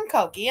poo-poos from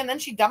Koki, and then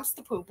she dumps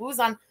the poo-poos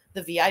on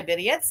the VI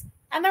idiots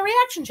and the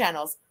reaction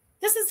channels.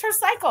 This is her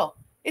cycle.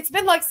 It's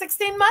been like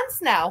 16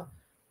 months now.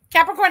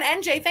 Capricorn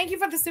NJ, thank you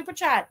for the super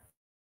chat.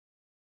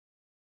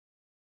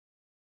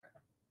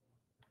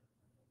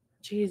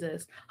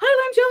 Jesus. Hi,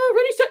 Langella.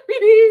 Ready, set,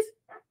 freebies.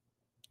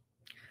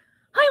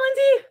 Hi,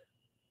 Lindsay.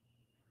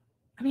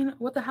 I mean,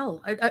 what the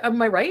hell?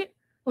 Am I right?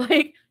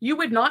 Like, you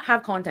would not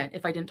have content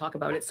if I didn't talk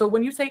about it. So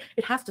when you say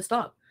it has to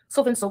stop,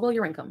 so then so will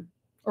your income.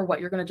 Or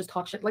what? You're going to just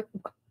talk shit? Like,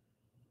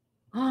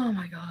 oh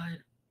my God.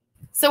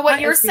 So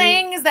what you're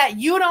saying is that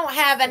you don't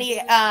have any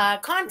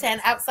content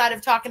outside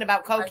of talking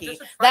about Koki.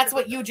 That's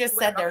what you just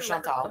said there,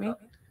 Chantal.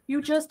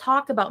 You just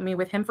talked about me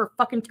with him for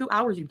fucking 2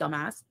 hours, you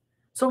dumbass.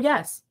 So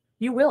yes,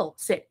 you will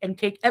sit and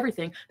take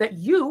everything that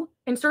you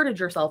inserted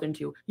yourself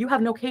into. You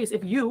have no case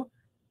if you...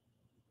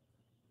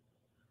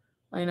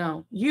 I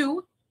know.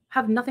 You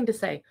have nothing to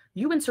say.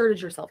 You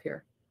inserted yourself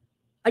here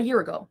a year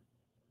ago.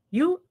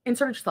 You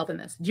inserted yourself in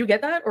this. Do you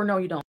get that or no,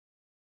 you don't?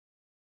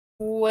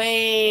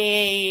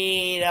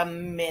 Wait a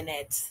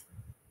minute.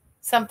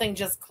 Something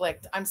just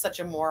clicked. I'm such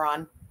a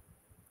moron.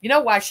 You know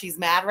why she's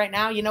mad right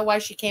now? You know why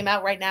she came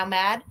out right now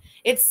mad?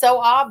 It's so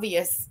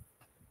obvious.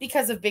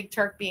 Because of Big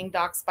Turk being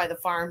doxxed by the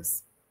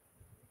farms.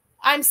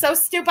 I'm so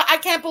stupid. I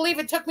can't believe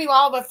it took me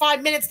all but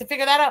 5 minutes to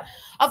figure that out.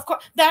 Of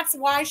course, that's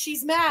why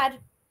she's mad.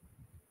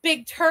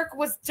 Big Turk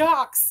was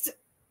doxxed.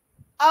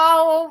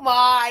 Oh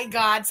my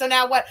God. So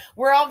now what?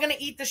 We're all going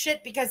to eat the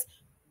shit because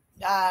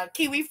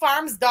Kiwi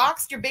Farms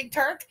doxed your Big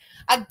Turk?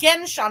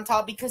 Again,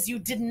 Chantal, because you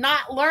did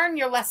not learn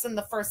your lesson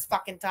the first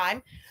fucking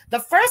time. The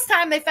first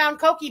time they found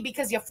Koki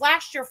because you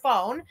flashed your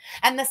phone.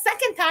 And the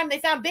second time they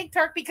found Big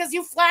Turk because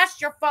you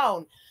flashed your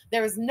phone.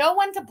 There is no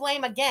one to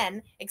blame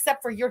again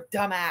except for your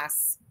dumb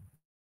ass.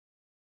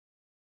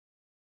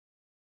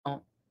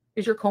 Oh.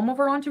 Is your comb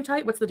over on too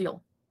tight? What's the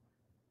deal?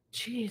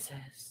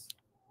 Jesus.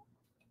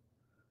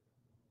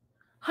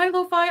 Hi,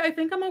 Lo-Fi. I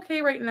think I'm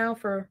okay right now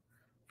for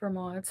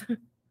mods.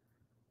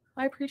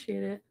 I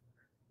appreciate it.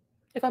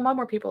 If I mod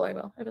more people, I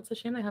will. If it's a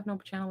shame they have no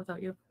channel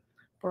without you.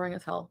 Boring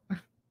as hell.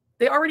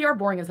 They already are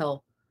boring as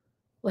hell.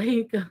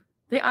 Like,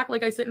 they act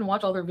like I sit and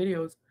watch all their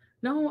videos.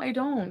 No, I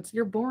don't.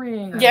 You're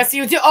boring. Yes,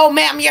 you do. Oh,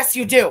 ma'am, yes,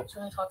 you do.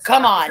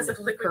 Come on.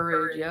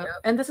 Courage, yeah.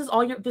 And this is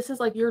all this is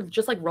like, you're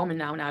just like Roman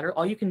now, Natter.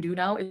 All you can do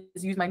now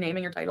is use my name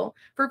and your title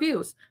for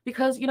views.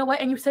 Because you know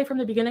what? And you say from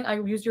the beginning, I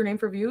used your name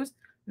for views.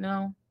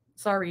 No,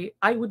 sorry.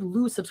 I would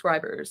lose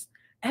subscribers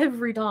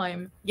every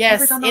time.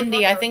 Yes, every time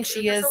Indy, I think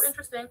she is. So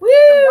interesting. Woo!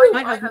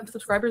 I have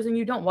subscribers and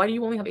you don't. Why do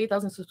you only have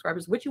 8,000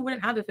 subscribers? Which you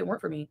wouldn't have if it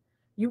weren't for me.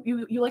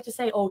 You like to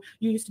say, oh,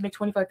 you used to make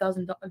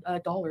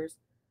 $25,000.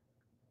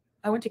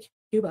 I went to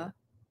Cuba.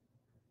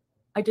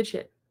 I did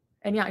shit.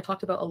 And yeah, I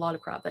talked about a lot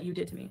of crap that you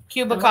did to me.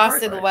 Cuba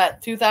costed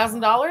what,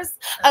 $2,000?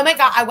 Oh my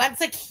God, I went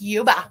to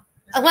Cuba.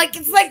 Like,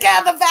 it's like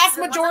the vast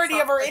majority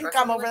of her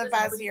income over the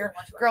past year.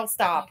 Girl,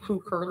 stop.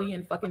 Who, Curly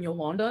and fucking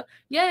Yolanda?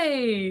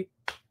 Yay!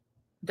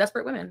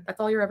 Desperate women.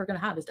 That's all you're ever going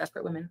to have is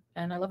desperate women.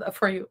 And I love that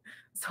for you.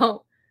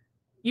 So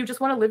you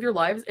just want to live your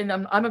lives. And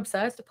I'm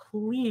obsessed.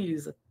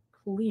 Please,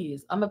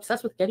 please. I'm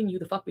obsessed with getting you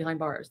the fuck behind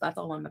bars. That's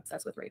all I'm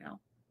obsessed with right now.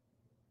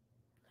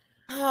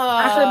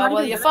 Actually,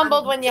 well, you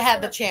fumbled when you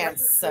had the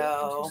chance,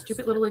 so.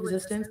 Stupid little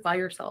existence by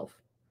yourself.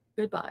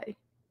 Goodbye.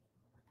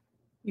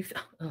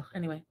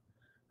 Anyway,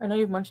 I know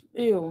you've munched.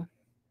 Ew.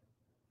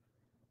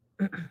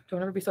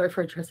 Don't ever be sorry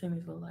for addressing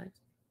these little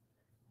lives.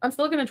 I'm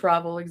still going to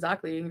travel,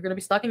 exactly. You're going to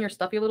be stuck in your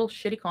stuffy little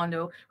shitty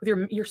condo with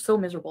you're so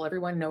miserable.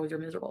 Everyone knows you're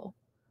miserable.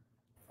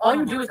 All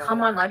you do is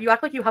come on live. You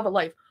act like you have a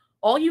life.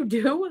 All you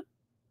do.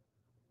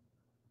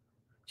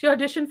 She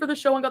auditioned for the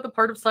show and got the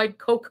part of side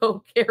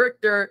Coco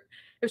character.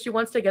 If she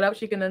wants to get out,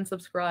 she can then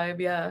subscribe.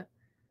 Yeah.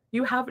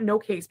 You have no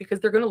case because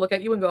they're going to look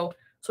at you and go,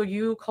 so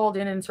you called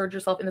in and inserted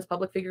yourself in this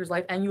public figure's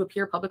life and you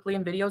appear publicly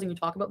in videos and you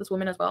talk about this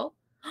woman as well?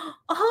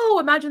 Oh,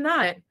 imagine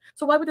that.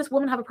 So why would this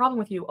woman have a problem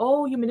with you?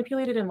 Oh, you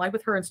manipulated and lied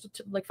with her and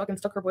like fucking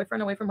stuck her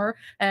boyfriend away from her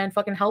and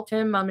fucking helped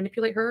him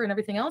manipulate her and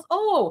everything else?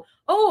 Oh,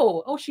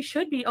 she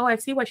should be. Oh, I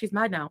see why she's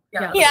mad now.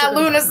 Yeah,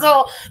 Luna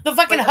Soul. The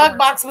fucking hug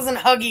box wasn't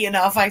huggy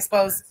enough, I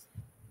suppose.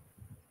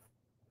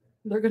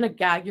 They're going to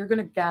gag. You're going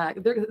to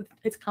gag.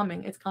 It's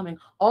coming. It's coming.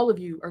 All of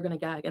you are going to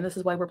gag. And this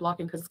is why we're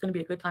blocking, because it's going to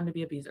be a good time to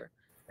be a beezer.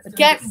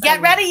 Get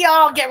ready,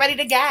 y'all. Get ready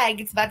to gag.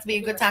 It's about to be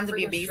a good time to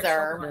be a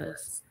beezer.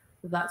 Yes,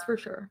 that's for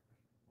sure.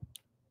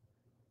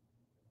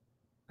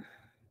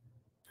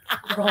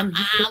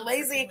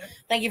 Lazy.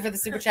 Thank you for the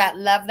super chat.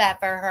 Love that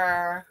for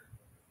her.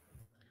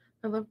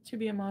 I love to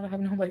be a mod. I have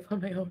no life on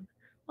my own.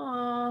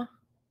 Aw.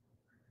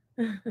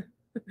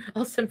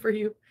 I'll send for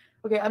you.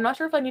 Okay, I'm not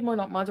sure if I need more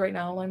mods right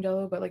now, Lime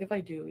Jello, but like if I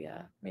do,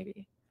 yeah,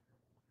 maybe.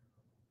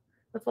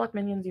 Let's lock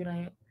minions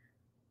unite.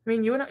 I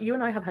mean, you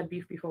and I have had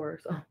beef before,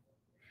 so.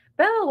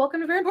 Belle, welcome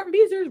to Very Important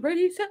Beezers.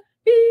 Ready, set,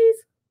 bees.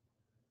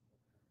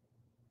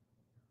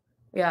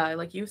 Yeah,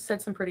 like you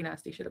said some pretty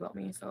nasty shit about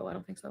me, so I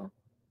don't think so.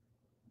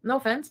 No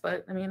offense,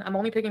 but I mean, I'm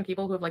only picking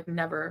people who have like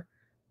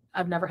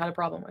I've never had a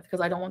problem with,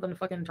 because I don't want them to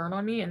fucking turn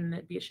on me and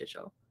it be a shit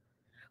show.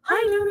 Hi,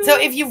 Numi. So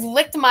if you've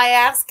licked my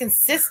ass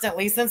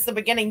consistently since the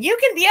beginning, you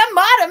can be a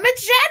mod of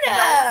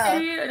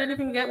Magenta. I didn't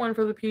even get one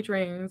for the peach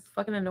rings.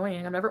 Fucking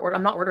annoying. I'm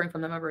not ordering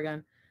from them ever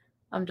again.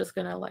 I'm just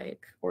gonna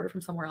like order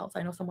from somewhere else.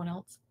 I know someone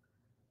else.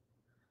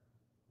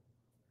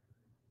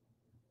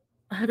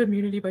 I have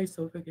immunity by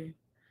Sofa Game.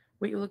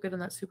 Wait, you look good in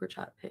that super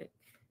chat pic.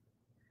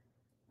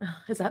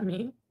 Is that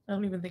me? I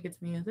don't even think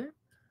it's me, is it?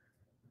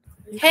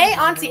 Hey,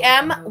 Auntie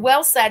M,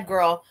 well said,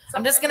 girl.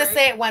 I'm just going to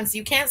say it once.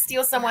 You can't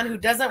steal someone who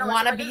doesn't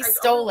want to be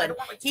stolen.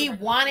 He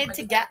wanted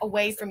to get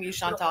away from you,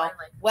 Chantal.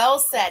 Well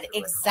said.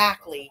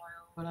 Exactly.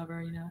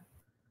 Whatever, you know.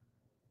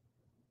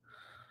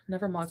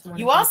 Never mod someone.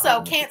 You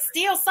also can't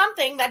steal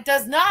something that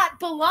does not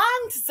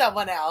belong to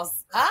someone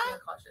else. Huh?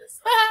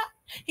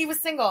 He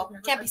was single.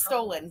 Can't be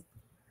stolen.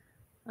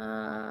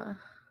 That's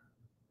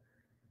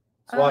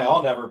why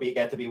I'll never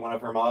get to be one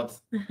of her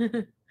mods.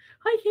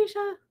 Hi,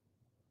 Keisha.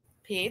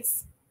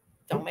 Pete's.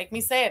 Don't make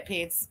me say it,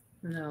 Pete's.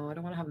 No, I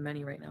don't want to have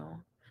many right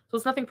now. So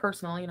it's nothing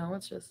personal, you know,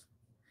 it's just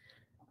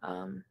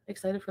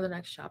excited for the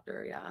next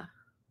chapter, yeah.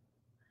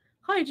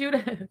 Hi,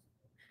 Judith.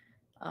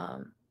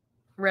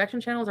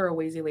 Reaction channels are a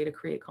lazy way to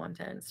create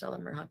content. Stella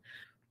Merhan.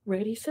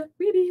 Ready, set,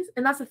 readies.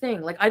 And that's the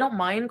thing. Like, I don't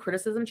mind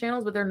criticism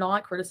channels, but they're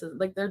not criticism.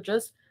 Like, they're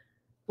just,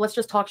 let's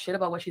just talk shit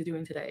about what she's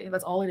doing today.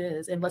 That's all it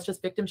is. And let's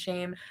just victim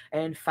shame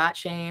and fat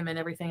shame and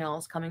everything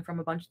else coming from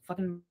a bunch of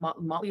fucking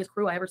motliest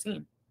crew I ever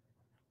seen.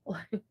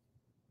 Like,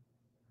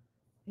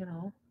 you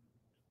know.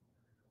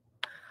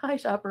 Hi,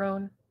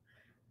 chaperone.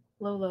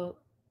 Lolo.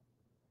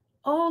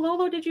 Oh,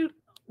 Lolo, did you?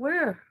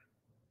 Where's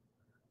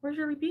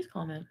your repeat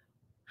comment?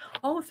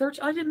 Oh,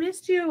 I just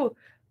missed you.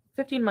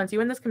 15 months.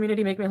 You in this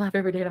community make me laugh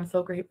every day, and I'm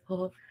so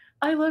grateful.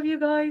 I love you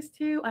guys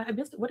too. I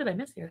missed. What did I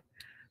miss here?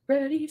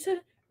 Ready,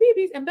 set,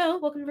 babies, and Belle.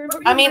 Welcome very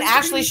much. I mean,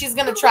 actually, she's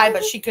gonna try,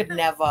 but she could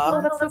never.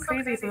 Oh, that's so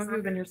crazy. Some of you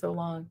have been here so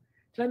long.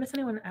 Did I miss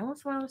anyone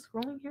else when I was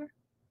scrolling here?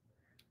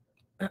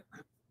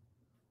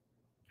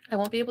 I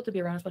won't be able to be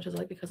around as much as I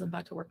like because I'm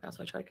back to work now,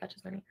 so I try to catch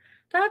as many.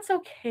 That's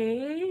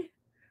okay.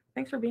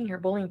 Thanks for being here.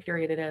 Bullying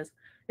period it is.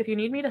 If you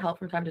need me to help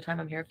from time to time,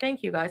 I'm here.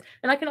 Thank you, guys.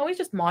 And I can always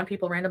just mod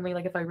people randomly,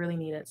 like if I really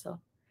need it. So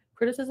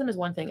criticism is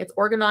one thing. It's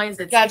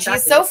organized. It's God, she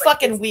is so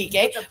fucking weak,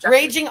 eh?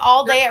 Raging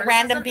all day at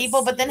random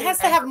people, but then has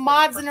to have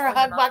mods in her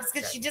hug box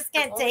because she just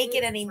can't take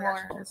it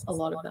anymore. A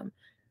lot of them.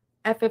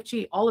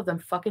 FFG, all of them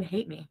fucking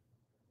hate me.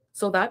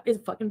 So that is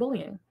fucking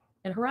bullying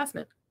and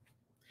harassment.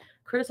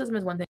 Criticism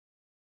is one thing.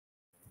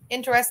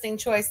 Interesting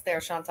choice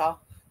there, Chantal.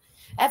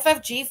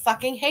 FFG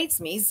fucking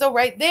hates me. So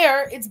right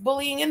there, it's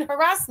bullying and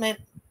harassment.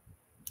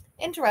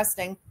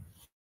 Interesting.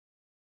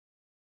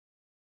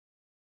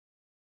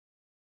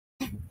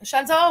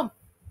 Chantal,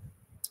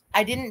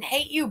 I didn't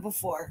hate you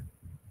before.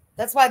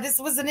 That's why this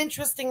was an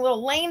interesting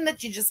little lane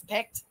that you just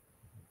picked.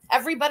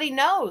 Everybody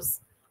knows.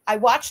 I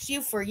watched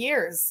you for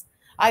years.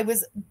 I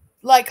was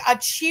like a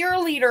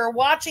cheerleader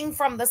watching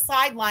from the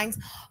sidelines,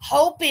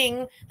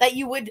 hoping that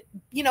you would,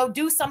 you know,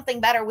 do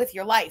something better with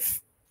your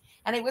life.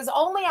 And it was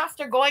only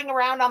after going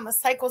around on the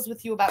cycles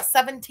with you about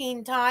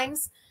 17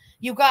 times,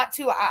 you got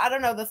to, I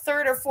don't know, the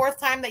third or fourth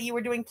time that you were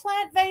doing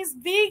plant-based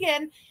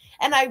vegan.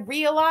 And I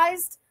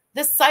realized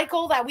the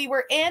cycle that we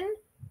were in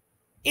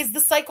is the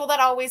cycle that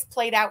always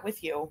played out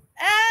with you.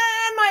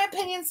 And my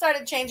opinion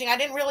started changing. I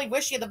didn't really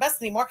wish you the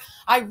best anymore.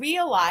 I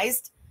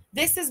realized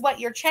this is what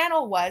your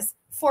channel was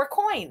for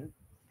coin.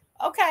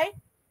 Okay.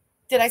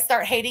 Did I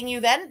start hating you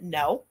then?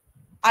 No.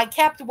 I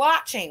kept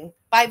watching.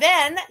 By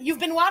then, you've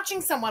been watching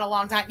someone a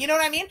long time. You know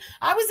what I mean?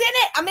 I was in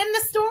it. I'm in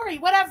the story,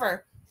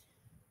 whatever.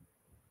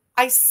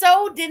 I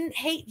so didn't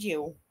hate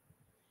you.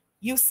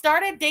 You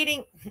started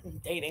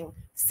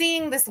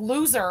seeing this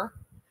loser.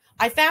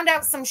 I found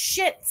out some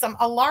shit, some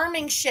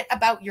alarming shit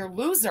about your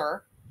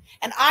loser.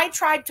 And I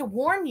tried to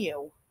warn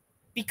you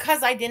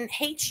because I didn't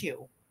hate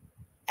you.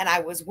 And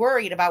I was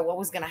worried about what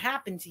was going to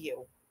happen to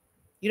you.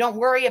 You don't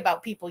worry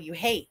about people you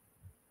hate.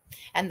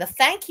 And the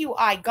thank you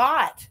I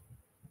got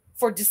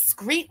for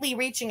discreetly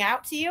reaching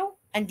out to you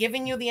and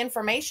giving you the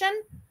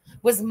information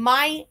was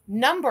my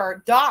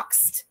number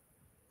doxed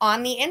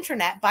on the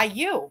internet by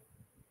you.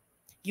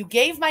 You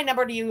gave my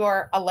number to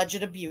your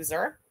alleged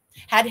abuser,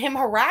 had him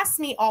harass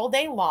me all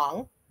day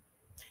long,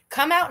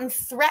 come out and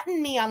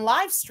threaten me on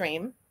live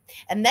stream,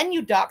 and then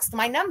you doxed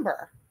my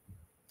number.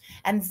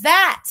 And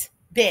that,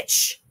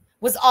 bitch,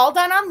 was all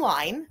done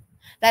online.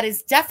 That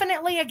is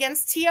definitely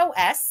against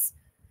TOS.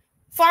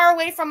 Far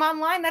away from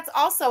online, that's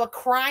also a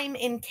crime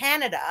in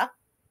Canada.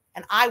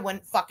 And I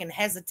wouldn't fucking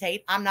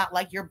hesitate. I'm not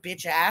like your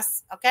bitch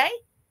ass, okay?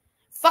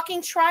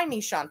 Fucking try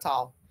me,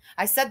 Chantal.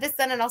 I said this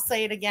then and I'll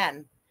say it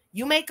again.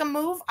 You make a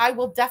move, I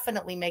will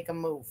definitely make a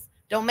move.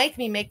 Don't make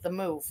me make the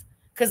move,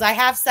 because I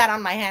have sat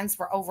on my hands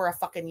for over a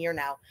fucking year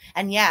now.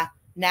 And yeah,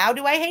 now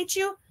do I hate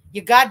you?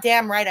 You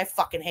goddamn right I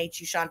fucking hate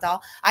you,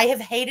 Chantal. I have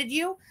hated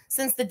you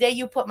since the day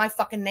you put my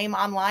fucking name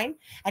online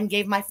and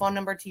gave my phone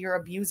number to your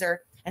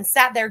abuser and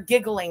sat there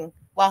giggling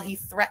while he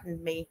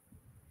threatened me.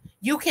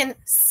 You can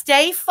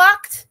stay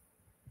fucked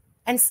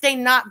and stay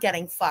not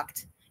getting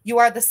fucked. You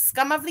are the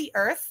scum of the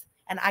earth,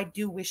 and I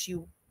do wish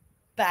you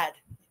bad.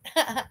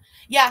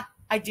 Yeah,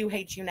 I do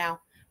hate you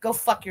now. Go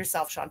fuck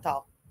yourself,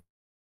 Chantal.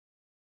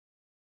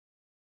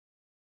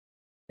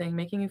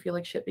 Making you feel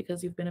like shit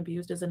because you've been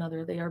abused is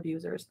another. They are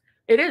abusers.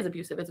 It is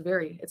abusive. It's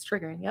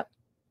triggering. Yep.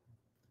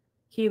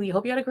 Keely,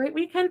 hope you had a great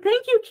weekend.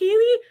 Thank you,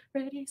 Keely.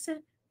 Ready,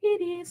 set,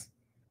 it is.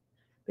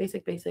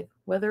 Basic.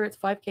 Whether it's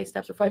 5K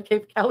steps or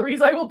 5K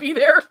calories, I will be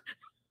there.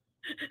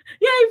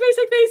 Yay,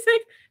 basic.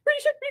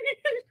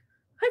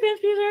 Hi,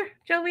 Bandspeeder.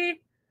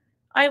 Joey.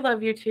 I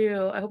love you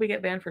too. I hope we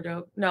get banned for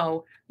joke.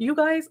 No, you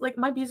guys, like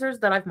my beezers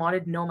that I've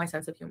modded know my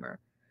sense of humor.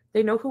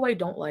 They know who I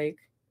don't like.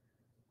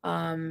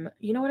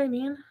 You know what I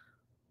mean?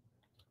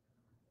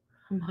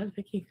 Mod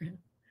Vicky.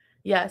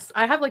 Yes,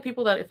 I have like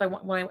people that if I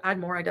want when I add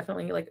more, I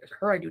definitely like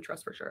her. I do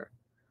trust for sure.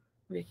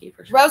 Vicky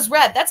for sure. Rose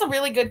Red, that's a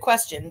really good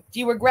question. Do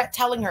you regret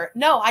telling her?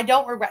 No, I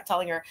don't regret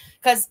telling her,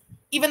 because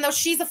even though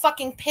she's a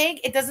fucking pig,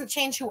 it doesn't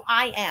change who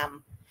I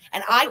am.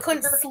 And I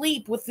couldn't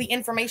sleep with the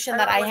information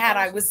that I had.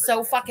 I was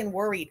so fucking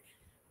worried.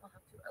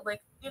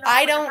 Like, you know,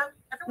 I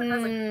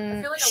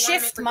don't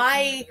shift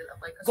my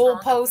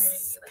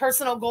goalposts,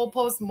 personal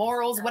goalposts,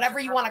 morals, whatever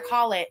you want to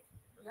call it,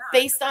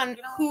 based on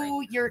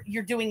who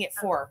you're doing it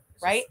for,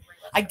 right?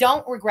 I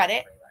don't regret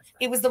it.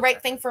 It was the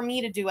right thing for me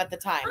to do at the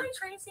time.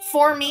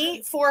 For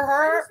me, for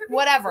her,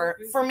 whatever.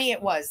 For me,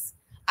 it was.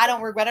 I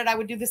don't regret it. I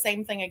would do the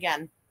same thing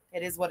again.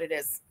 It is what it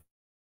is.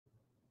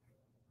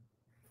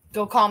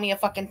 Go call me a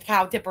fucking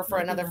cow tipper for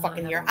another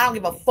fucking year. I don't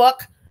give a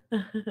fuck.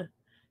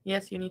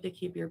 Yes, you need to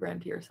keep your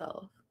brand to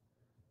yourself.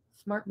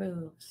 Smart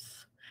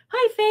moves.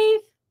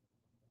 Hi,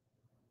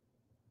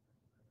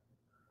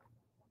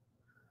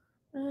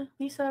 Faith.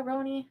 Lisa,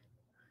 Roni.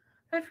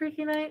 Hi,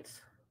 Freaky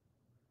Nights.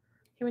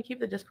 Can we keep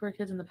the Discord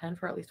kids in the pen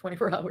for at least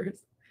 24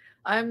 hours?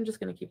 I'm just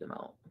going to keep them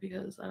out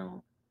because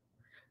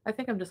I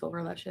think I'm just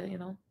over that shit, you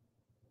know?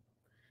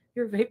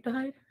 Your vape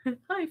died?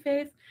 Hi,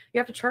 Faith. You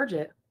have to charge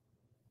it.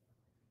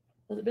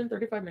 Has it been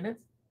 35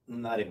 minutes?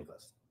 Not even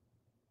close.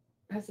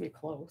 It has to be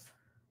close.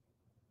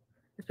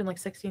 It's been like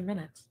 16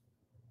 minutes.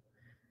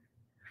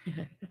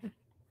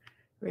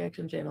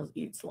 Reaction channels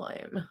eat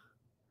slime.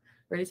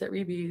 Ready, set,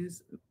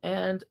 rebees.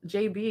 And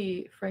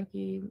JB,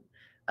 Frankie,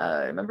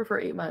 remember for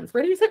 8 months.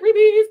 Ready, set,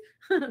 rebees.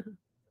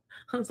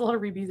 There's a lot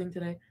of rebeesing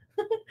today.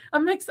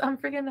 I'm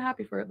freaking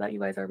happy for it that you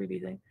guys are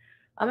rebeesing.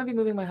 I'm going to be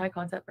moving my high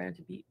concept brand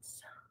to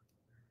Beats.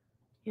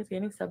 He's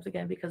gaining subs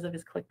again because of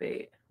his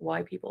clickbait.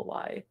 Why, people?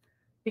 Why?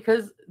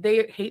 Because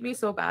they hate me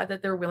so bad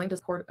that they're willing to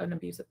support an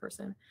abusive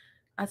person.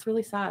 That's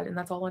really sad, and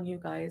that's all on you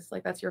guys.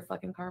 Like, that's your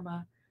fucking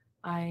karma.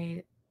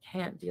 I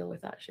can't deal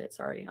with that shit.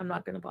 Sorry. I'm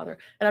not going to bother.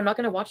 And I'm not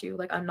going to watch you.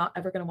 Like, I'm not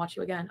ever going to watch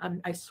you again.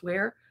 I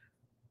swear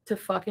to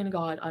fucking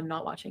God, I'm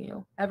not watching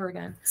you ever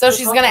again. So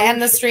she's going to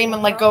end the stream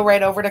and, like, go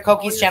right over to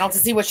Koki's channel to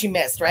see what she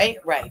missed, right?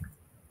 Right.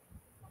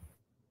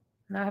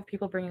 Now I have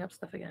people bringing up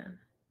stuff again.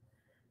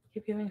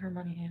 Keep giving her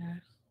money,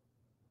 haters.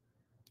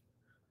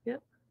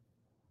 Yep.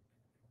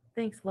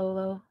 Thanks,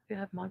 Lolo. If you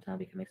have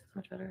Montana, it makes it so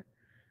much better.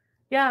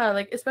 Yeah,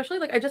 like, especially,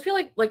 like, I just feel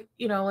like,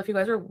 you know, if you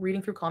guys are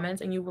reading through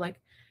comments and you, like,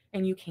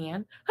 and you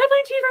can. Hi,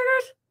 Plain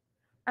Cheeseburgers!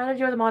 I added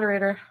you as a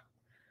moderator.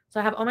 So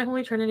I have all my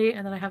Holy Trinity,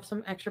 and then I have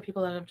some extra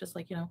people that have just,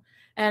 like, you know,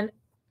 and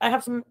I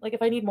have some, like,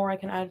 if I need more, I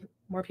can add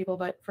more people,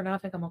 but for now, I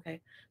think I'm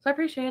okay. So I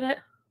appreciate it.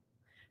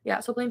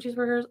 Yeah, so Plain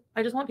Cheeseburgers,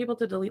 I just want people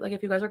to delete, like,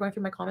 if you guys are going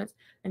through my comments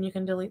and you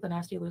can delete the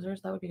nasty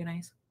losers, that would be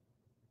nice.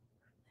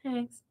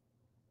 Thanks.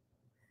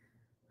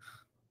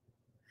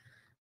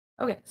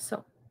 Okay,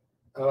 so.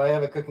 Oh, I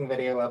have a cooking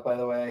video up, by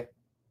the way.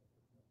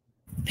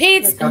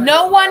 Pete,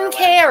 no one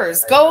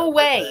cares. Go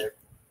away.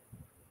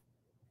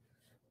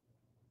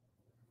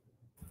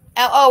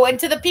 Oh, and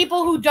to the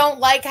people who don't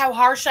like how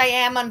harsh I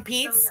am on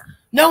Pete's,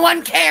 no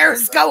one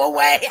cares. Go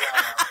away.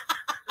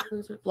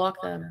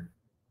 Block them.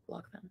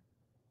 Block them.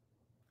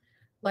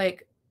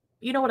 Like,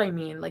 you know what I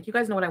mean? Like, you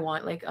guys know what I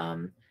want. Like,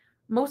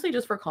 mostly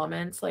just for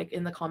comments, like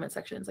in the comment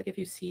sections. Like, if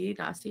you see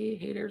nasty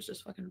haters,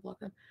 just fucking block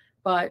them.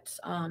 But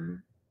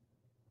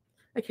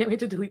I can't wait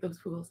to delete those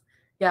fools.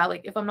 Yeah,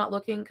 like if I'm not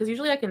looking, because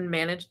usually I can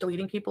manage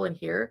deleting people in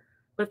here,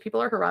 but if people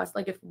are harassed,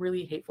 like if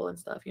really hateful and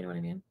stuff, you know what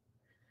I mean?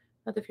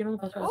 At the funeral.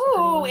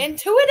 Oh,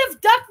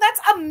 intuitive duck. That's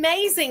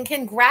amazing.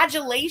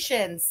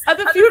 Congratulations. At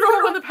the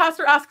funeral, when the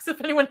pastor asks if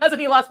anyone has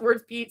any last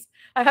words, Pete,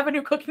 I have a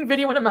new cooking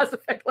video and a Mass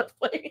Effect Let's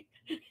Play.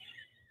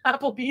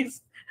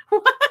 Applebee's.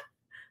 What?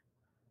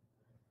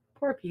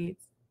 Poor Pete.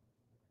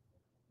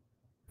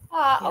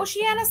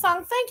 Oceana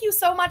song, thank you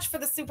so much for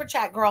the super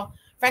chat, girl.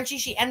 Frenchie,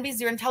 she envies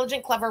your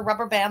intelligent, clever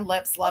rubber band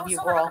lips. Love you,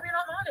 girl.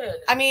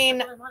 I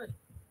mean,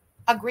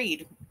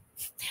 agreed.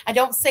 I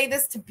don't say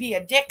this to be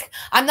a dick.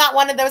 I'm not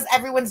one of those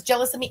everyone's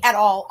jealous of me at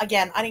all.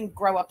 Again, I didn't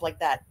grow up like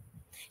that.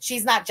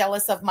 She's not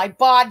jealous of my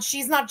bod.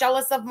 She's not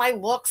jealous of my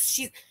looks.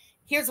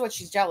 Here's what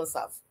she's jealous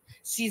of.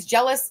 She's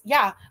jealous,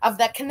 yeah, of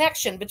that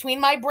connection between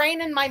my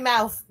brain and my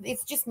mouth.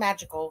 It's just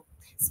magical.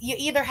 You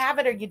either have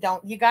it or you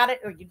don't. You got it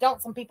or you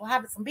don't. Some people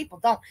have it, some people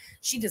don't.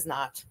 She does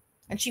not.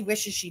 And she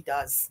wishes she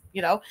does,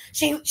 you know?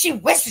 She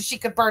wishes she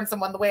could burn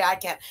someone the way I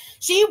can.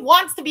 She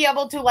wants to be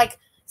able to, like,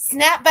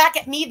 snap back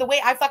at me the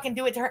way I fucking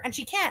do it to her, and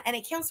she can't, and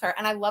it kills her,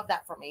 and I love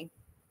that for me.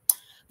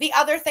 The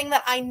other thing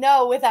that I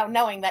know without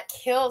knowing that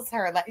kills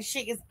her, that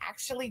she is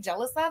actually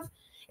jealous of,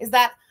 is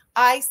that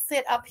I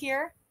sit up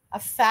here, a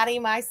fatty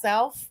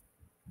myself,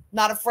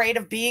 not afraid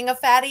of being a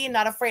fatty,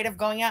 not afraid of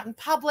going out in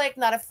public,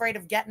 not afraid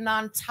of getting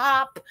on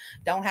top,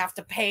 don't have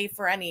to pay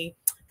for any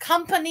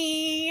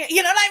company,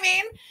 you know what I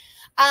mean?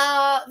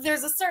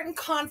 There's a certain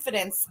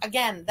confidence,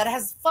 again, that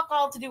has fuck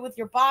all to do with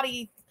your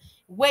body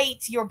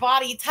weight, your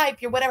body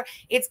type, your whatever.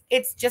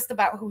 It's just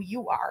about who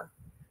you are,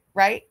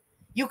 right?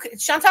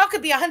 Chantal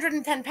could be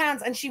 110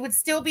 pounds and she would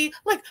still be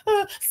like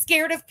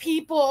scared of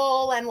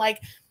people and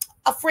like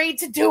afraid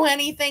to do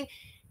anything.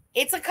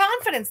 It's a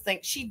confidence thing.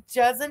 She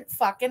doesn't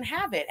fucking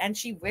have it. And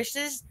she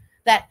wishes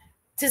that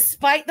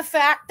despite the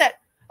fact that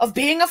of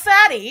being a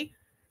fatty,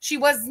 she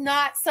was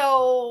not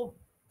so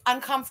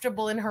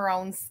uncomfortable in her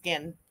own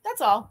skin. That's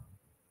all.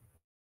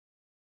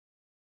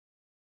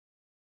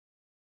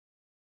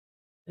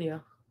 Yeah.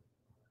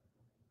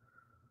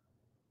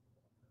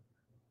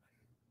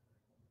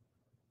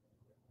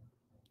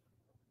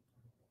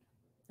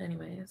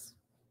 Anyways.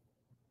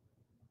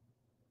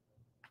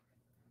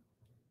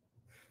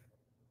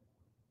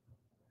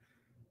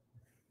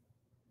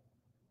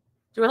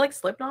 Do I like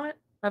Slipknot?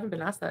 I haven't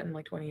been asked that in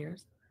like 20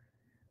 years.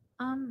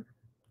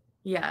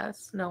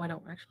 Yes. No, I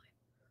don't actually.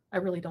 I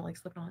really don't like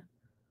Slipknot.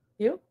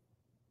 You?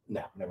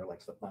 No, never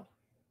liked Slipknot.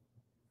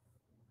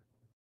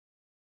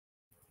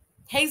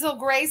 Hazel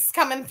Grace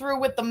coming through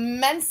with the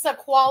Mensa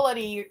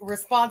quality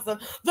response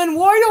of, then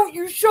why don't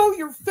you show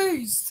your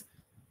face?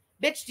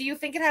 Bitch, do you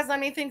think it has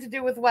anything to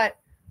do with what?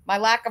 My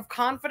lack of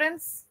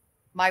confidence?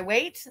 My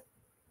weight?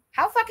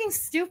 How fucking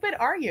stupid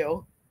are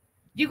you?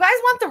 Do you guys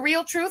want the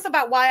real truth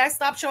about why I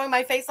stopped showing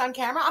my face on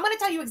camera? I'm going to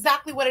tell you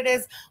exactly what it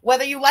is,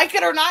 whether you like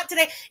it or not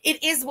today.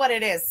 It is what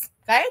it is,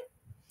 okay?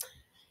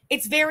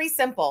 It's very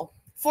simple.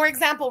 For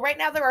example, right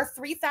now there are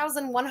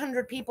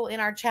 3,100 people in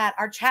our chat.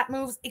 Our chat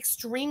moves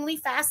extremely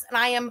fast, and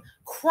I am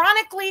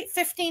chronically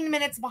 15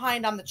 minutes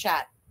behind on the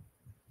chat.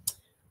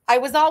 I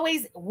was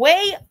always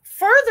way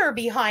further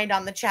behind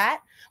on the chat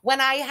when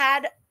I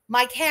had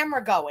my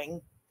camera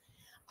going.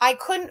 I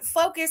couldn't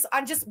focus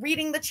on just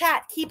reading the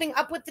chat, keeping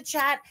up with the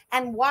chat,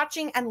 and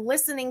watching and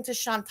listening to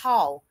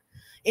Chantal.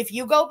 If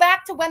you go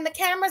back to when the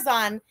camera's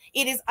on,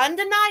 it is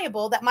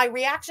undeniable that my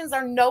reactions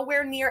are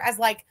nowhere near as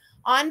like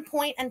on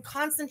point and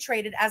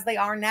concentrated as they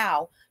are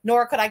now,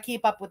 nor could I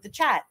keep up with the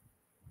chat.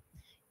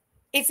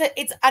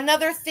 It's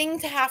another thing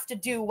to have to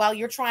do while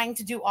you're trying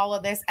to do all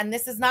of this. And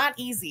this is not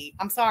easy.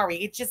 I'm sorry.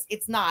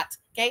 It's not.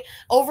 Okay.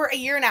 Over a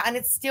year now, and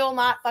it's still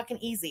not fucking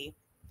easy.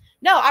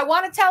 No, I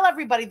want to tell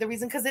everybody the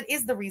reason, because it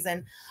is the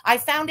reason. I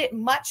found it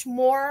much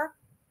more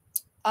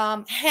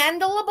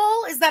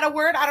handleable. Is that a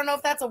word? I don't know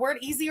if that's a word.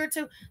 Easier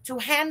to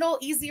handle,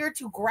 easier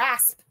to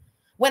grasp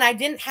when I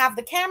didn't have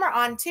the camera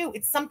on too.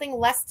 It's something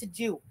less to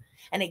do.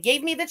 And it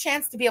gave me the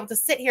chance to be able to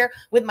sit here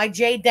with my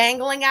J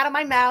dangling out of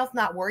my mouth,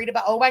 not worried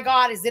about, oh my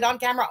God, is it on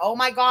camera? Oh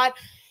my God.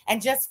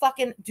 And just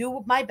fucking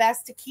do my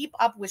best to keep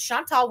up with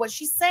Chantal, what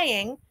she's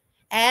saying,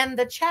 and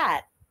the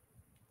chat.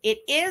 It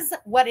is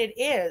what it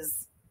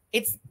is.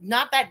 It's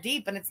not that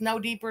deep, and it's no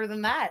deeper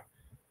than that.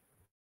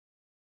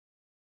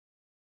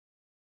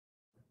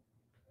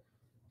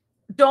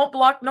 Don't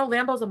block. No,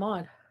 Lambo's a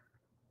mod.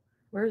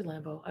 Where is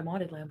Lambo? I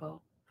modded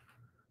Lambo.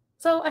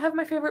 So I have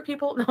my favorite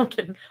people. No, I'm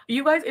kidding.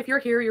 You guys, if you're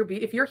here,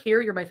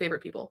 you're my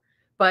favorite people.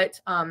 But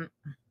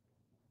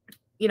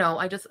you know,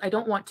 I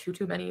don't want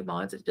too many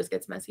mods. It just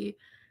gets messy.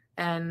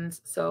 And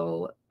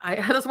so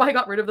that's why I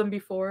got rid of them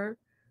before.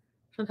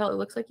 Chantal, it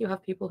looks like you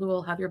have people who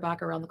will have your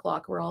back around the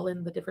clock. We're all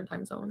in the different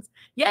time zones.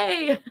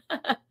 Yay!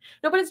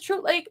 No, but it's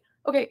true. Like,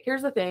 okay,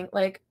 here's the thing.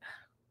 Like,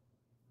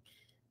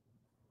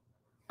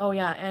 oh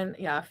yeah, and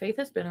yeah, Faith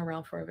has been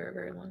around for a very,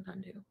 very long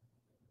time too.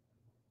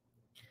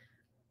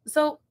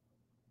 So,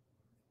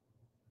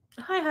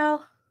 hi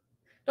Hal.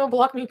 Don't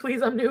block me,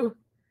 please. I'm new.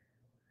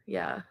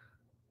 Yeah.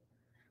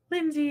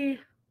 Lindsay.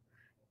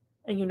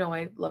 And you know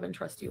I love and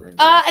trust you, Lindsay.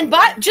 And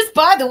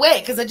by the way,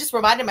 because I just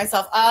reminded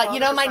myself, you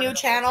know my new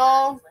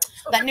channel,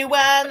 that new one,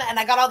 and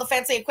I got all the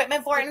fancy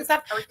equipment for it and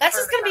stuff. That's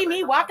just gonna be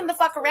me walking the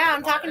fuck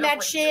around, talking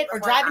that shit, or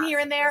driving here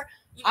and there.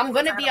 I'm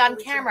gonna be on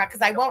camera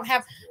because I won't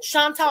have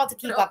Chantal to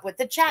keep up with,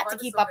 the chat to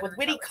keep up with,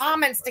 witty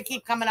comments to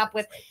keep coming up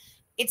with.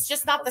 It's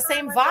just not the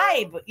same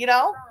vibe, you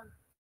know?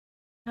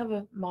 I have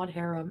a mod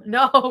harem.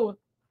 No.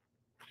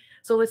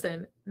 So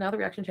listen, now the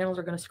reaction channels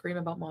are gonna scream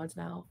about mods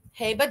now.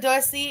 Hey,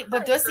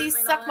 Badussy,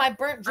 suck my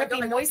burnt,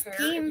 drippy, moist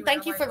peen.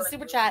 Thank you for the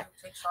super chat.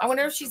 I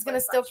wonder if she's gonna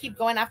still keep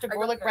going after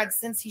Gorl Bread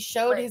since he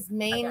showed his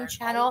main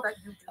channel.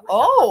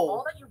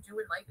 All that you do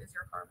in life is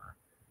your karma.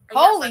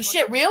 Holy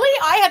shit, really?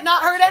 I had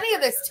not heard any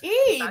of this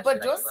tea,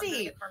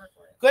 Badussy.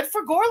 Good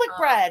for Gorl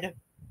Bread.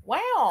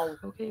 Wow.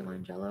 Okay,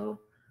 Mangello.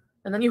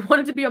 And then you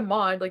wanted to be a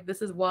mod. Like,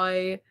 this is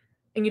why.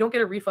 And you don't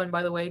get a refund,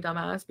 by the way,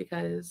 dumbass,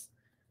 because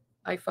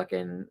I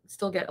fucking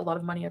still get a lot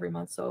of money every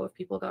month. So if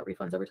people got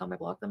refunds every time I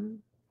block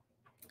them,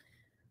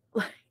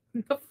 like,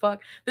 the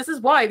fuck? This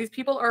is why these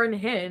people are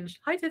unhinged.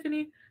 Hi,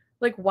 Tiffany.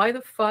 Like, why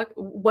the fuck?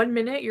 1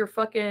 minute you're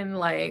fucking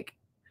like,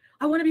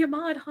 I want to be a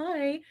mod.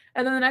 Hi.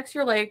 And then the next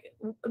you're like,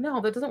 no,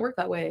 that doesn't work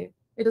that way.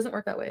 It doesn't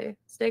work that way.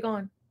 Stay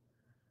gone.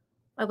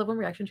 I love when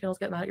reaction channels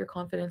get mad at your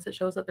confidence. It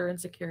shows that they're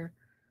insecure.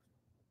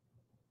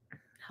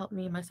 Help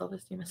me, my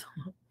self-esteem is so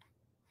low.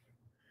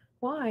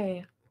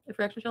 Why? If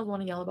reaction channels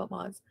want to yell about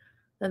mods,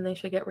 then they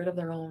should get rid of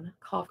their own.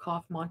 Cough,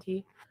 cough,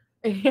 Monty.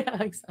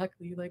 Yeah,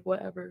 exactly. Like,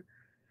 whatever.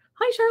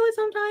 Hi, Charlotte,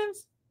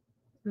 sometimes.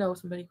 No,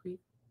 somebody creep.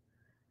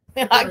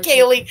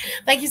 Kaylee,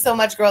 thank you so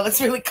much, girl. That's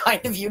really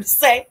kind of you to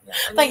say. Yeah,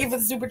 thank you for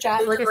the super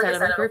chat. Like I said, I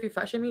don't care if you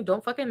fashion me.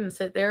 Don't fucking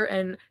sit there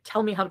and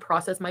tell me how to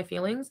process my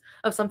feelings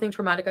of something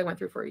traumatic I went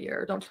through for a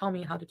year. Don't tell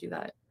me how to do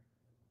that.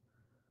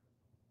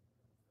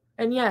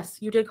 And yes,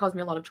 you did cause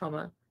me a lot of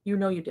trauma. You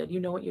know you did.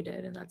 You know what you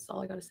did, and that's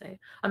all I gotta say.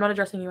 I'm not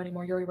addressing you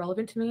anymore. You're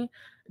irrelevant to me.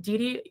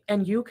 Didi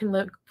and you can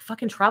live,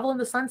 fucking travel in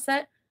the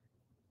sunset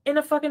in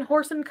a fucking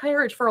horse and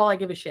carriage for all I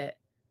give a shit.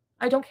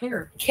 I don't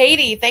care.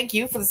 Katie, thank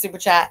you for the super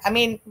chat. I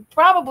mean,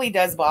 probably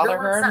does bother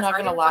her. I'm not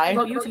gonna lie.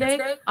 About you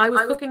today, I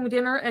was cooking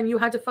dinner and you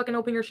had to fucking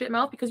open your shit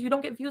mouth because you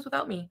don't get views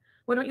without me.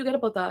 What don't you get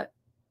about that?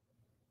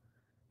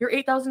 Your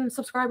 8,000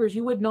 subscribers,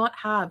 you would not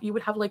have. You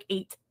would have like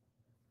 8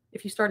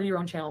 if you started your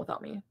own channel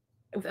without me,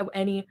 without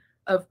any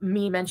of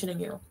me mentioning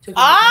you. Wait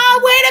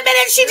a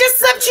minute. She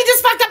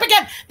just fucked up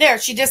again. There,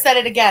 she just said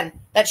it again.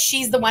 That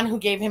she's the one who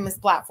gave him his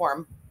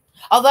platform.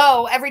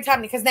 Although every time,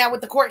 because now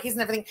with the court case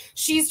and everything,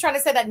 she's trying to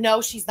say that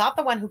no, she's not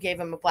the one who gave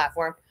him a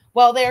platform.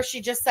 Well, there,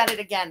 she just said it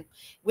again.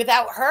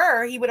 Without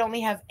her, he would only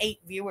have 8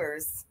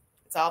 viewers.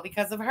 It's all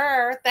because of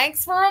her.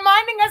 Thanks for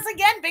reminding us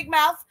again, Big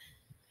Mouth.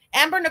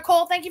 Amber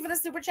Nicole, thank you for the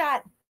super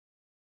chat.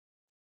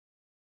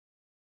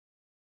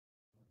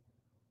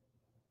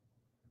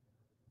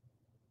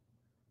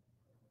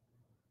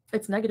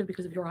 It's negative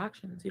because of your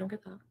actions. You don't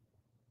get that.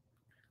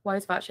 Why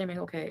is fat shaming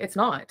okay? It's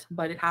not,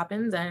 but it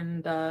happens,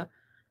 and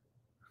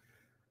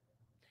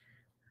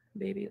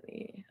baby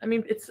Lee. I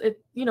mean, it's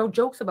you know,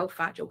 jokes about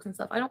fat jokes and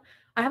stuff.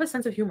 I have a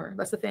sense of humor.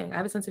 That's the thing. I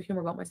have a sense of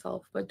humor about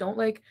myself, but don't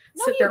like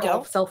sit there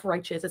all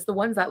self-righteous. It's the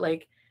ones that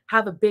like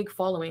have a big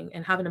following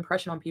and have an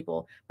impression on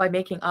people by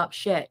making up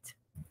shit.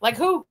 Like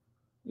who?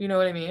 You know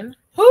what I mean?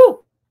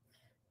 Who?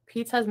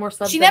 Pete's has more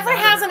subs. She never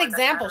has an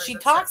example. She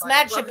talks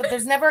mad shit, but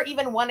there's never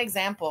even one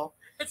example.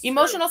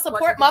 Emotional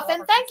support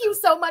muffin. Thank you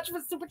so much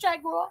for super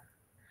chat, girl.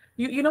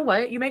 You know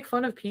what? You make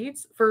fun of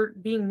Pete's for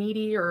being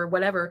needy or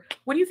whatever.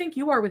 What do you think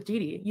you are with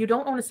Didi? You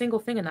don't own a single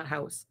thing in that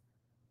house.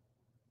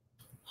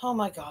 Oh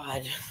my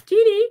god.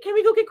 Didi, can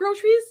we go get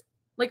groceries?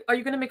 Like, are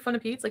you gonna make fun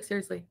of Pete's? Like,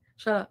 seriously,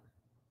 shut up.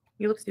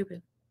 You look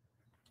stupid.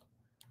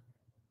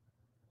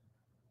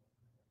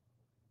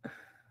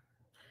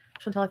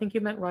 Chantal, I think you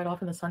meant ride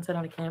off in the sunset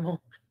on a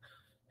camel.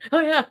 Oh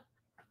yeah.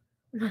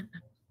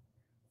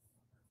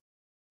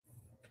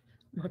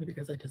 Only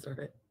because I deserve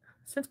it.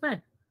 Since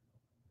when?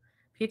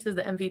 Pete's is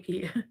the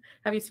MVP.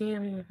 Have you seen? I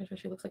mean,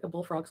 she looks like a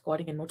bullfrog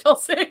squatting in Motel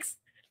 6.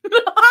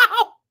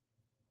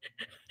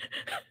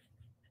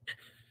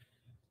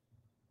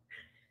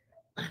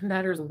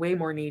 Natter's way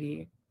more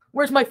needy.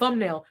 Where's my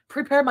thumbnail?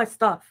 Prepare my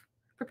stuff.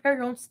 Prepare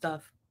your own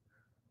stuff.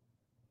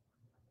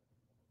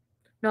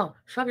 No,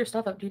 shove your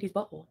stuff up Didi's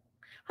butthole.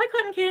 Hi,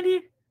 Cotton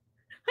Candy.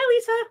 Hi,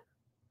 Lisa.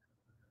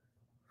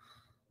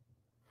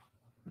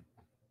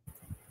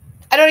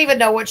 I don't even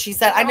know what she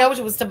said. I know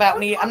it was about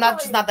me. I'm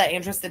just not that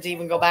interested to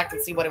even go back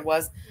and see what it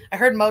was. I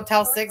heard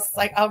Motel 6.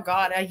 Like, oh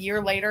God, a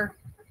year later.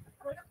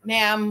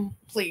 Ma'am,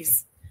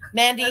 please.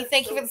 Mandy,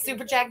 thank you for the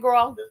super chat,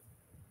 girl.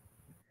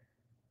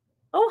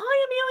 Oh,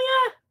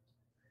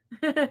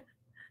 hi, Amelia.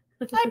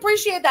 I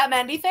appreciate that,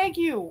 Mandy. Thank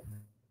you.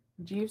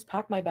 Jeeves,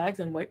 pack my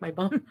bags and wipe my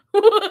bum.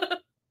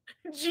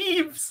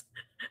 Jeeves.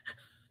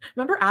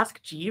 Remember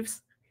Ask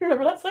Jeeves?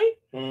 Remember that site?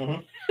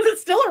 Mm-hmm. Is it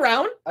still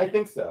around? I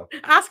think so.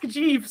 Ask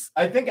Jeeves.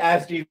 I think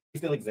Ask Jeeves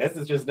still exists.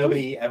 It's just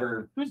nobody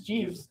ever. Who's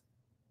Jeeves?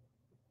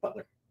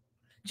 Butler.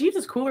 Jeeves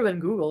is cooler than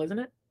Google, isn't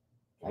it?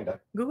 Kinda.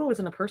 Google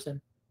isn't a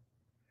person.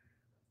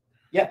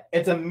 Yeah,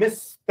 it's a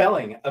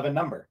misspelling of a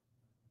number.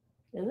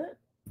 Is it?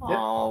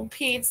 Oh,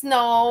 Pete's,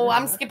 no.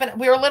 I'm skipping.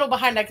 We were a little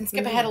behind. I can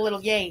skip ahead a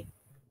little. Yay.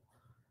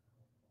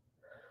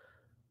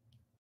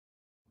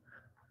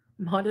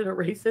 Modded a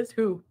racist?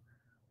 Who?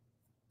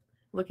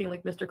 Looking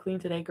like Mr. Clean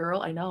today,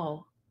 girl. I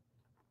know.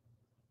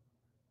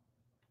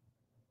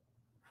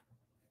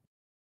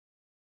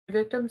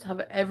 Victims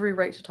have every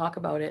right to talk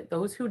about it.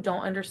 Those who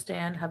don't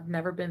understand have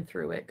never been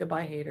through it.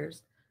 Goodbye,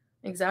 haters.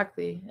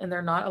 Exactly. And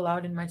they're not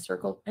allowed in my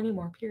circle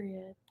anymore,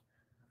 period.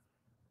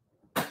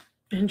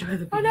 Enjoy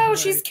the Oh no,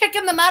 she's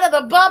kicking them out of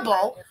the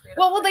bubble.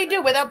 What will they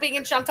do without being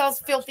in Chantal's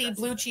filthy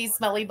blue cheese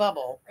smelly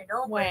bubble? I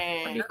know, Wah.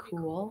 that'd be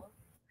cool.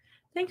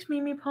 Thanks,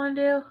 Mimi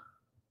Pondu.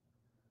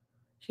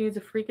 She needs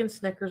a freaking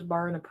Snickers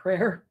bar and a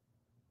prayer.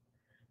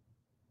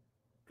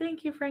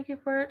 Thank you, Frankie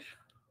Birch.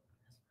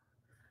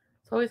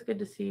 It's always good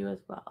to see you as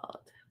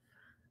well.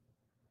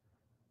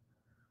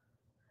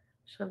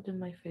 Shoved in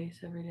my face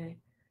every day.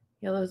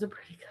 Yellow's a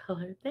pretty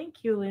color.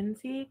 Thank you,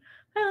 Lindsay.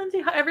 Hi,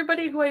 Lindsay. Hi,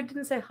 everybody who I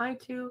didn't say hi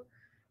to.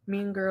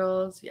 Mean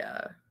Girls.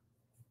 Yeah.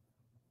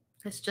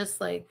 It's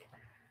just like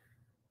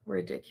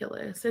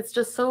ridiculous. It's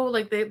just so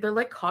like they're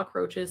like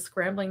cockroaches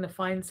scrambling to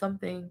find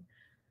something.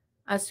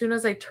 As soon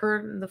as I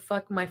turn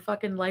my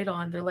fucking light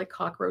on, they're like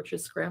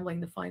cockroaches scrambling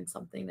to find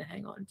something to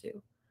hang on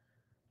to.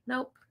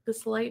 Nope.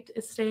 This light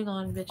is staying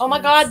on, bitches. Oh my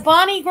God,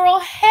 Bonnie girl.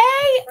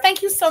 Hey,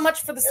 thank you so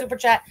much for the super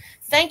chat.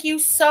 Thank you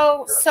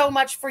so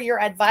much for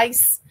your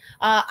advice.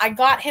 I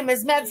got him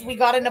his meds. We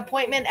got an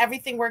appointment.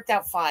 Everything worked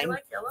out fine.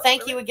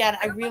 Thank you again.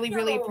 I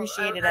really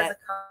appreciated it.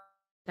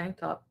 Tank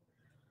top.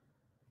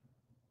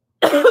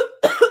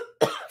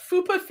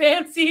 Fupa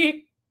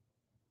Fancy.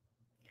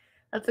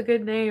 That's a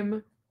good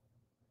name.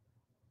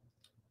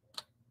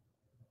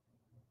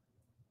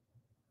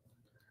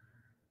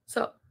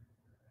 So,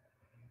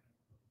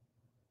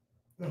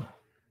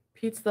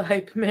 Pete's the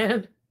hype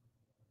man.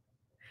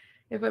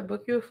 If I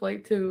book you a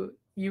flight to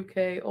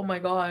UK, oh my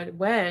God,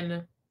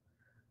 when?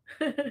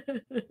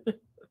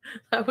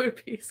 That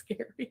would be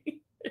scary.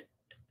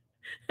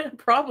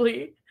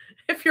 Probably.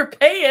 If you're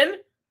paying.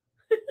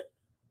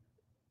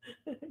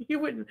 You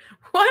wouldn't.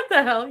 What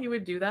the hell? You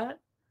would do that?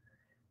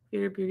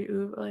 Peter Beauty,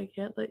 ooh, I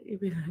can't let you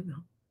be like, no.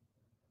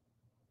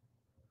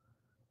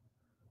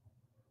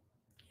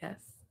 Yes.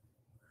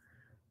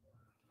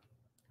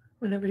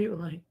 Whenever you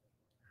like.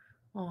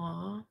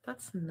 Aw,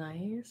 that's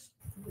nice.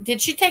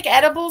 Did she take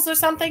edibles or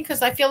something?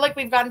 Because I feel like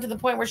we've gotten to the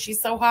point where she's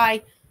so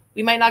high,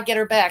 we might not get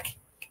her back.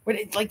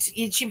 Like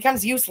she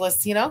becomes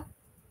useless, you know?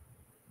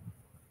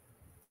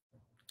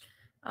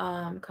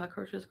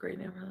 Cockroach is great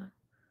name.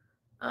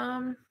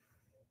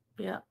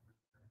 Yeah.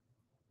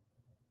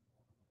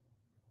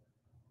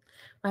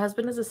 My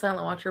husband is a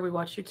silent watcher. We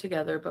watch you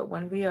together, but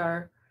when we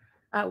are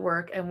at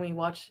work and we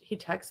watch, he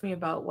texts me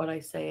about what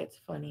I say.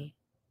 It's funny.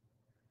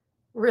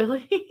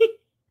 Really?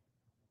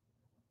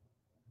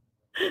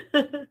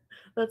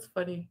 That's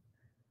funny.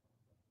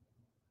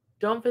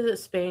 Don't visit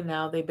Spain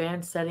now. They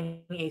banned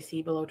setting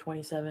AC below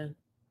 27.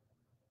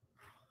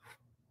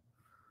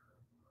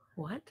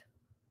 What?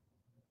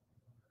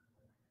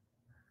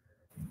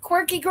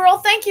 Quirky girl,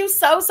 thank you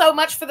so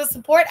much for the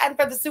support and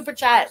for the super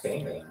chat.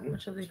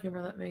 Much of the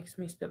humor that makes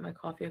me spit my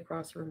coffee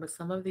across the room, but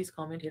some of these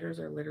commentators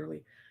are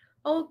literally,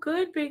 oh,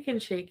 good bacon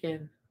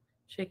shaken.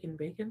 Shaken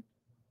bacon?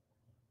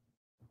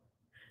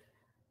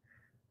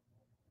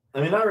 I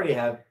mean, I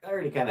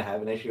already kind of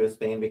have an issue with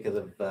Spain because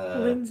of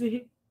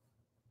Lindsay.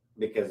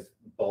 Because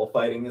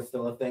bullfighting is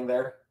still a thing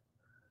there.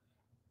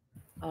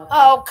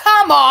 Oh,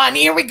 come on.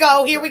 Here we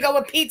go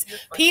with Pete.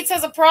 Pete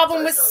has a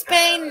problem with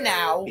Spain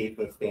now. Beef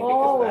with Spain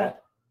because of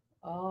that.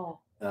 Oh.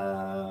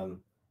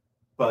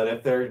 But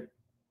if they're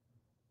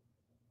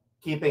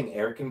keeping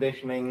air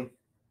conditioning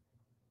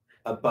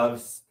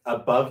above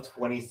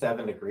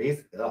 27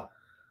 degrees, ugh,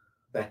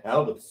 the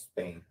hell with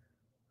Spain.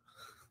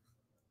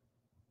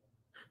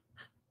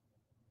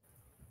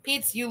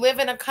 Pete, you live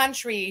in a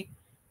country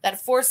that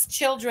forced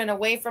children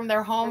away from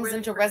their homes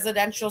into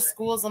residential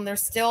schools, and they're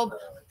still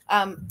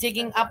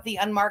digging up the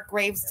unmarked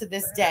graves to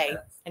this day.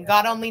 And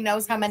God only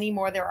knows how many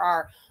more there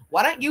are.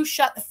 Why don't you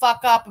shut the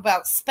fuck up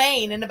about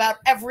Spain and about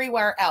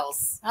everywhere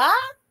else?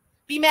 Huh?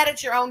 Be mad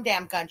at your own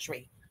damn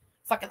country.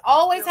 Fucking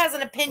always has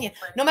an opinion.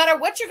 No matter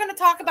what you're going to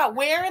talk about,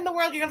 where in the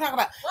world you're going to talk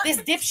about,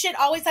 this dipshit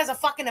always has a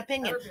fucking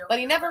opinion. But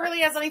he never really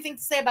has anything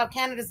to say about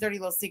Canada's dirty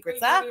little secrets,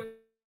 huh?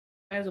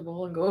 As a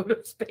bowl and go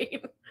to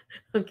Spain.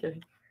 I'm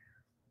kidding.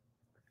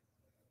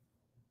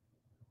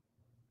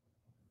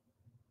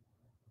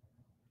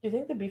 Do you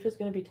think the beef is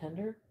going to be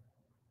tender?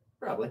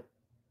 Probably.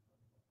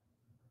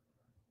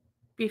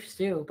 Beef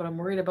stew, but I'm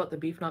worried about the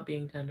beef not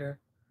being tender.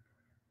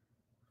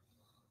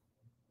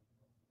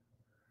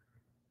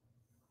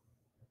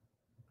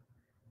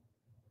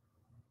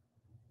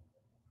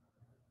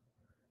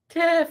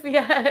 Tiff,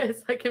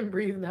 yes, I can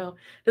breathe now.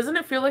 Doesn't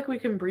it feel like we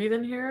can breathe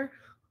in here?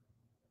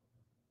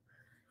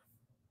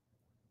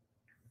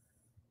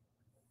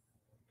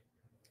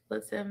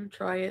 Let's him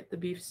try it, the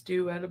beef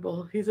stew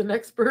edible. He's an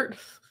expert.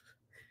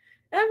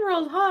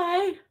 Emerald,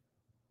 hi.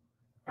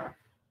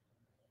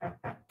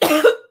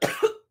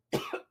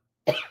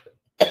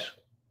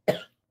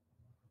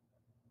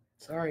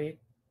 Sorry.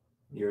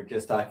 You were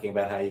just talking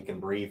about how you can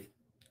breathe.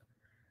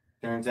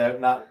 Turns out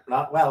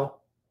not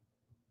well.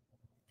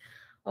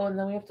 Oh, and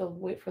then we have to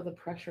wait for the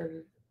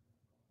pressure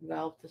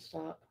valve to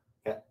stop.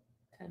 Yeah.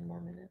 10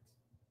 more minutes.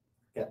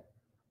 Yeah.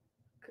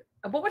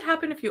 What would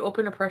happen if you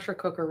open a pressure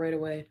cooker right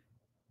away?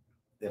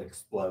 It'd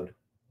explode.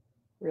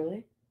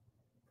 Really?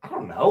 I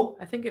don't know.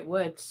 I think it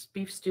would.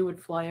 Beef stew would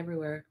fly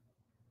everywhere.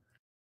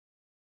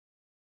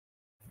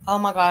 Oh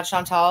my God,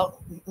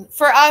 Chantal.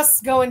 For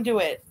us, go and do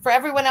it. For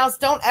everyone else,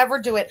 don't ever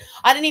do it.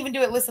 I didn't even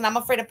do it. Listen, I'm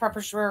afraid of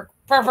pressure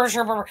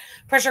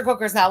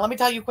cookers now. Let me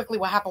tell you quickly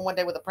what happened one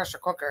day with a pressure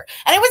cooker.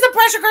 And it was a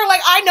pressure cooker.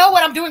 Like, I know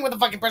what I'm doing with a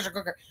fucking pressure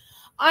cooker.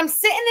 I'm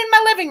sitting in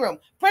my living room.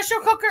 Pressure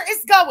cooker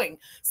is going.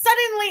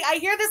 Suddenly, I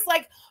hear this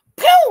like,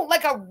 pew,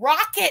 like a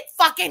rocket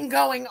fucking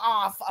going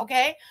off,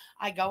 okay?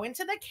 I go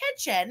into the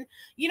kitchen.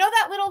 You know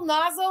that little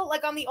nozzle,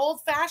 like on the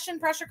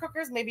old-fashioned pressure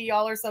cookers? Maybe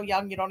y'all are so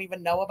young you don't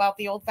even know about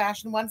the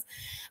old-fashioned ones.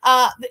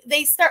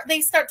 They start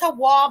to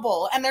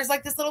wobble, and there's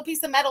like this little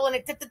piece of metal, and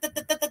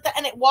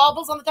it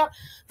wobbles on the top.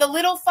 The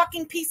little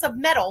fucking piece of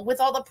metal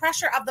with all the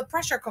pressure of the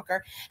pressure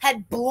cooker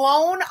had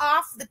blown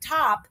off the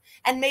top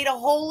and made a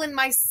hole in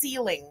my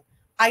ceiling.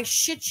 I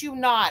shit you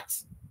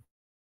not.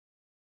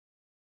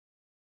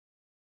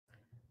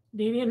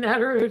 Nini and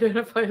Natter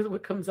identify as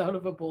what comes out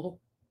of a bowl.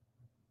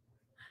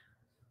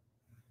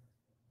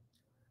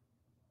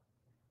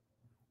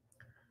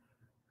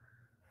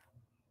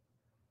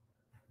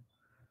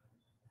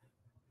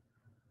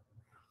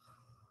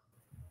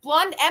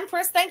 Blonde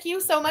Empress, thank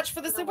you so much for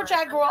the super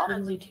chat, girl.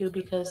 Lindsay too,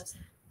 because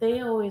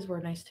they always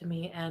were nice to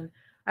me, and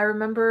I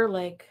remember,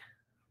 like,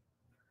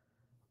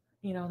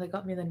 you know, they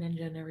got me the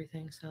ninja and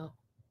everything, so,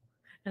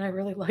 and I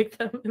really like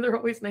them, and they're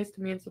always nice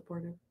to me and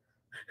supportive.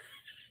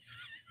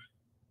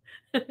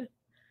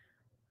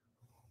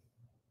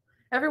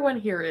 Everyone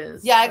here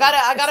is. Yeah, I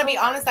gotta be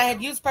honest. I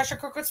had used pressure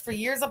cookers for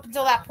years up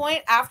until that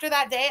point. After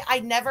that day, I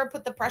never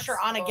put the pressure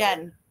on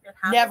again.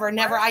 Never.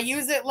 I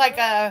use it like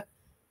a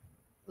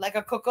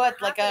cookot,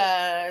 like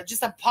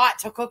just a pot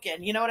to cook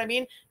in. You know what I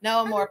mean?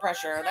 No more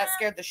pressure. That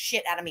scared the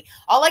shit out of me.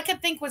 All I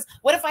could think was,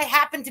 what if I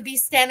happened to be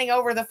standing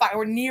over the fire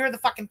or near the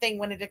fucking thing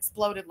when it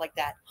exploded like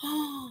that?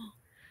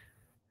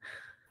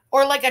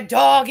 Or like a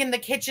dog in the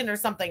kitchen or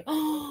something.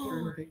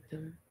 You're a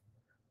victim.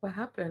 What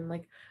happened?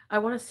 Like, I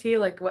want to see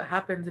like what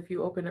happens if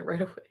you open it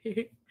right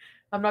away.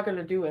 I'm not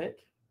gonna do it.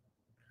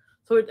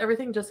 So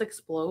everything just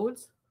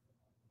explodes.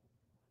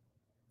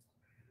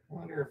 I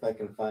wonder if I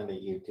can find a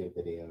YouTube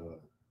video.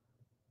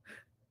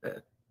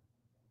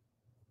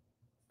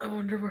 I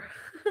wonder where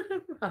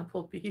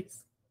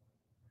Applebee's.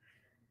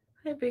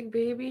 Hi, big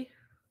baby.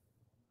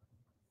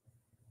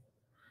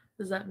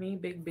 Is that me,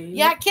 big baby?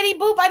 Yeah, kitty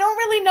boop. I don't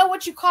really know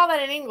what you call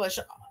that in English.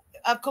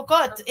 A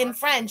cocotte in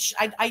French.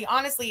 I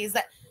honestly, is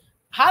that,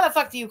 how the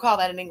fuck do you call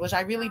that in English?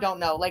 I really don't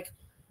know. Like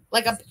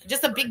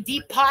just a big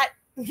deep pot,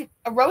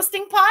 a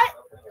roasting pot.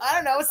 I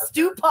don't know, a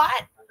stew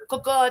pot.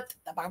 Cocotte.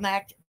 I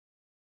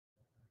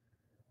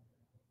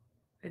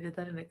did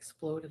that and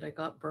exploded. I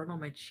got burn on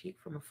my cheek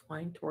from a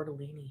flying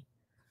tortellini.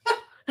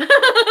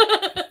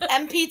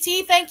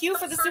 MPT, thank you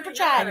for the super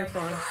chat.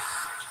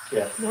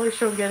 Yeah. No,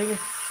 show getting it.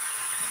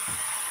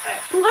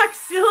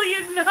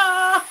 Blackcillion,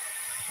 no.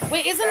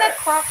 Wait, isn't that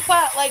crock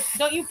pot? Like,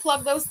 don't you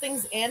plug those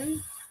things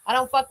in? I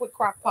don't fuck with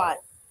crock pot.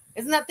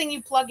 Isn't that thing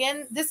you plug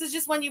in? This is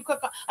just when you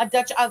cook a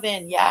Dutch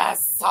oven.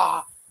 Yes.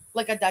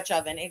 Like a Dutch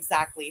oven.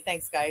 Exactly.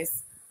 Thanks,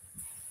 guys.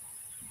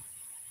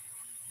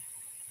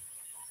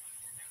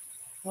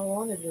 How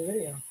long is the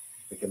video?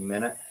 Like a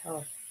minute.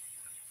 Oh.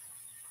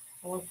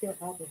 I want to see what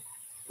happens.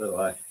 So do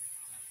I.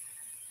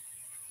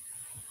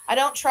 I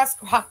don't trust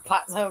crock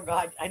pots. Oh,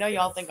 God. I know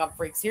y'all think I'm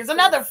freaks. Here's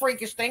another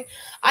freakish thing.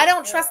 I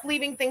don't trust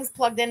leaving things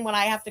plugged in when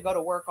I have to go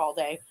to work all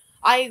day.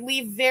 I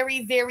leave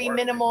very, very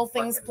minimal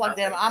things plugged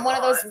in. I'm one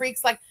of those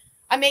freaks. Like,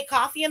 I make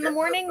coffee in the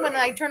morning. When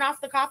I turn off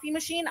the coffee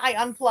machine, I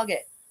unplug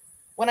it.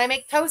 When I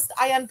make toast,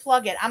 I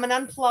unplug it. I'm an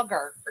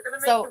unplugger.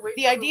 So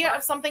the idea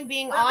of something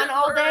being on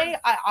all day,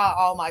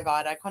 oh my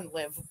God, I couldn't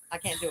live. I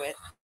can't do it.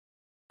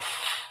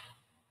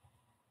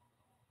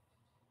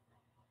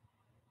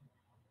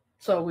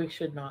 So we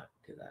should not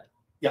do that.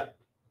 Yeah.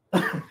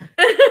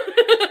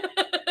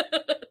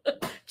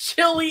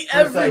 Chili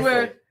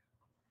everywhere.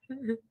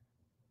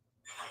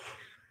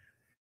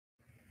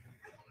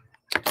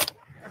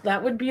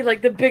 That would be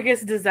like the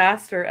biggest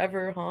disaster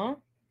ever, huh?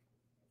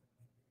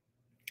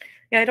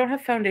 Yeah, I don't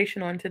have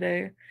foundation on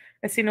today.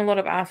 I've seen a lot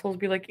of assholes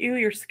be like, ew,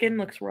 your skin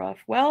looks rough.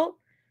 Well,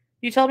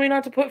 you told me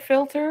not to put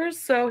filters,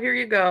 so here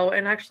you go.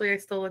 And actually, I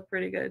still look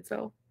pretty good,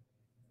 so.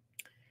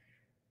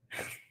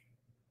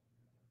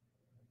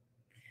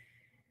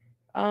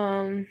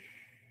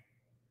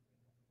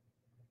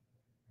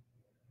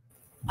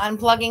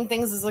 Unplugging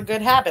things is a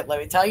good habit. Let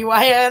me tell you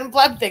why I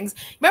unplugged things.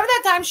 Remember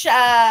that time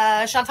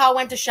Chantal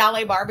went to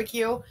Chalet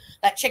Barbecue,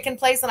 that chicken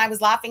place, and I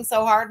was laughing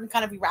so hard and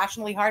kind of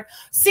irrationally hard?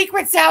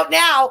 Secret's out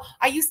now.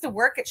 I used to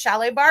work at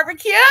Chalet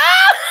Barbecue.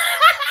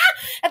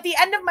 At the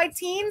end of my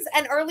teens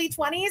and early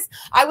 20s,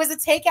 I was a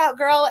takeout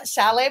girl at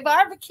Chalet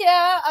Barbecue.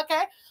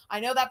 Okay. I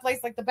know that place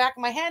like the back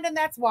of my hand, and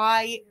that's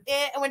why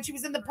when she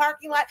was in the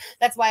parking lot,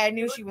 that's why I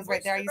knew she was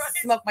right there. I used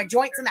to smoke my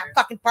joints in that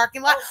fucking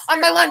parking lot on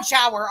my lunch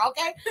hour,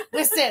 okay?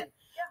 Listen,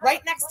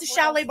 right next to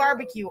Chalet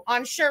Barbecue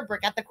on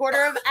Sherbrooke at the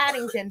corner of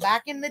Addington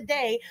back in the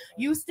day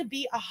used to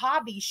be a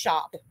hobby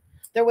shop.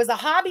 There was a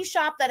hobby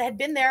shop that had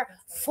been there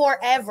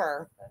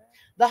forever.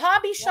 The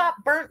hobby shop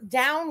burnt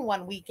down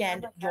one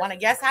weekend. Do you want to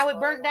guess how it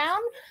burnt down?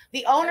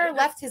 The owner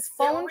left his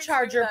phone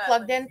charger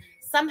plugged in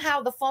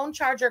Somehow the phone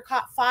charger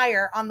caught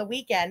fire on the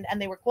weekend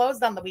and they were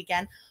closed on the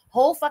weekend.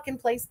 Whole fucking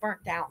place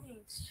burnt down.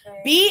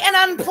 Be an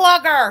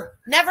unplugger.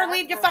 Never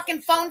leave your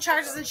fucking phone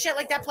chargers and shit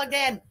like that plugged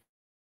in.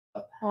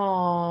 On my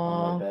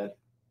Aww. bed.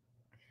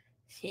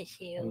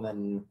 And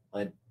then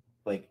I'd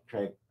like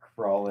try to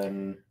crawl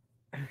in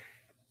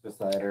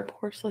beside her.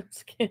 Porcelain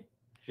skin.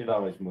 She'd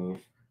always move.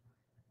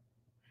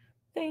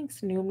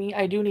 Thanks, Numi.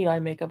 I do need eye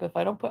makeup. If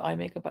I don't put eye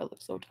makeup, I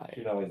look so tired.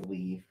 She'd always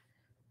leave.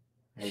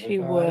 I was She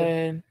like, "Oh,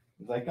 would.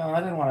 It's like, oh, I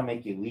didn't want to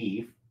make you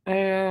leave. I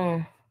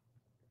know.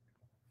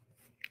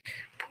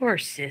 Poor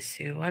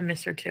Sisu. I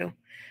miss her too.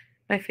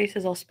 My face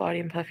is all spotty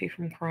and puffy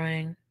from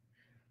crying.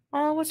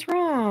 Oh, what's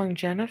wrong,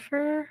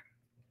 Jennifer?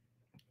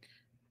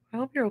 I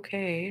hope you're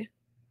okay.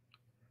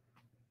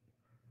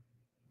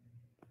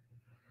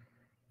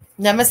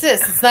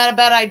 Nemesis, it's not a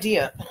bad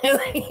idea.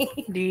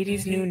 Dee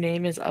Dee's new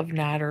name is Of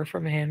Natter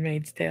from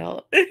Handmaid's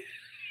Tale.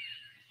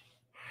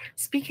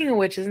 Speaking of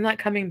which, isn't that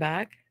coming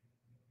back?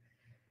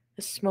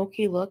 The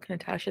smoky look,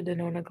 Natasha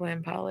Denona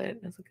Glam Palette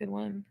is a good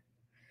one.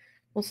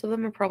 Most of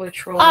them are probably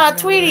trolls.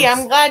 Tweety,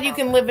 I'm glad you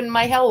can live in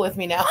my hell with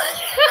me now.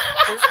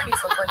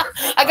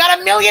 I got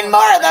a million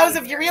more of those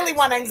if you really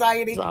want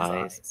anxiety.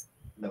 Eyes.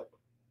 Nope.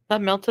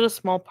 That melted a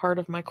small part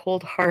of my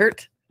cold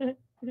heart.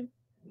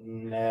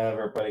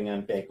 Never putting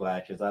on fake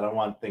lashes. I don't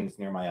want things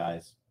near my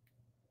eyes.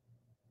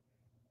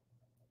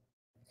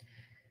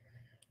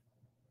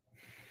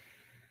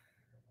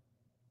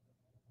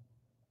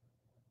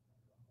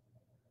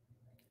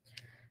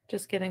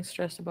 Just getting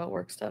stressed about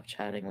work stuff,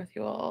 chatting with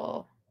you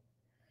all.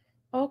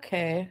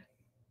 Okay.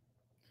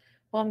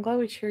 Well, I'm glad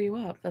we cheer you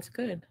up. That's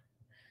good.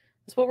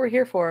 That's what we're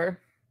here for.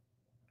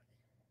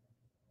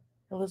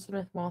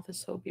 Elizabeth Moth is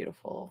so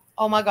beautiful.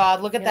 Oh my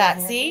God, look at Yeah,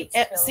 that.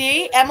 yeah,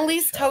 See,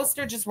 Emily's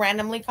toaster just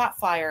randomly caught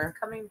fire.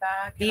 Coming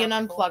back. Be an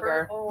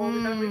unplugger.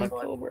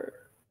 October.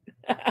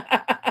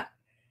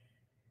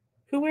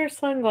 Who wears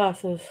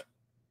sunglasses?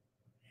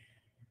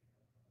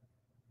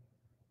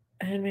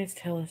 Handmaid's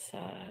Tale is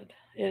sad.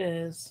 It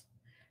is.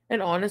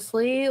 And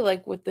honestly,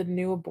 like with the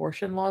new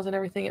abortion laws and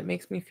everything, it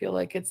makes me feel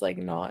like it's like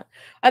not,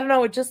 I don't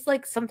know, it's just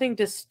like something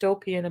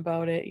dystopian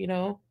about it, you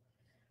know?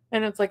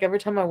 And it's like every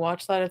time I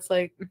watch that, it's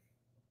like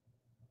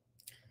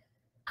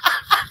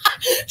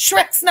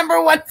Shrek's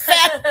 #1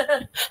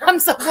 fan. I'm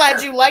so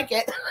glad you like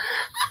it.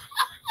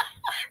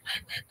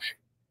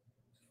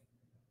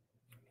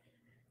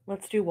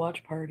 let's do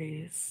watch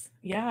parties.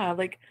 Yeah,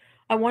 like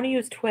I want to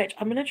use Twitch.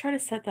 I'm gonna try to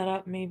set that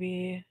up.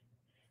 Maybe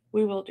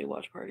we will do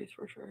watch parties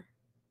for sure.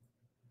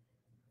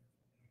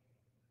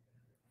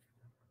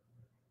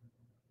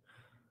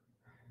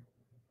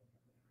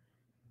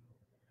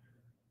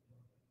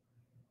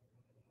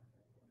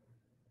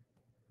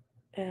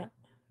 Yeah.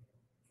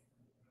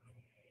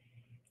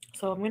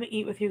 So I'm gonna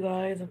eat with you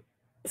guys and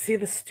see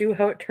the stew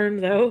how it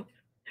turns out.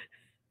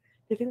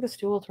 Do you think the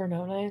stew will turn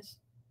out nice?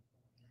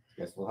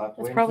 Guess we'll have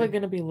to It's wait probably and see.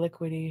 gonna be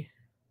liquidy.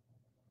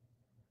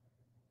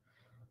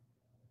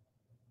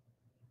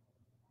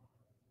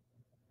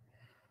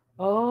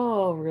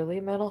 Oh, really,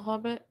 Metal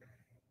Hobbit?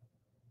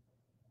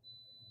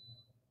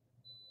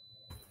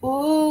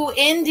 Ooh,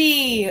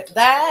 Indy.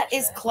 That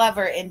is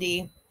clever,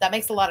 Indy. That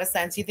makes a lot of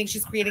sense. You think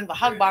she's creating the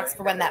hug box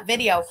for when that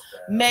video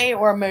may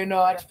or may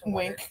not,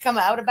 wink, come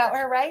out about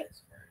her, right?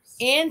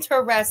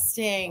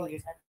 Interesting.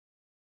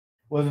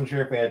 Wasn't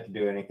sure if we had to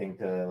do anything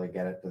to like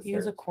get it to Use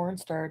a start.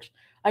 cornstarch.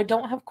 I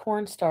don't have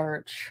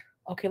cornstarch.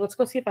 Okay, let's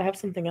go see if I have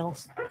something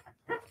else.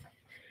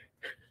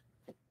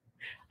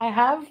 I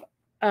have,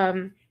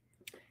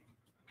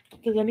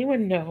 does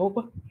anyone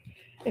know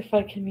if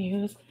I can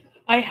use,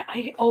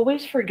 I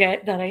always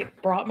forget that I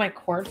brought my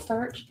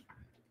cornstarch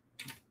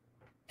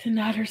to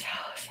Natter's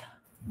house.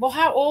 Well,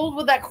 how old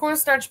would that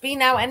cornstarch be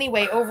now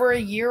anyway? Over a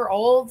year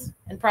old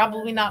and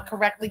probably not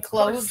correctly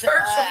closed.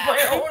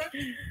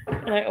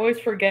 And I always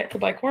forget to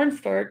buy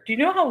cornstarch. Do you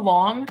know how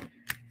long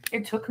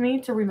it took me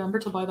to remember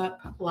to buy that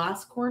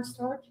last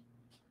cornstarch?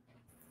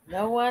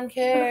 No one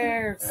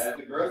cares. Add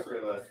the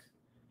grocery list.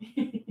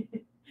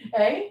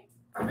 Hey?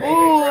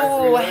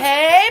 Ooh,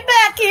 hey,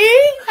 Becky.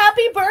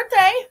 Happy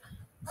birthday.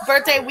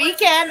 Birthday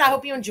weekend. I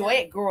hope you enjoy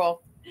it,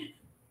 girl.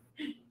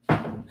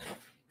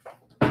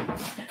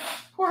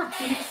 Poor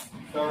piece.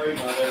 Sorry,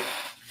 mother.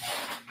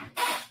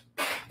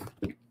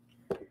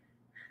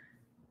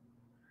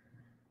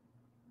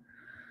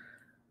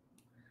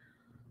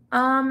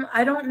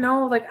 I don't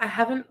know. Like, I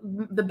haven't.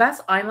 The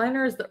best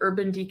eyeliner is the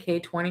Urban Decay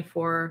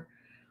 24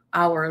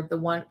 Hour. The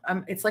one.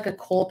 It's like a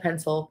kohl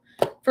pencil.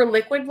 For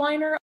liquid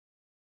liner.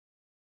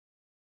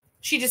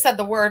 She just said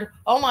the word.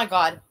 Oh my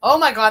God. Oh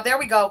my God. There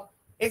we go.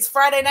 It's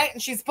Friday night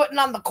and she's putting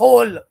on the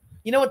kohl.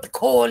 You know what the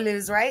kohl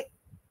is, right?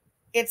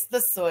 It's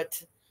the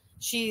soot.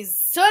 She's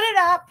sooted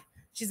up.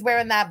 She's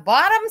wearing that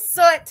bottom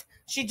soot.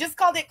 She just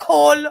called it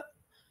kohl.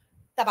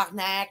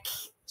 Tabarnak.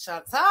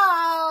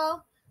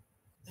 Chantal.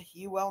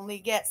 You only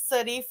get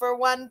sooty for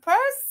one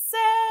person.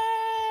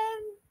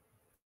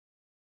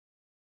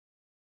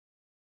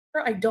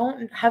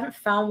 Haven't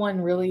found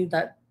one really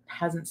that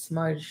hasn't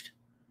smudged.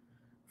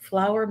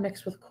 Flour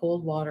mixed with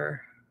cold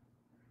water.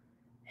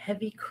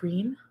 Heavy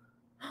cream.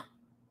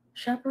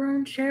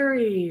 Chaperone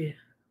cherry.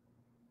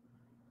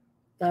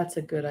 That's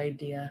a good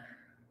idea.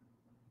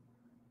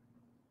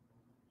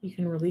 You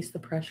can release the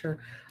pressure.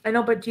 I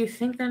know, but do you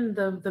think then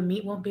the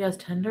meat won't be as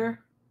tender?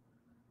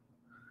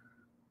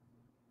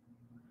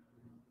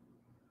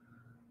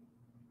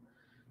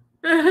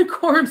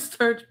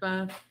 Cornstarch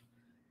bath.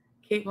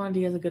 Kate Von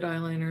D has a good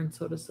eyeliner, and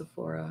so does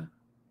Sephora.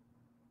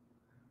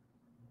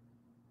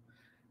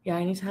 Yeah,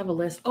 I need to have a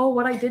list. Oh,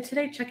 what I did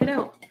today, check it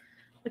out.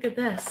 Look at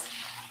this.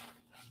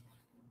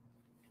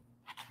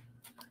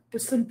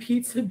 With some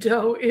pizza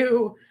dough.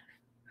 Ew.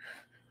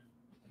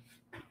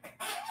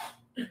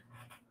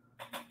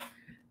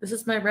 This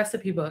is my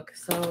recipe book.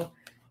 So,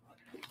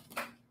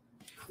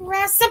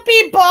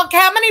 recipe book.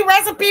 How many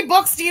recipe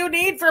books do you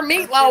need for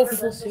meatloaf?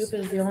 Lentil soup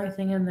is the only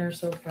thing in there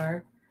so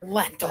far.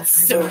 Lentil I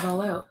soup. wrote it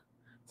all out,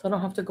 so I don't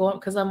have to go up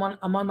because I'm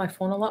on my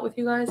phone a lot with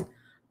you guys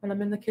when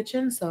I'm in the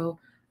kitchen. So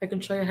I can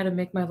show you how to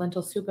make my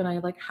lentil soup, and I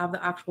like have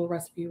the actual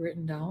recipe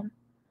written down.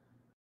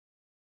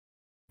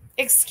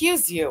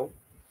 Excuse you.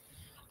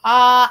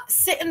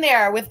 Sitting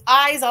there with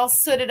eyes all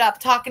sooted up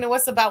talking to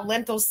us about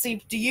lentil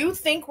soup. Do you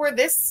think we're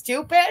this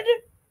stupid?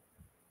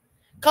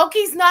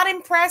 Koki's not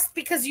impressed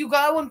because you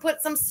go and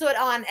put some soot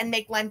on and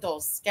make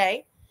lentils,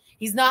 okay?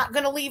 He's not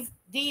going to leave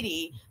Dee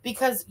Dee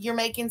because you're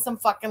making some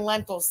fucking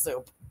lentil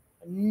soup.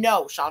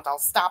 No, Chantal,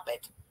 stop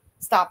it.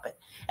 Stop it.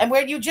 And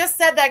where you just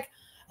said like,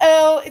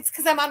 oh, it's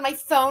because I'm on my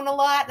phone a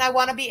lot and I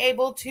want to be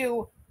able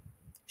to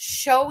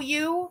show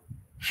you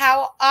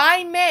how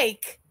I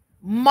make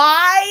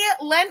my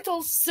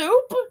lentil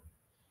soup.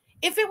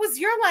 If it was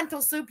your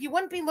lentil soup, you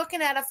wouldn't be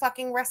looking at a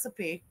fucking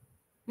recipe.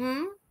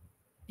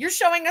 You're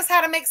showing us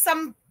how to make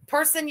some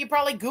person you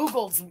probably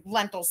Googled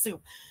lentil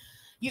soup.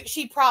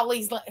 She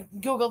probably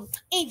Googled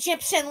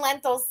Egyptian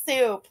lentil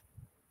soup.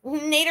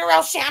 Nader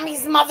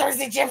El-Shami's mother's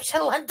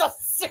Egyptian lentil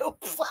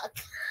soup. Fuck.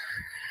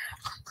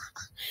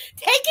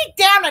 Take it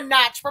down a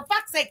notch, for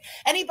fuck's sake.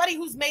 Anybody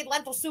who's made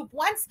lentil soup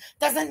once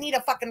doesn't need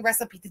a fucking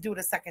recipe to do it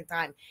a second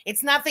time.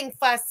 It's nothing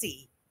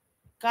fussy.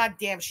 God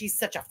damn, she's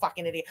such a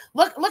fucking idiot.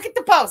 Look at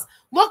the pose.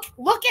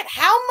 Look at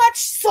how much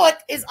soot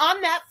is on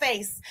that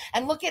face,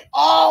 and look at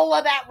all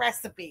of that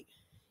recipe.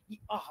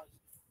 Oh,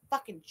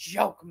 fucking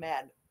joke,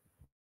 man.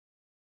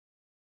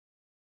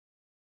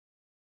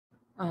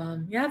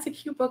 Yeah, it's a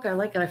cute book. I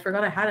like it. I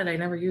forgot I had it. I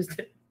never used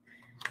it.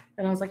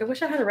 And I was like, I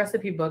wish I had a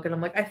recipe book. And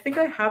I'm like, I think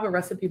I have a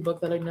recipe book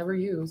that I never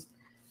use.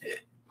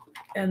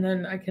 And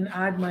then I can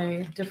add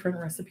my different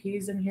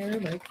recipes in here,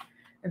 like,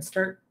 and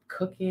start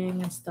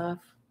cooking and stuff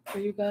for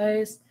you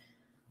guys.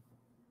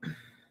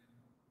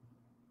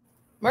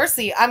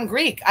 Mercy, I'm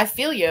Greek. I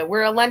feel you.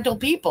 We're a lentil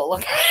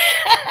people.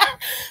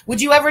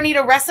 Would you ever need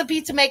a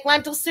recipe to make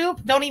lentil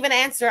soup? Don't even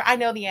answer. I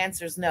know the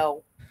answer is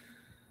no.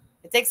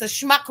 It takes a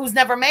schmuck who's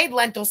never made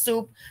lentil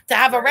soup to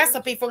have a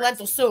recipe for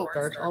lentil soup.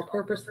 Starch,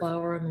 all-purpose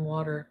flour, and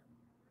water.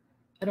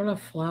 I don't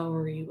have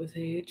floury with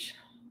H.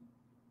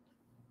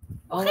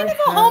 What kind of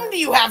a home do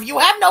you have? You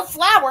have no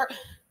flour.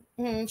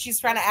 She's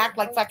trying to act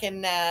like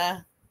fucking...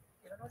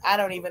 I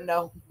don't even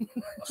know.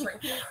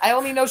 I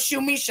only know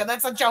Shumisha.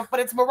 That's a joke, but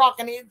it's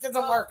Moroccan. It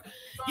doesn't work.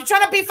 You're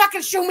trying to be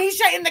fucking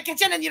Shumisha in the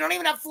kitchen and you don't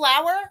even have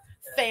flour?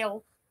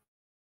 Fail.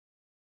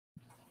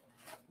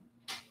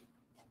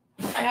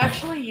 I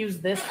actually use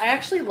this. I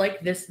actually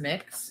like this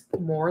mix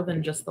more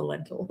than just the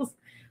lentils.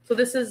 So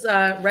this is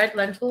red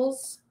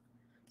lentils,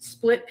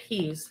 split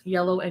peas,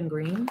 yellow and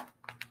green.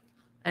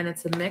 And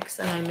it's a mix,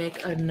 and I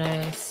make a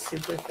nice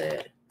soup with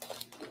it.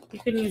 You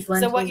can use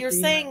lentils. So what you're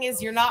saying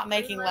is you're not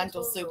making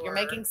lentil soup. You're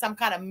making some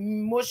kind of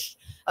mush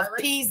of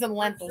peas and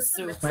lentil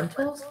soup.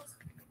 Lentils?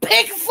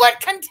 Bigfoot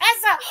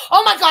Contessa!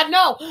 Oh my God,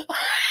 no!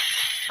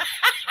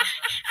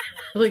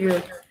 Look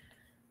at it.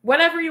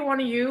 Whatever you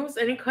want to use,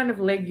 any kind of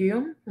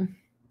legume.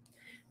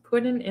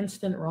 Put in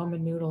instant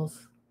ramen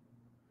noodles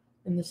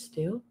in the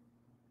stew.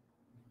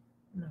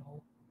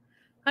 No.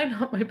 I'm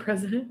not my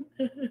president.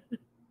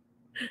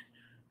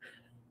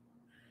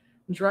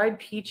 Dried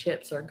pea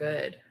chips are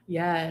good.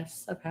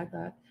 Yes, I've had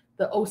that.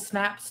 The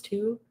snaps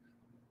too.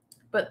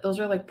 But those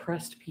are like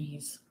pressed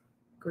peas.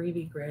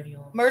 Gravy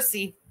granule.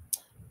 Mercy.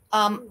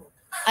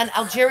 An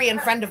Algerian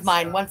friend of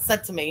mine once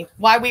said to me,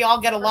 why we all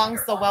get along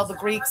so well, the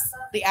Greeks,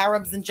 the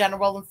Arabs in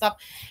general and stuff.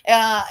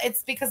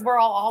 It's because we're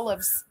all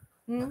olives.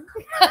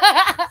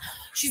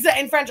 She said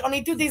in French, on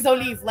est tous des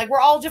olives. Like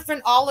we're all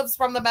different olives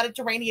from the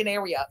Mediterranean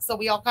area. So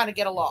we all kind of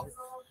get along.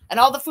 And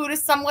all the food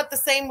is somewhat the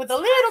same with a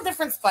little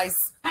different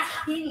spice.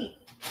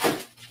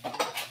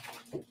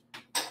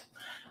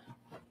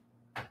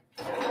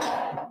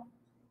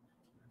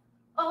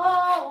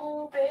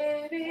 Oh,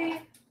 baby.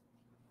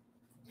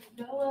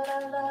 You know what I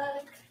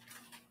like?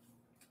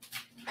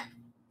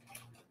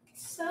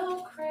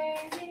 So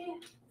crazy.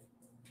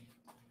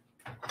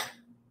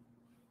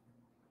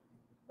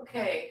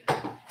 Okay.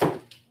 I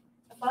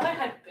thought I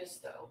had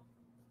Bisto.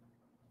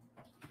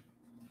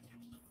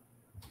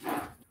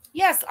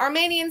 Yes,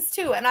 Armenians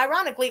too. And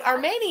ironically,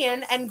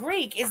 Armenian and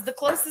Greek is the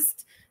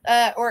closest,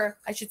 or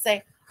I should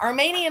say,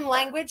 Armenian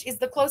language is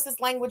the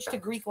closest language to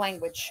Greek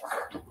language.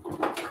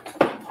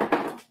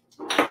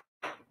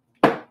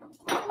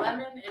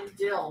 Lemon and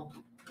dill.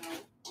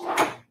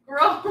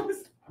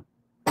 Gross.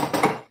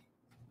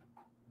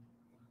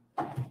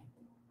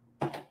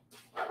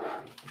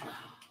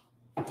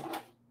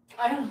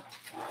 I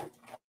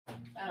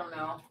don't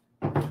know.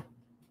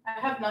 I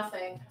have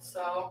nothing,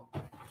 so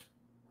I'm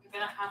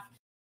gonna have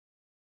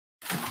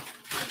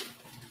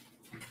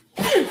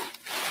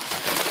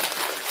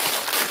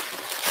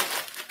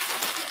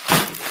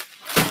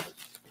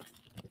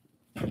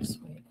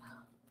Sweet.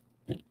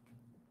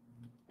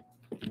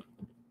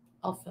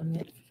 I'll film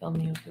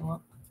you if you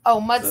want. Oh,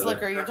 mud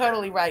slicker, you're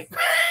totally right.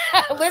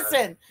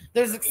 Listen,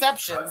 there's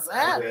exceptions.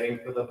 Waiting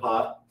for the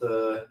pot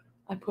to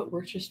I put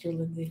Worcester,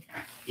 Lindsay.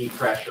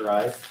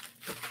 depressurize.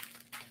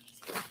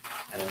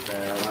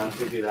 And once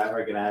we do that,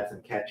 we're going to add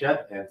some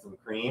ketchup and some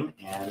cream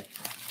and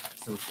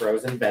some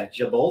frozen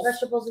vegetables.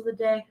 Vegetables of the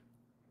day.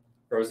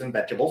 Frozen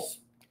vegetables.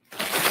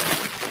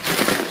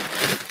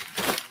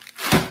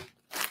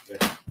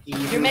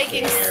 You're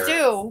making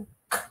stew.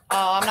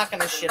 Oh, I'm not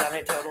going to shit on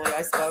it totally,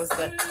 I suppose.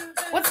 But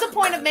what's the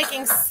point of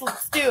making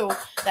stew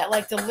that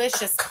like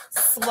delicious,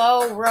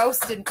 slow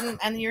roasted,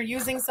 and you're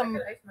using some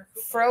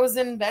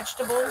frozen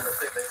vegetables?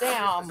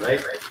 Damn.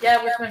 Right?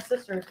 Yeah, with my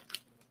sister.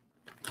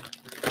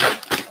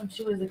 When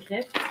she was a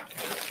kid.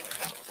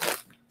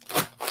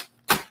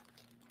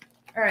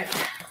 All right.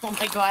 Oh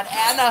my God,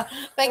 Anna!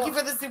 Thank you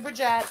for the super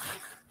chat.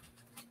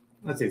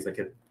 Let's see if I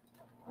could.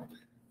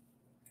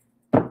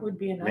 Would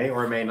be enough. May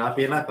or may not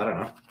be enough. I don't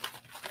know.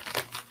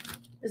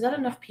 Is that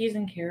enough peas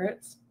and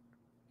carrots?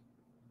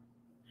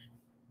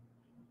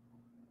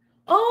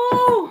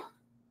 Oh,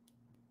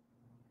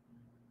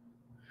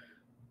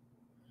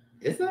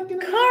 Is that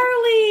gonna?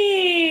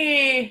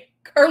 Carly!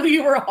 Carly,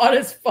 you were hot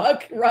as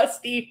fuck,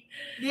 Rusty.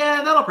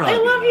 Yeah, that'll probably. I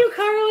be love enough. you,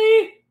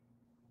 Carly.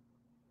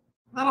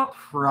 That'll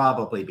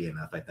probably be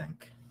enough. I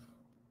think.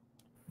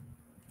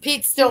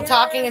 Pete's still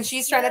talking, and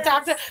she's trying to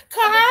talk to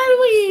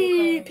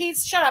Carly. Pete,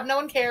 shut up. No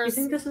one You cares.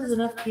 think this is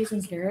enough peas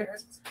and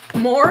carrots?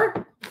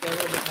 More? Okay, a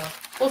little bit more.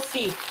 We'll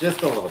see.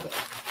 Just a little bit.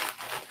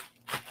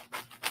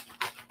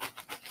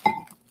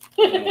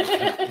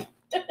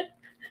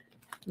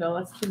 No,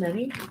 that's too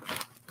many.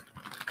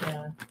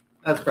 Yeah.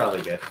 That's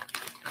probably good.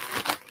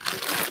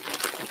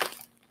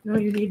 No,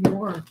 you need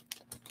more.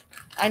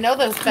 I know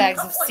those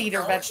bags of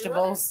cedar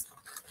vegetables.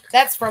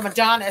 That's from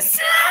Adonis.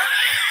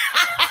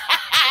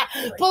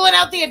 Pulling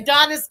out the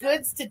Adonis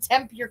goods to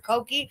tempt your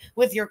koki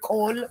with your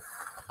coal.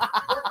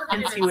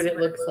 And see what it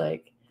looks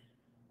like.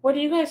 What are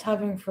you guys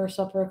having for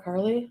supper,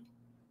 Carly?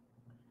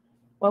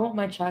 Why won't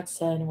my chat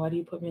send? Why do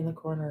you put me in the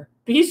corner?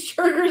 Beast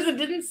burgers, it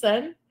didn't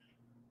send.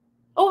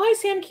 Oh, hi,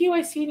 Sam Q.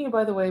 I seen you,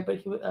 by the way, but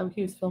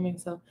he was filming,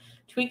 so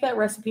tweak that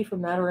recipe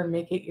from Matter and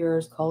make it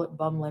yours. Call it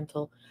bum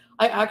lentil.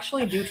 I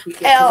actually do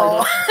tweak it.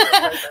 L.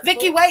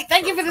 Vicky White,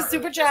 thank you for the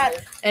super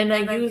chat. And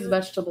I use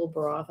vegetable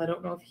broth. I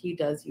don't know if he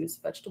does use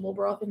vegetable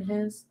broth in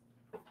his.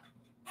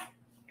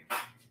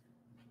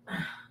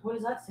 What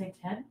does that say,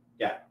 10?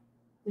 Yeah.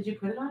 Did you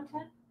put it on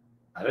 10?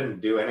 I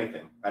didn't do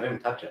anything. I didn't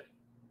touch it.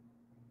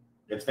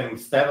 It's been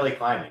steadily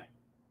climbing.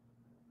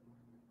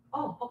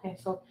 Oh, okay.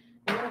 So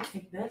we're going to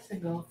take this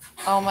and go.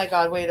 Oh my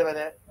God, wait a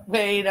minute.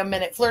 Wait a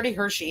minute. Flirty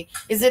Hershey.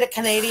 Is it a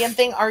Canadian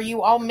thing? Are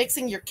you all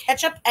mixing your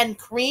ketchup and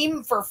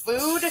cream for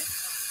food?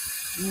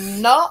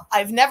 No,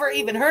 I've never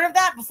even heard of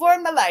that before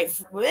in my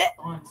life. Blech.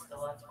 On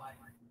still, that's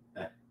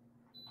why.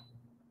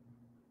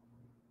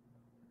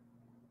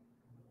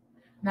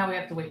 Now we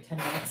have to wait 10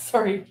 minutes.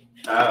 Sorry.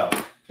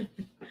 Oh.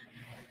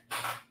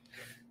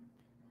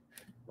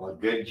 Well,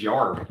 good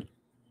job.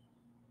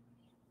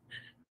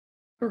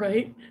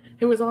 Right?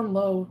 It was on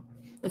low.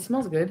 It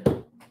smells good.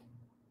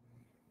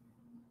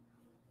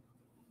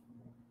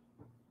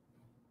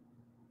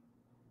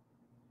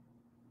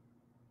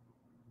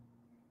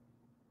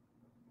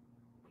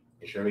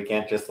 You sure we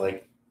can't just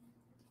like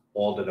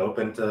hold it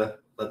open to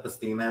let the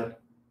steam out?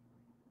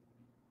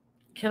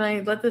 Can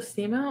I let this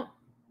steam out?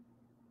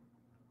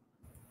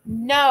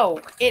 No,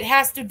 it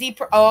has to deep.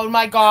 Oh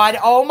my God.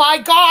 Oh my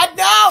God.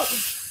 No.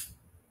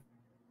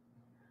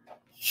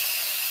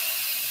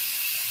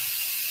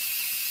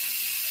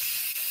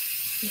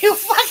 You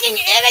fucking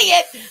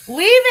idiot.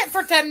 Leave it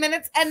for 10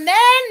 minutes and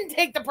then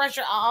take the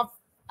pressure off.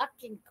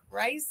 Fucking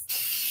Christ.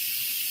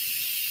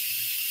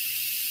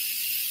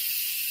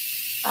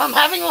 I'm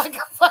having like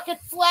a fucking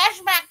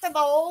flashback to the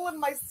hole in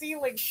my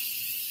ceiling.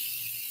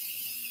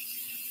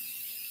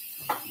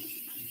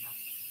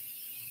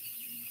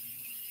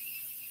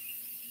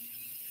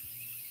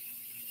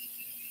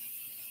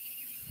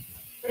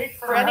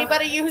 For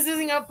anybody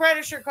using a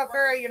pressure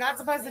cooker, you're not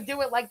supposed to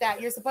do it like that.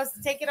 You're supposed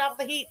to take it off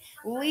the heat,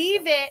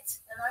 leave it,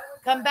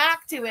 come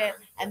back to it,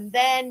 and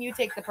then you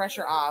take the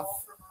pressure off.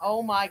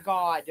 Oh my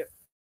God.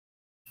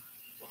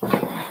 So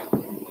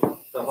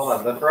hold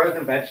on, the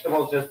frozen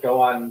vegetables just go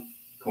on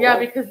cold? Yeah,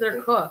 because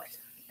they're cooked.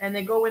 And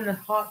they go in the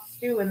hot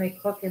stew and they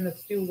cook in the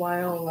stew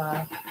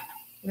while,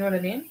 you know what I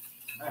mean?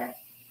 All right.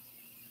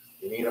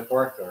 You need a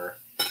fork or?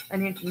 I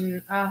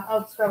need,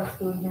 I'll just grab a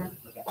spoon here.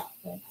 Okay,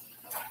 thanks.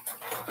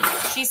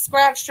 She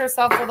scratched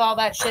herself with all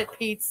that shit,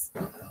 Pete's.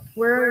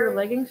 Where are your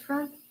leggings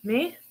from?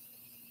 Me?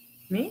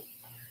 Me?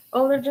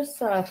 Oh, they're just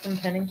from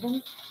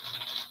Pennington.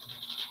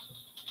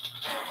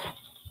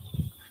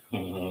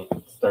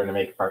 Starting to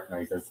make fart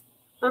noises.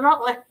 They're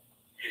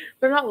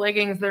not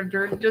leggings. They're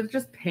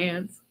just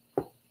pants.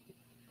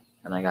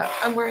 And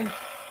I'm wearing.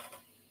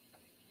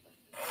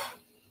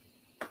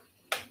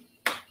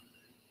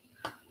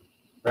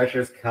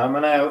 Pressure's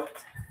coming out.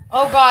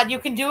 Oh God, you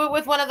can do it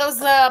with one of those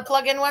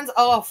plug-in ones.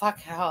 Oh fuck.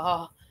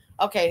 Oh.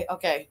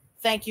 Okay.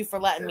 Thank you for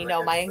letting me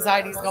know. My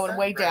anxiety's going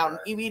way down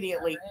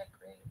immediately.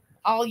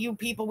 All you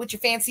people with your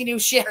fancy new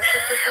shit.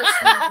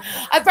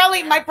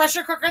 My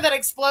pressure cooker that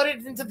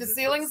exploded into the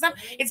ceiling and stuff.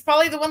 It's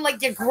probably the one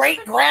like your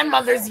great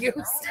grandmother's used.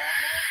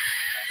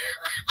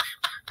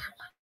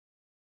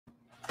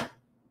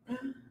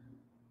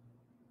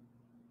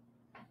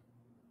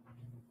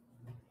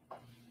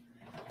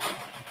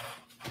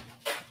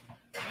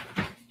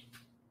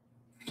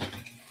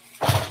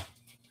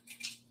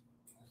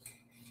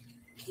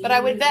 But I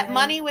would bet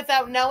money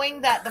without knowing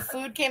that the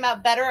food came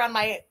out better on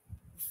my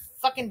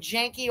fucking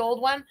janky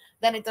old one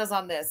than it does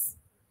on this.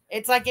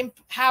 It's like,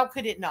 how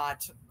could it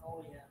not?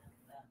 Oh yeah,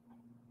 that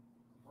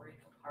break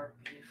apart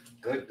beef.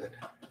 Good.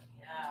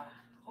 Yeah.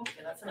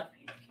 Okay, that's enough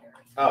beef carrots.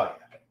 Oh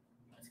yeah.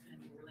 It's gonna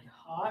be really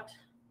hot.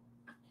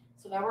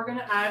 So now we're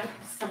gonna add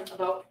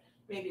about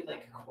maybe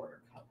like a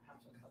quarter cup, half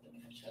a cup of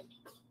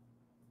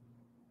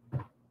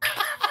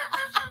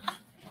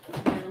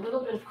ketchup. And a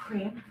little bit of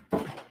cream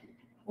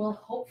will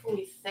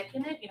hopefully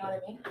thicken it. You know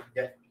what I mean?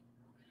 Yeah.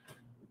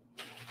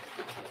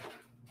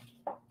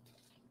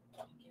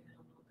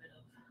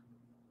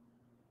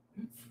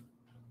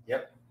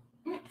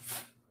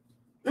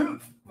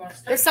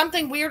 There's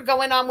something weird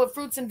going on with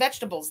fruits and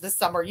vegetables this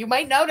summer. You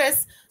might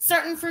notice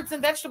certain fruits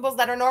and vegetables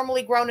that are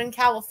normally grown in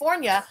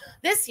California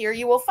this year,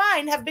 you will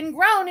find have been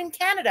grown in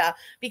Canada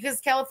because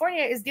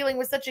California is dealing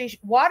with such a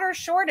water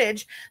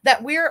shortage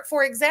that we're,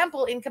 for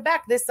example, in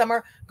Quebec this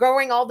summer,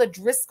 growing all the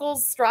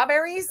Driscoll's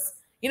strawberries.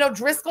 You know,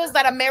 Driscoll's,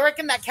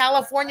 that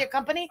California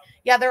company.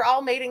 Yeah, they're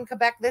all made in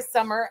Quebec this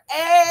summer.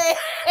 Hey!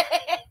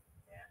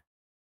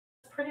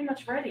 It's pretty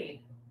much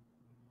ready.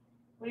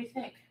 What do you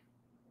think?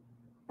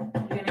 You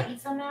gonna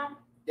eat some now?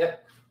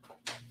 Yep.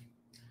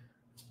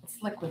 It's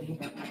liquidy.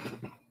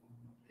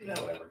 Yeah,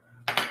 whatever.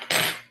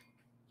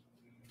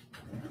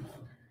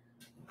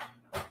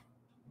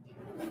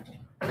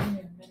 Give me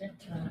a minute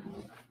to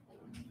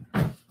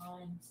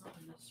find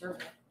something to serve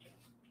it.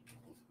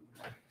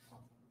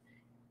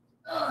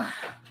 Ugh.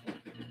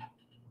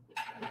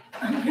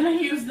 I'm gonna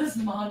use this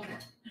mug.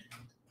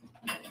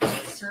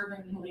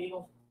 Serving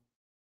ladle.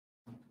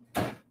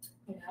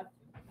 Yeah.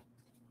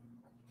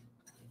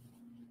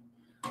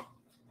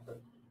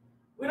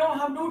 We don't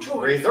have no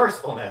choice.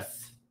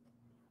 Resourcefulness.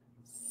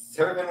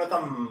 Serving with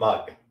a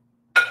mug.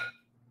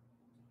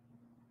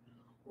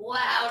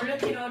 Wow,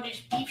 look at all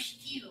this beef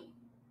stew.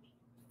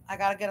 I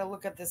gotta get a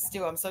look at this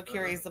stew. I'm so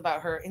curious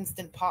about her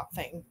instant pot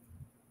thing.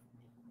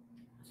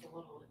 It's a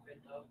little liquid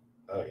though.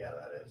 Oh yeah,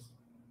 that is.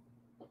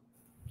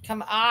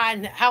 Come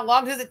on. How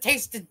long does it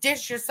take to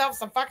dish yourself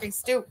some fucking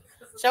stew?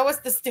 Show us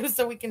the stew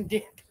so we can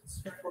dip.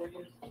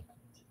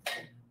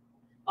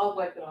 I'll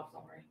wipe it off,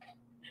 don't worry.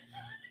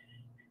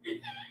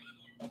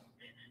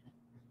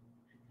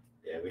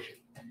 Yeah, we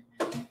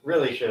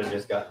should have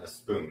just gotten a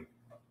spoon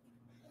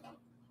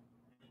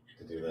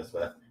to do this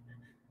with.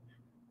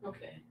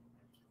 Okay.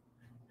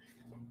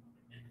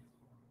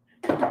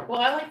 Well,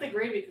 I like the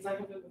gravy because I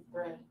can do it with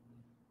bread.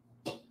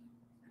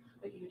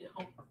 But you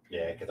don't.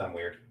 Yeah, because I'm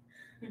weird.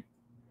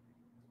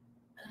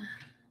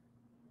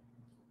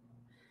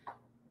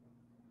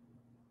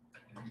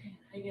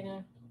 Are you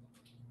gonna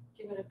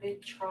give it a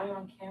big try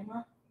on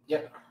camera?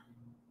 Yep.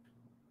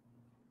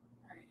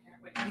 All right, here.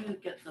 Wait, I need to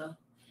get the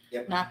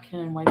Yep. napkin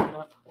and wipe it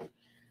up.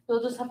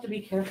 You'll just have to be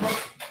careful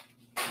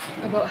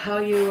about how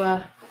you.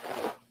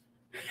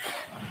 Is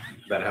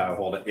that how I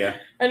hold it? Yeah.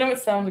 I know it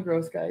sounds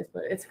gross, guys,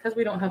 but it's because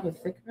we don't have a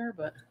thickener.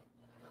 But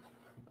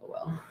oh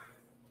well.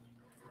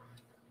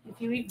 If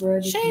you eat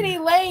bread, Shady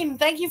Lane,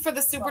 thank you for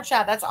the super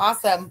chat. That's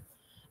awesome.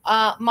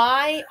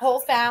 My whole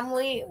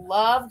family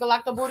love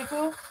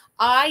galactoburiku.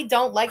 I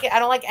don't like it. I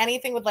don't like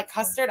anything with like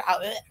custard.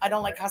 I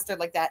don't like custard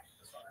like that.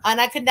 And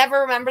I could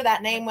never remember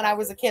that name when I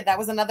was a kid. That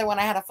was another one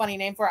I had a funny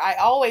name for. I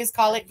always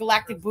call it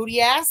galactic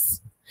booty ass.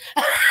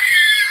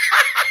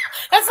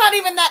 That's not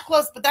even that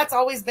close, but that's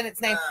always been its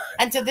name.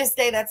 And to this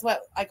day, that's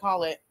what I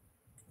call it.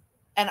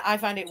 And I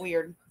find it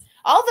weird.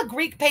 All the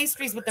Greek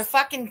pastries with the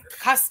fucking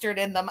custard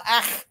in them.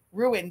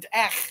 Ruined.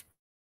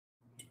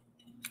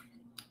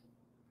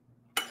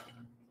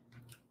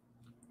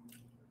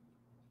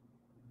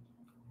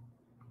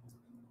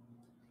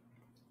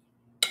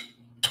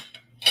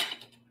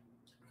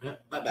 Yeah,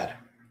 not bad.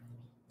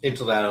 Need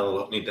to add a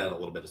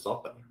little bit of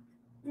salt, but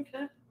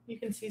okay. You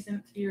can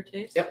season it to your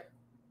taste. Yep.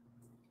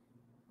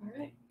 All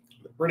right.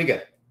 Pretty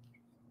good.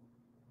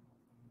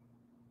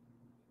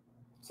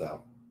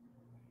 So,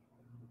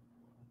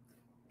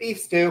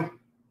 beef stew.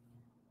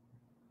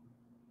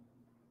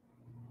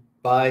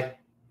 Bye.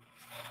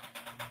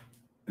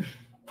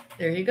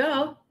 There you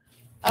go.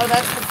 Oh,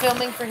 that's the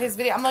filming for his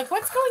video. I'm like,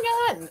 what's going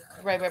on?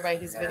 Right.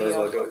 His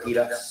video. Go eat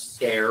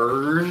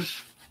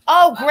upstairs.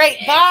 Oh, great.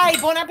 Bye.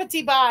 Bon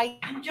appetit. Bye.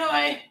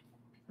 Enjoy.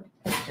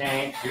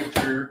 Thank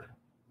you.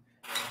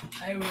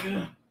 I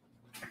will.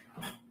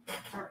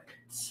 All right.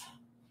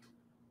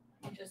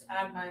 Let me just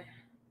add my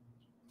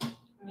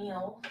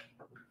meal.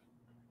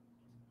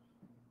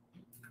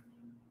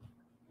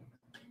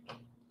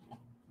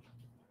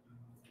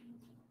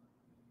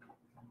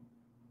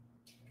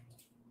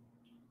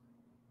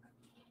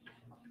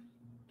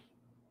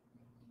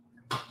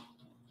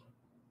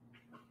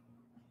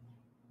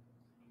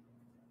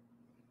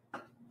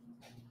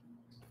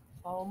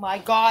 Oh my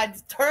God.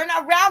 Turn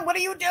around. What are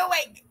you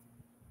doing?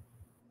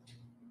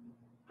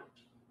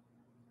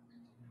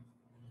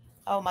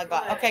 Oh my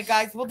God. Okay,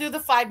 guys, we'll do the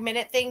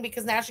 5-minute thing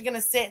because now she's going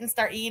to sit and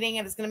start eating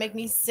and it's going to make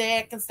me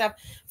sick and stuff.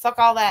 Fuck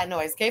all that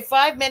noise. Okay,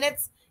 5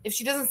 minutes. If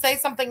she doesn't say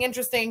something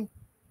interesting,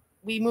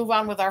 we move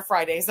on with our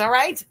Fridays. All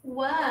right?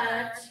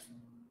 What?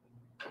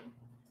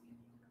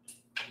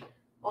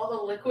 All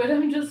the liquid,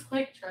 I'm just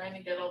like trying to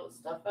get all the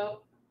stuff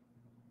out.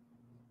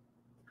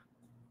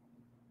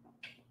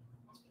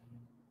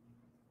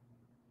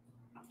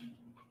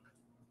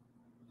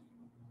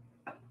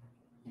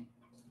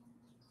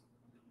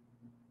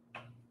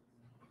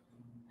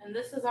 And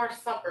this is our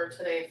supper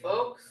today,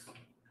 folks.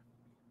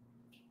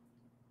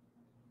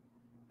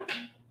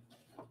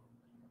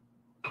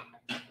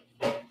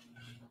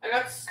 I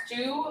got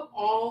stew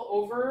all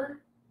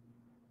over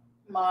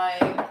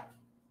my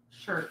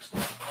shirt.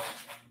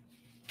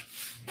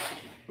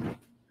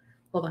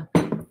 Hold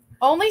on.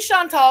 Only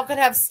Chantal could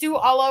have stew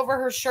all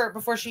over her shirt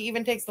before she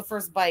even takes the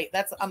first bite.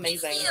 That's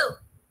amazing.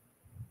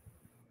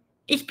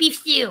 It's beef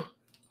stew.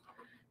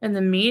 And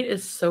the meat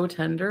is so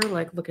tender.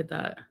 Like, look at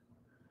that.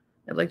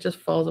 It like just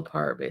falls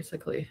apart,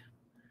 basically.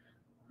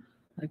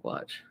 Like,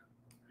 watch.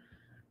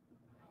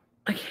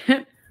 I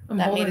can't.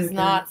 That meat is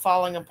not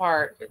falling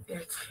apart.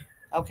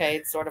 Okay,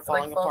 it's sort of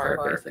falling apart,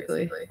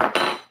 basically.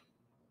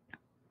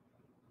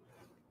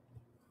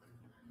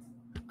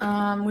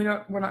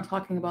 We're not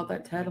talking about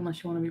that, Ted,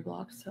 unless you want to be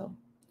blocked. So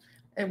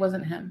it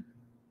wasn't him.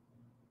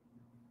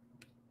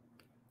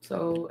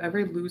 So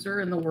every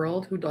loser in the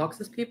world who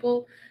doxes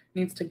people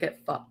needs to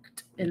get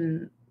fucked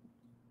and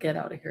get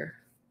out of here.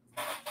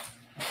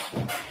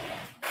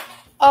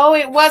 Oh,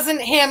 it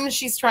wasn't him,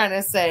 she's trying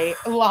to say.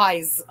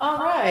 Lies. All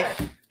right.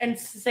 And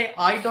to say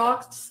I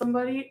doxed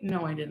somebody?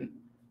 No, I didn't.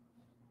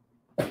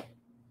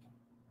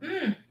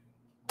 I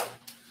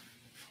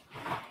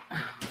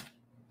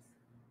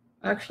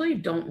actually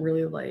don't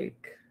really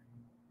like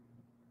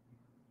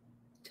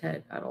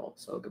Ted at all,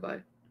 so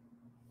goodbye.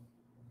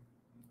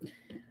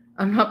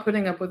 I'm not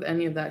putting up with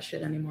any of that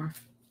shit anymore.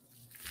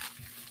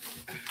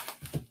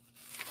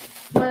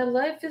 My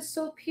life is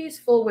so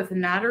peaceful with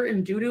natter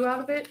and doo-doo out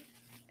of it,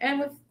 and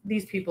with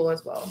these people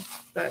as well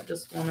that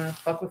just want to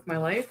fuck with my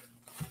life.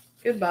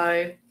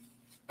 Goodbye.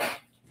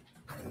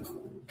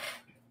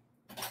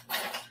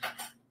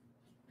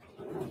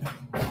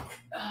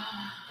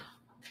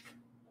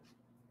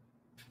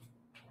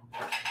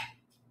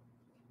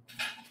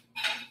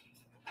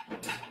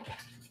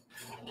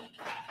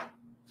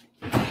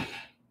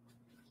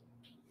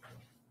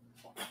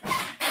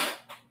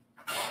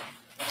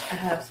 I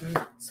have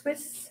some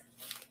Swiss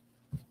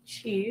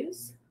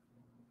cheese.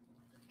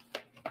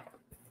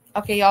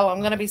 Okay, y'all, I'm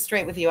going to be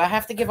straight with you. I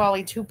have to give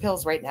Ollie 2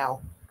 pills right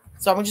now.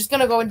 So I'm just going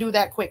to go and do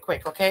that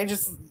quick, okay?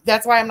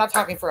 That's why I'm not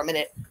talking for a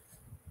minute.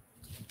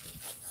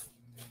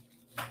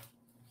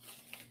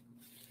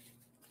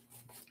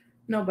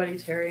 Nobody,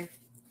 Terry.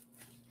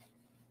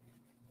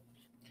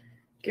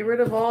 Get rid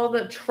of all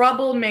the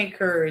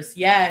troublemakers.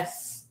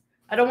 Yes.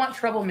 I don't want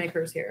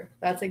troublemakers here.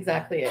 That's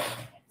exactly it.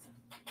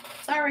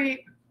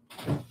 Sorry.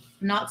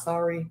 Not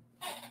sorry.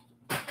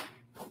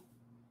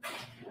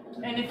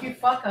 And if you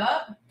fuck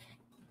up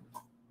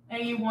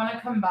and you want to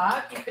come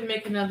back, you can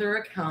make another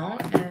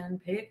account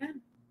and pay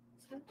again.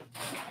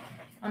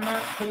 I'm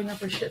not putting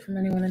up with shit from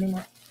anyone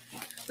anymore.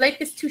 Life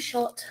is too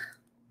short.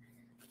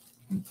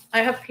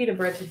 I have pita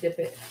bread to dip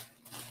it.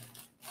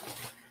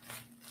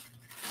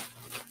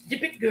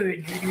 Dip it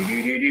good.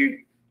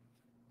 I'm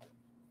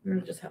going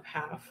to just have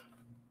half.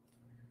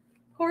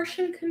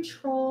 Portion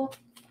control.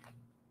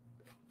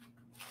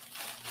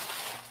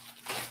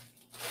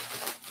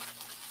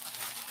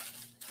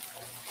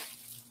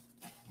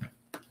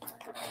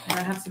 And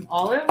I have some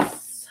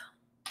olives.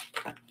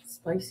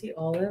 Spicy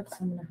olives.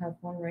 I'm going to have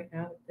one right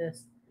now with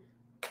this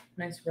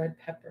nice red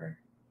pepper.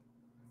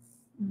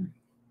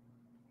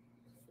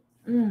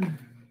 Oh,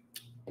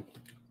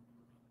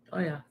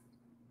 yeah.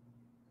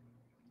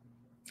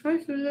 Hi,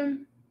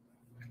 Susan.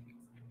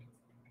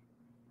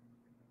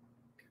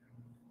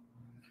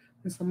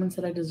 And someone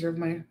said I deserve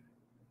my...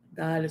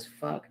 That is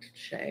fucked,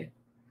 Shay.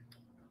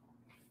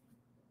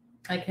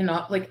 I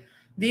cannot... Like,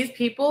 these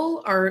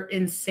people are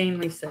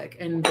insanely sick,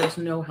 and there's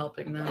no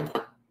helping them.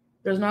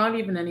 There's not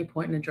even any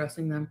point in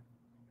addressing them.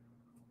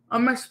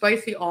 I'm a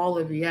spicy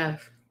olive,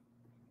 yes.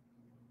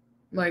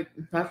 Like,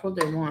 that's what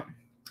they want.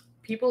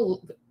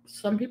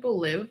 Some people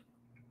live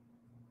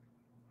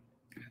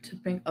To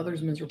make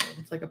others miserable.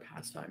 It's like a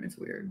pastime. It's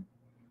weird.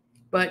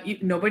 But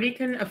nobody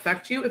can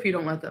affect you if you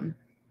don't let them.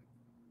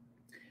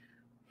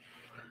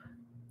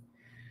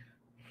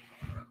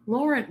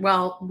 Lauren,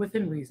 well,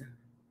 within reason.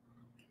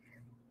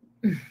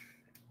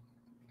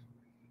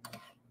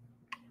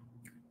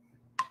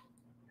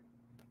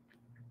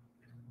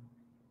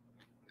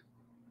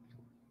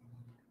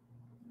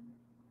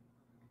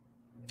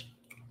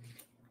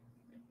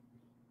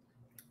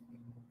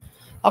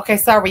 Okay,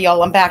 sorry,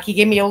 y'all. I'm back. He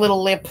gave me a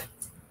little lip.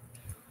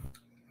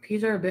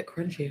 Peas are a bit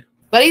crunchy.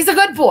 But he's a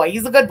good boy.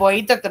 He's a good boy.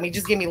 He took them. He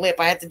just gave me lip.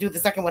 I had to do the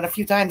second one a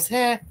few times.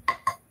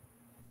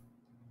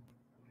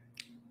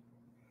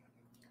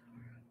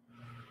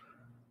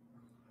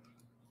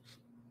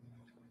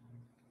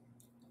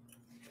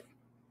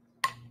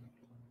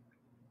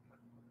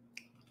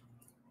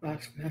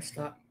 That's messed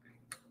up.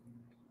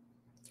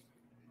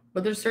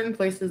 But there's certain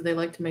places they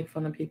like to make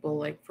fun of people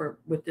like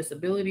with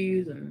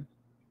disabilities, and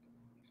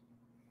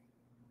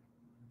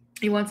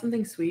you want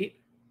something sweet.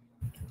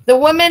 The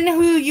woman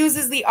who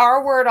uses the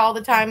R word all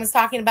the time is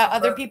talking about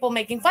other people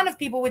making fun of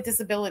people with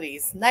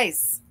disabilities.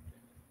 Nice.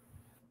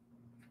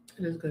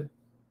 It is good.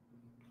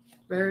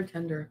 Very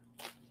tender.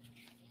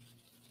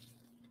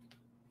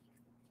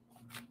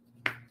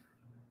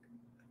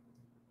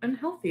 And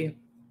healthy.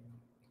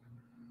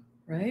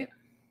 Right?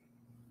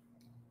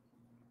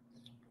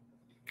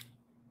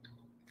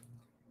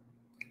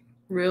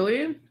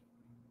 Really?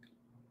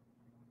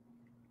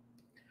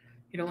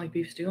 You don't like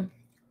beef stew?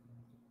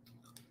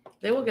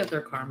 They will get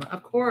their karma.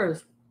 Of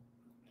course.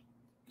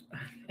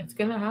 It's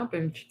going to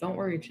happen. Don't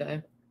worry,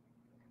 Che.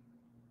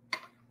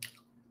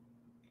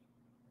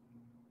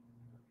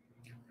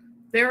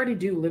 They already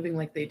do living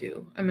like they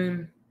do. I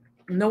mean,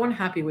 no one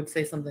happy would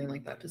say something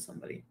like that to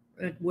somebody.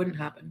 It wouldn't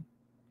happen.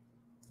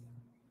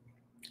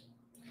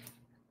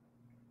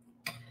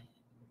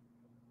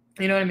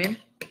 You know what I mean?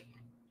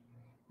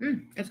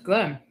 It's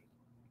good.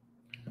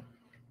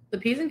 The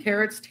peas and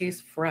carrots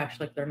taste fresh.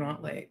 Like they're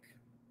not like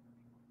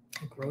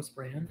a gross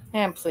brand.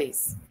 And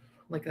please.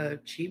 Like a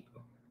cheap.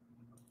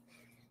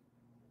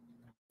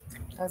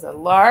 That's a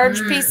large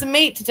piece of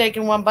meat to take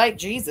in one bite.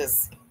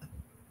 Jesus.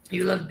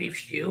 You love beef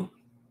stew?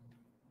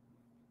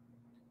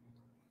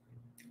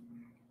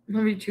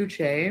 Maybe two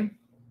Che.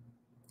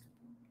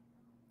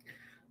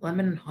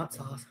 Lemon and hot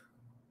sauce.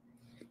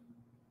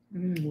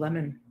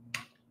 Lemon.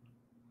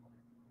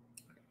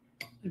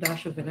 A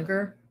dash of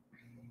vinegar.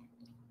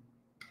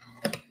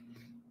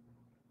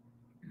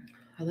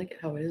 I like it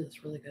how it is.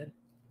 It's really good.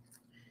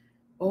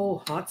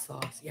 Oh, hot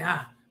sauce.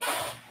 Yeah.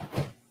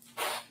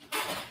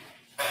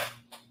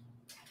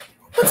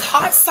 What's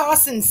hot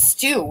sauce and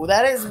stew?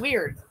 That is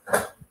weird.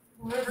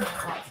 Where's my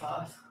hot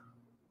sauce?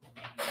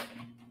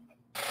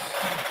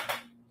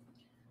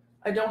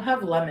 I don't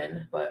have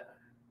lemon, but...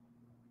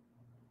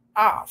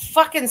 Oh,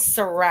 fucking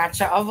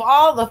sriracha. Of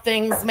all the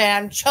things,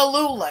 man.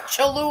 Cholula.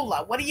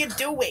 What are you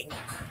doing?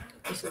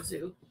 This will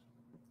do.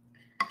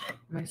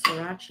 My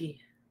sriracha.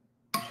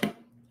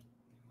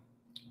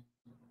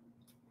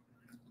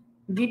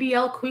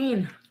 BBL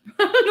queen.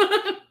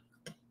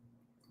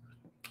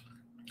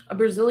 A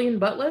Brazilian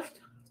butt lift?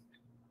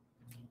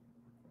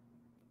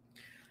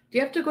 Do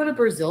you have to go to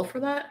Brazil for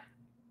that?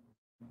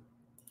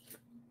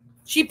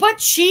 She put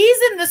cheese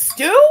in the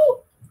stew?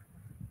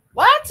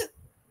 What?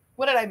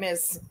 What did I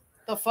miss?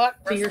 The fuck?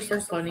 See, you're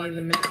so funny.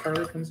 The minute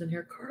Carly comes in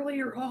here, Carly,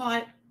 you're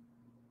hot.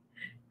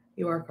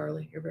 You are,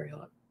 Carly. You're very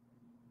hot.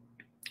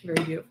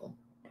 Very beautiful.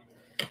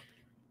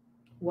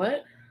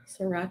 What?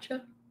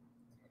 Sriracha?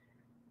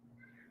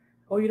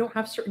 Oh, you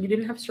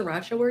didn't have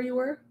sriracha where you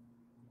were?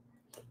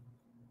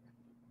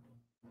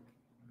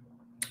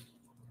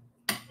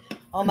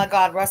 Oh my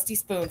God, Rusty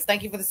Spoons.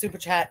 Thank you for the super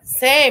chat.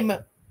 Same.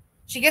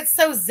 She gets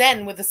so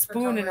zen with a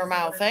spoon in her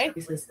mouth, eh? He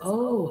says,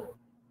 oh.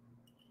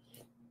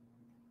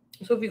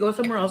 So if you go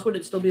somewhere else, would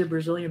it still be a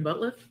Brazilian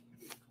butt lift?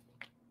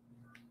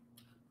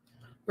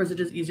 Or is it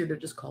just easier to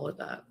just call it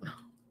that?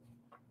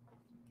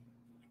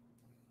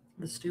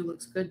 The stew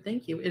looks good.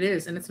 Thank you. It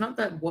is. And it's not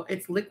that,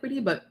 it's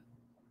liquidy, but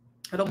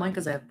I don't mind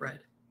because I have bread.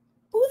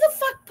 Who the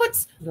fuck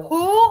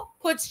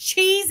puts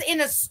cheese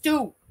in a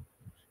stew?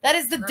 That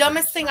is the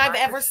dumbest thing I've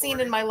ever seen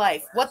in my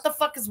life. What the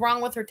fuck is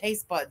wrong with her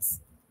taste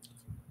buds?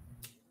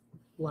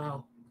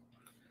 Wow.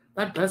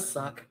 That does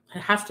suck. It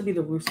has to be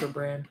the Rooster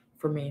brand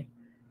for me.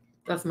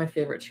 That's my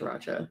favorite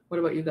sriracha. What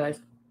about you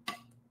guys?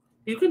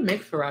 You can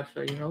make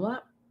sriracha, you know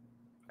that?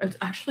 It's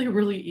actually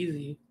really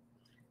easy.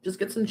 Just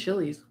get some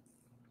chilies.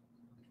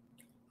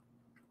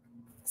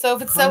 So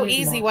if it's so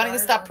easy, why don't you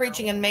stop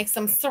preaching and make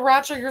some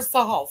sriracha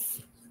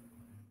yourself?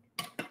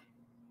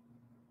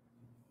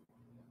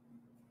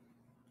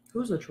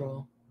 Who's a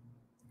troll?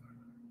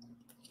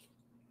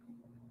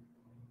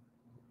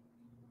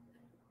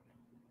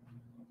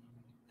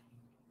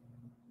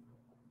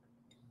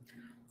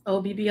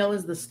 Oh, BBL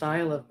is the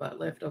style of butt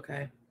lift.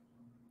 Okay.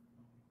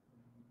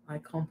 I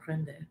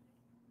comprende.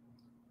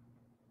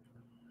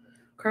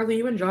 Carly,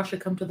 you and Josh should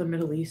come to the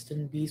Middle East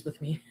and bees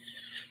with me.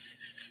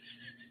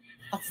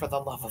 Oh, for the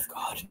love of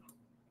God.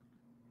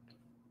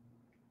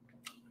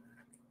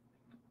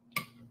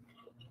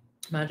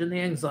 Imagine the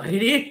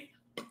anxiety.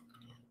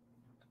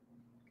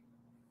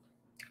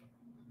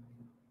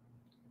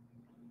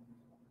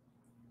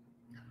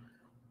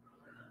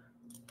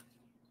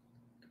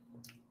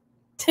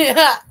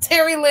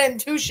 Terry Lynn,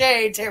 touche,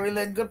 Terry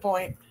Lynn, good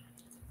point.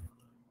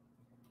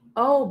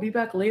 Oh, be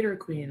back later,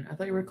 queen. I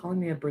thought you were calling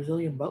me a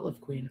Brazilian butt lift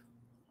queen.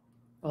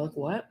 Oh, like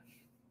what?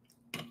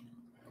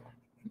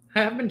 I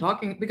have been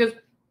talking because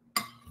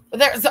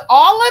there's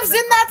olives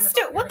in that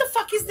stew. What the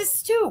fuck is this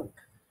stew?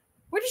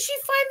 Where did she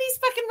find these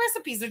fucking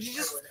recipes? Or did she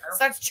just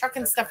start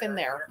chucking stuff in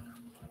there?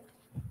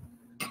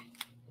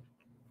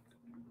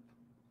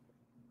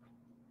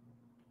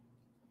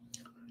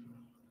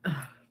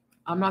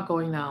 I'm not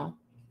going now.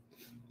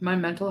 My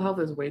mental health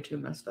is way too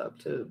messed up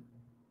to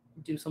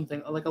do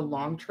something like a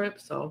long trip,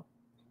 so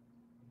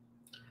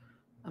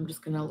I'm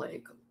just gonna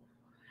like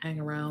hang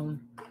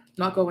around,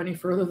 not go any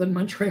further than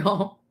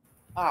Montreal.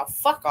 Oh,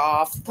 fuck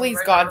off. Please,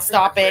 God,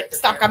 stop it.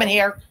 Stop coming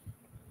here.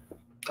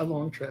 A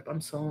long trip. I'm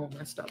so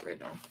messed up right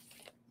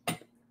now.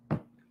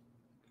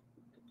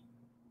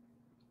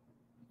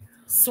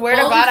 Swear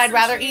to God, I'd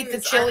rather eat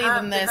the chili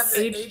than this.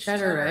 Aged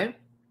cheddar, right?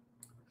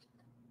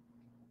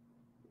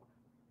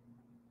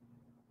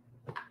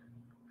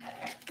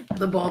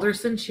 The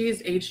Balderson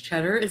cheese, aged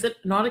cheddar. Is it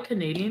not a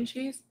Canadian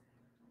cheese?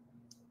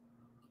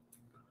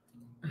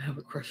 I have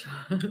a crush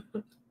on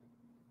it.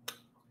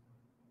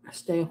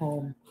 Stay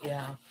home.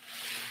 Yeah.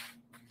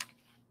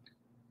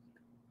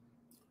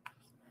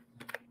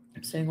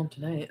 I'm staying home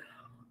tonight.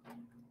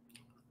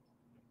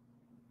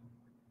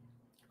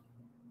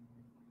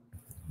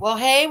 Well,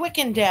 hey,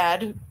 Wiccan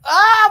Dad.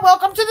 Ah,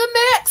 welcome to the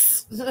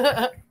mix.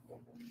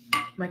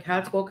 My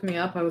cats woke me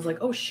up. I was like,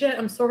 oh shit,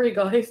 I'm sorry,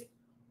 guys.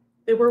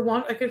 They were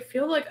I could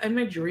feel like in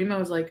my dream, I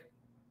was like,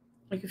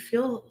 I could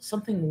feel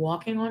something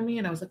walking on me,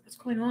 and I was like, what's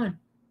going on?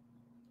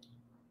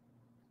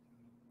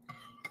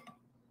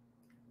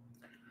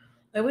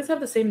 I always have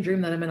the same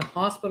dream that I'm in a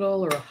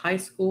hospital or a high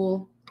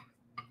school.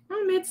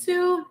 Oh,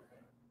 Mitsu.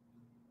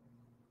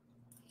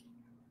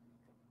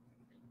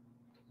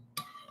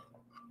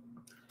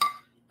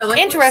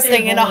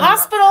 Interesting. In a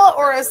hospital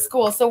or a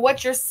school. So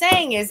what you're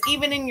saying is,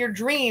 even in your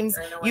dreams,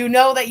 you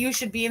know that you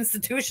should be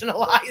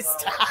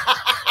institutionalized.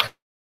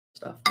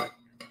 Stuff, but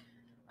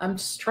I'm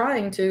just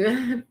trying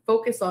to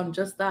focus on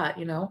just that,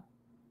 you know.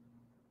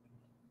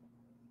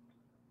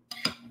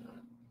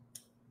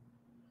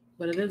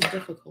 But it is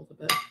difficult a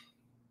bit.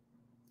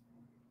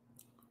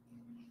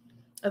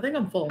 I think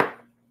I'm full.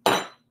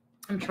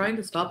 I'm trying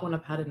to stop when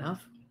I've had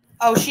enough.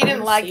 Oh, she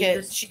didn't like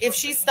it. If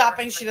she's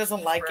stopping, she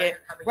doesn't like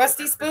it.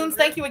 Rusty Spoons,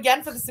 thank you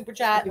again for the super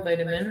chat.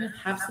 Vitamin.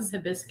 Have some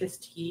hibiscus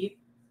tea.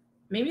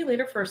 Maybe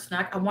later for a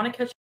snack. I want to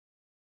catch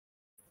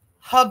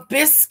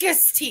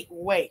hibiscus tea.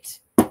 Wait.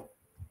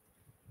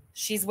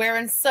 She's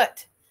wearing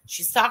soot.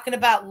 She's talking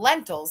about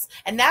lentils.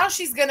 And now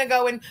she's going to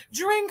go and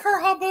drink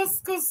her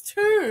hibiscus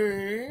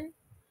tea.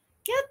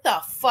 Get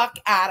the fuck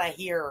out of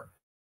here.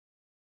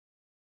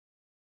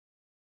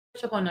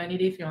 Up on 90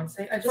 Day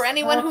Fiance. For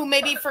anyone who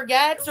maybe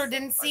forgets or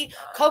didn't see,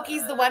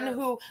 Koki's the one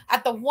who,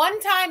 at the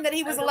one time that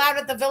he was allowed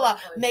at the villa,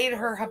 made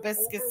her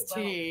hibiscus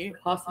tea.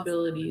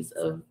 Possibilities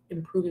of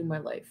improving my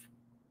life.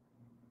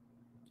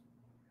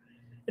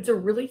 It's a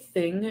really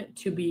thing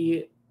to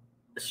be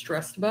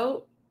stressed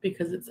about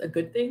because it's a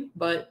good thing,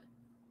 but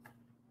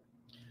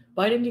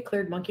Biden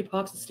declared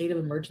monkeypox a state of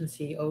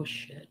emergency. Oh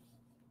shit.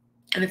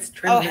 And it's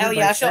oh hell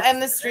yeah, she'll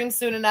end the stream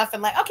soon enough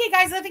and like, okay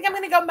guys, I think I'm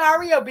gonna go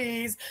Mario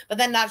bees, but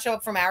then not show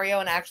up for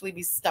Mario and actually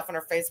be stuffing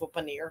her face with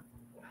paneer.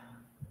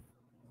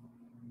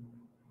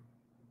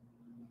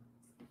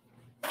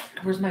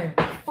 Where's my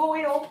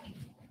foil?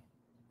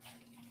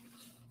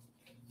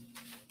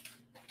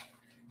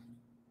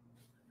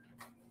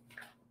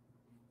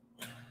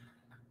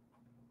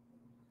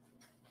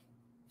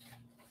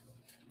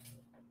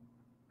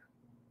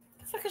 What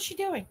the fuck is she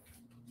doing?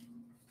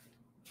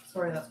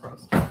 Sorry, that's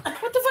gross.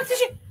 What the fuck did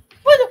she...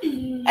 What?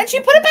 And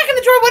she put it back in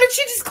the drawer. What, did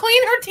she just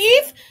clean her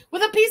teeth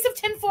with a piece of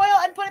tin foil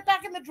and put it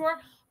back in the drawer?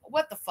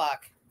 What the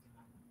fuck?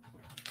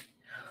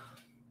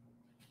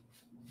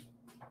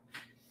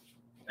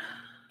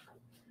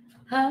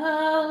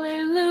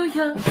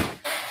 Hallelujah.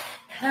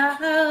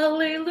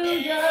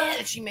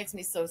 Hallelujah. She makes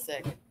me so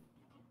sick.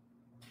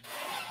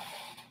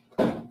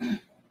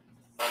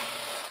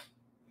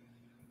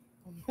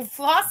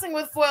 Flossing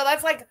with foil,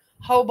 that's like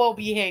hobo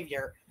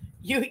behavior.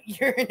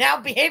 You're now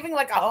behaving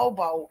like a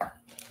hobo.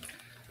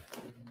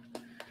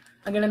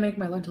 I'm gonna make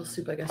my lentil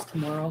soup, I guess,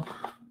 tomorrow.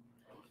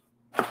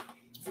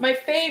 It's my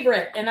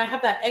favorite, and I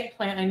have that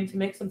eggplant I need to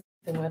make something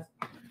with.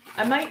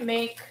 I might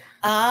make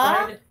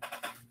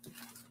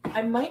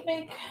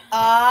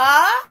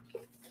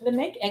Can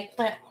make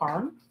eggplant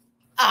parm.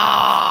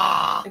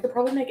 I could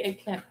probably make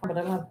eggplant parm, but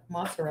I don't have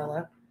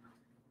mozzarella.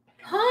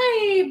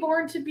 Hi,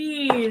 Born to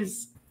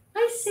Bees.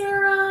 Hi,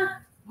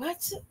 Sarah.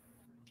 What?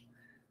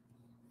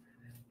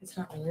 It's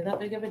not really that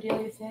big of a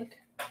deal, you think?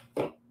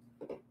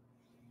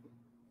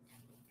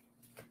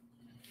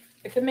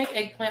 I could make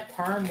eggplant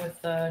parm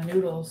with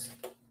noodles.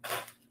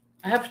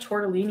 I have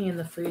tortellini in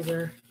the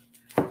freezer.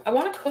 I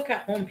want to cook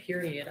at home,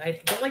 period.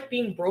 I don't like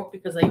being broke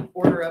because I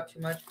order up too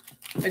much.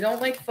 I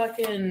don't like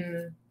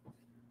fucking...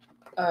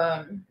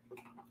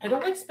 I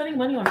don't like spending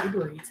money on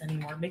Uber Eats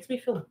anymore. It makes me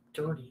feel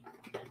dirty.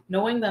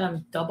 Knowing that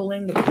I'm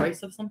doubling the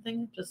price of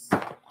something, just...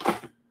 Ugh,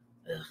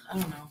 I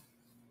don't know.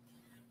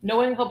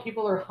 Knowing how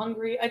people are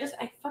hungry, I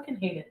fucking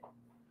hate it.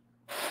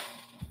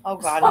 Oh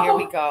God, here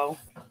we go.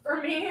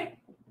 For me,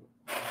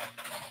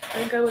 I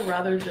think I would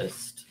rather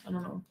just, I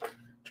don't know,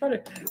 try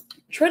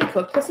to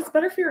cook because it's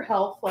better for your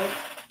health. Like,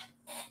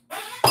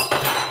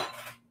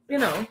 you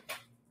know.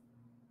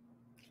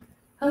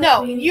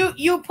 No,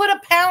 you put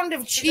a pound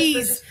of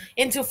cheese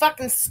into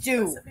fucking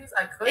stew.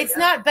 It's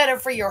not better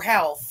for your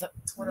health.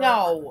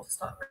 No.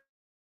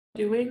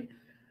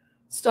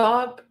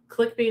 Stop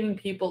clickbaiting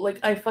people. Like,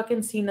 I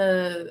fucking seen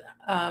a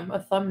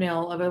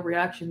thumbnail of a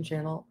reaction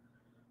channel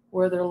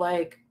where they're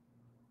like,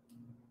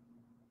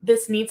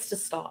 this needs to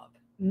stop.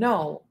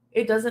 No,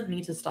 it doesn't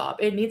need to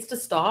stop. It needs to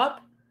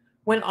stop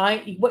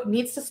what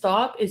needs to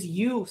stop is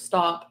you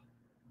stop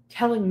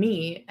telling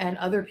me and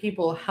other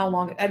people how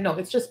long, no,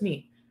 it's just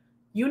me.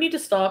 You need to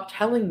stop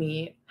telling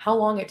me how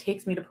long it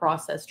takes me to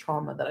process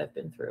trauma that I've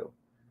been through.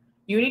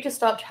 You need to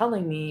stop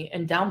telling me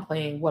and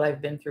downplaying what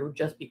I've been through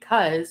just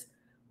because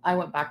I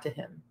went back to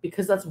him,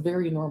 because that's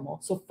very normal.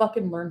 So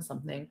fucking learn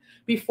something.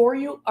 Before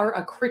you are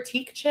a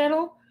critique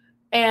channel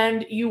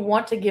and you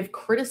want to give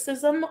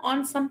criticism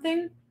on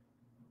something,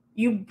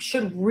 you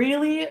should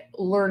really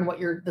learn what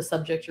the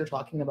subject you're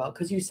talking about,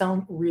 because you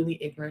sound really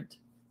ignorant.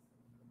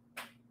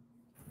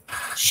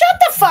 Shut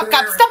the fuck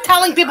up. Stop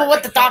telling people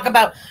what to talk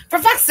about. For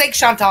fuck's sake,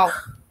 Chantal.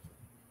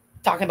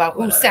 Talking about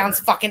who sounds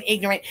fucking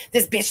ignorant.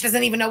 This bitch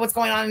doesn't even know what's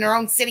going on in her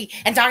own city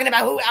and talking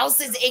about who else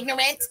is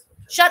ignorant.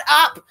 Shut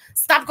up.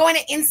 Stop going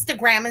to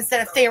Instagram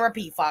instead of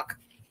therapy, fuck.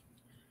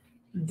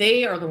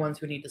 They are the ones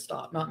who need to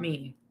stop, not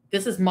me.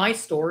 This is my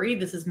story.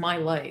 This is my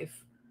life.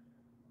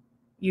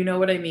 You know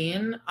what I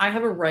mean? I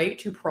have a right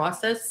to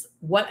process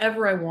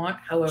whatever I want,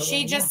 however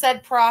She just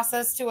said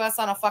process to us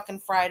on a fucking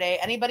Friday.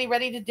 Anybody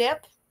ready to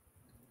dip?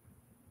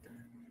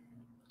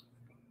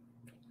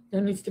 There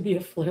needs to be a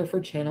flair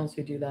for channels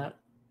who do that.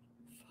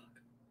 Fuck.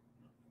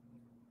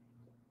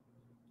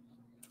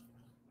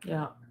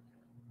 Yeah.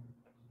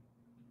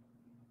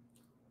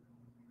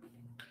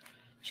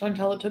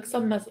 Chantal, it took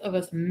some of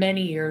us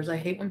many years. I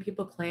hate when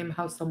people claim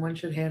how someone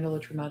should handle a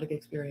traumatic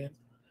experience.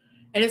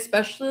 And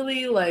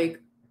especially, like,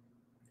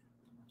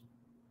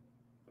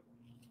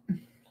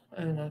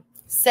 I don't know.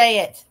 Say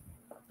it.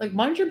 Like,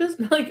 mind your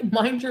business. Like,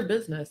 mind your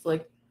business.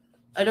 Like,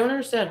 I don't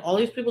understand. All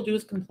these people do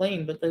is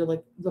complain, but they're,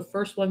 like, the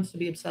first ones to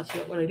be obsessed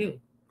with what I do.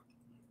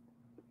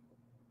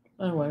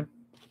 Anyway.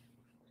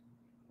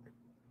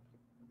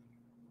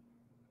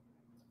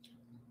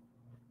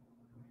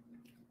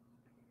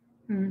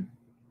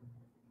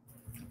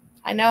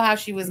 I know how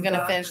she was going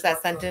to finish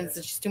that sentence,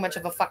 and she's too much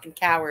of a fucking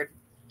coward.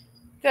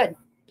 Good.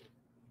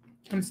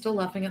 I'm still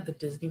laughing at the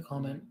Disney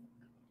comment.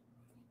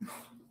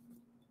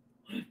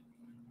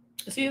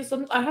 See,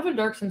 I have a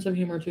dark sense of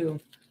humor, too.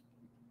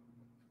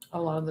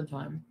 A lot of the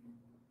time.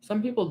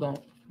 Some people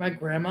don't. My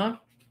grandma.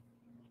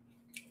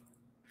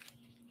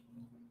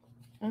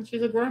 Well,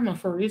 she's a grandma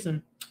for a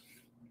reason.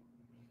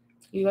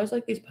 You guys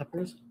like these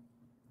peppers?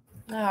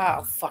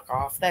 Oh, fuck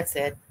off. That's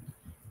it.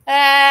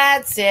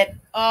 That's it.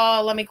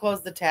 Oh, let me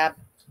close the tab.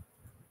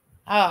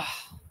 Oh.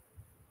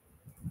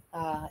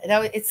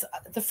 It's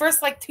the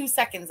first, like, 2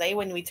 seconds,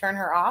 when we turn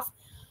her off.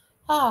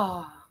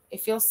 Oh,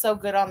 it feels so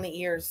good on the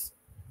ears.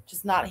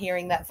 Just not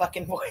hearing that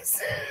fucking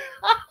voice.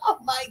 Oh,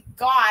 my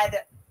God.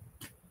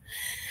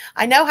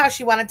 I know how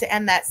she wanted to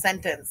end that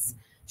sentence.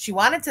 She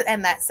wanted to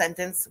end that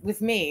sentence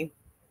with me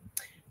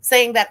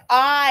saying that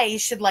I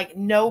should, like,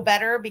 know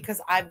better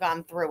because I've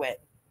gone through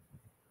it.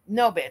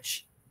 No,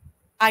 bitch.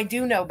 I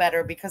do know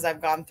better because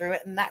I've gone through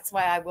it, and that's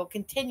why I will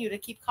continue to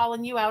keep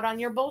calling you out on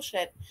your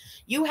bullshit.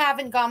 You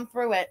haven't gone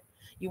through it.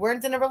 You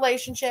weren't in a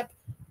relationship.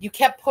 You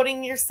kept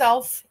putting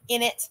yourself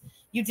in it.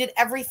 You did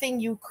everything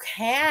you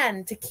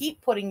can to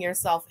keep putting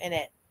yourself in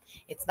it.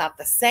 It's not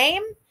the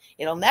same.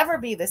 It'll never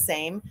be the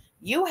same.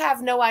 You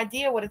have no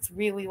idea what it's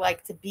really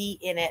like to be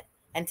in it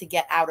and to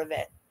get out of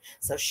it.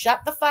 So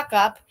shut the fuck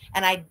up,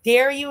 and I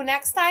dare you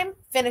next time,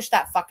 finish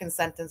that fucking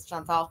sentence,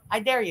 Chantal. I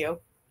dare you.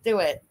 Do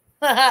it.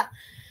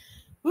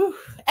 Whew.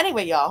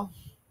 Anyway, y'all,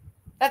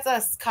 that's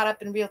us caught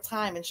up in real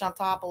time in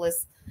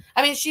Chantopolis.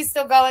 I mean, she's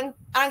still going.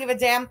 I don't give a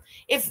damn.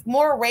 If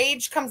more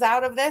rage comes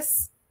out of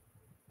this,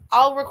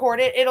 I'll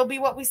record it. It'll be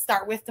what we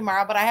start with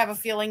tomorrow, but I have a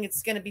feeling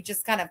it's going to be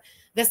just kind of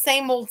the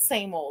same old,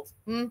 same old.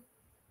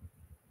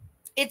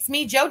 It's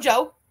me,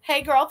 Jojo.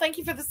 Hey, girl, thank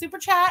you for the super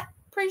chat.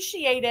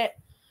 Appreciate it.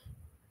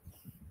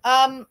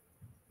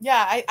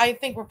 Yeah, I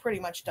think we're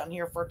pretty much done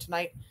here for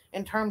tonight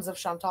in terms of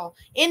Chantal.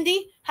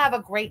 Indy, have a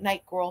great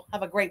night, girl.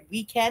 Have a great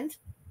weekend.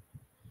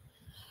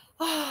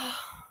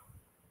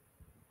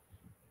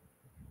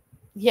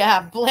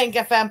 Yeah, Blank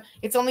FM.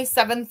 It's only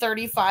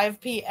 7:35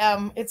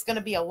 p.m. It's going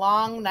to be a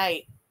long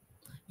night.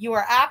 You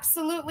are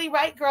absolutely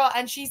right, girl,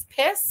 and she's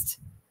pissed.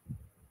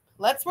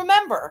 Let's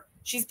remember,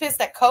 She's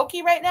pissed at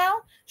Koki right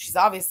now. She's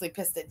obviously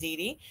pissed at Dee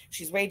Dee.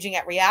 She's raging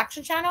at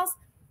reaction channels.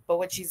 But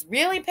what she's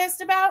really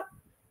pissed about,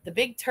 the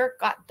Big Turk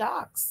got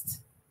doxxed.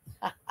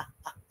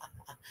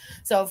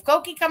 So if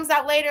Koki comes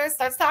out later,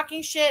 starts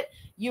talking shit,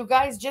 you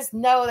guys just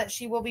know that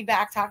she will be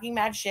back talking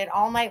mad shit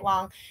all night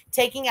long,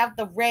 taking out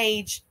the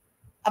rage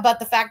about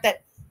the fact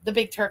that the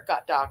Big Turk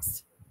got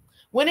doxxed.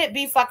 Wouldn't it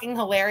be fucking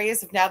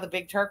hilarious if now the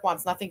Big Turk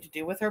wants nothing to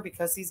do with her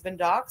because he's been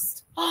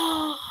doxxed?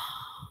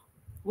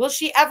 Will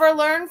she ever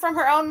learn from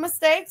her own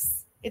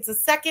mistakes? It's a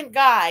second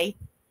guy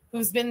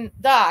who's been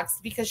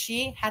doxxed because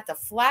she had to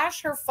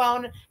flash her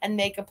phone and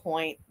make a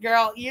point.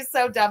 Girl, you're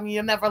so dumb.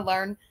 You'll never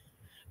learn.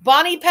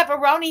 Bonnie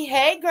Pepperoni,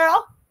 hey,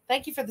 girl.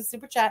 Thank you for the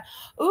super chat.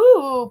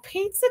 Ooh,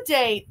 pizza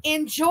date.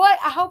 Enjoy.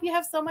 I hope you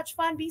have so much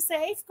fun. Be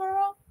safe,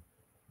 girl.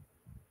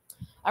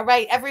 All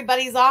right,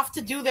 everybody's off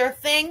to do their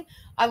thing.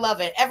 I love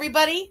it.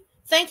 Everybody,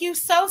 thank you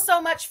so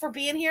much for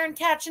being here and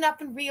catching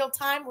up in real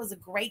time. It was a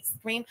great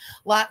stream.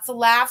 Lots of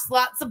laughs,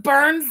 lots of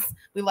burns.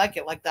 We like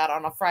it like that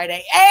on a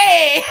Friday.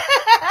 Hey!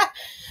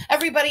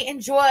 Everybody,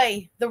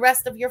 enjoy the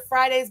rest of your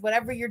Fridays,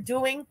 whatever you're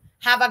doing.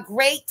 Have a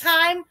great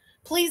time.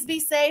 Please be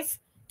safe.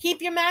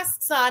 Keep your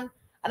masks on.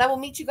 And I will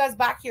meet you guys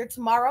back here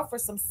tomorrow for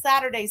some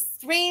Saturday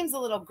streams, a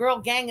little girl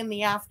gang in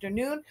the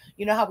afternoon.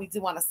 You know how we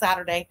do on a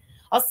Saturday.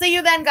 I'll see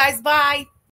you then, guys. Bye.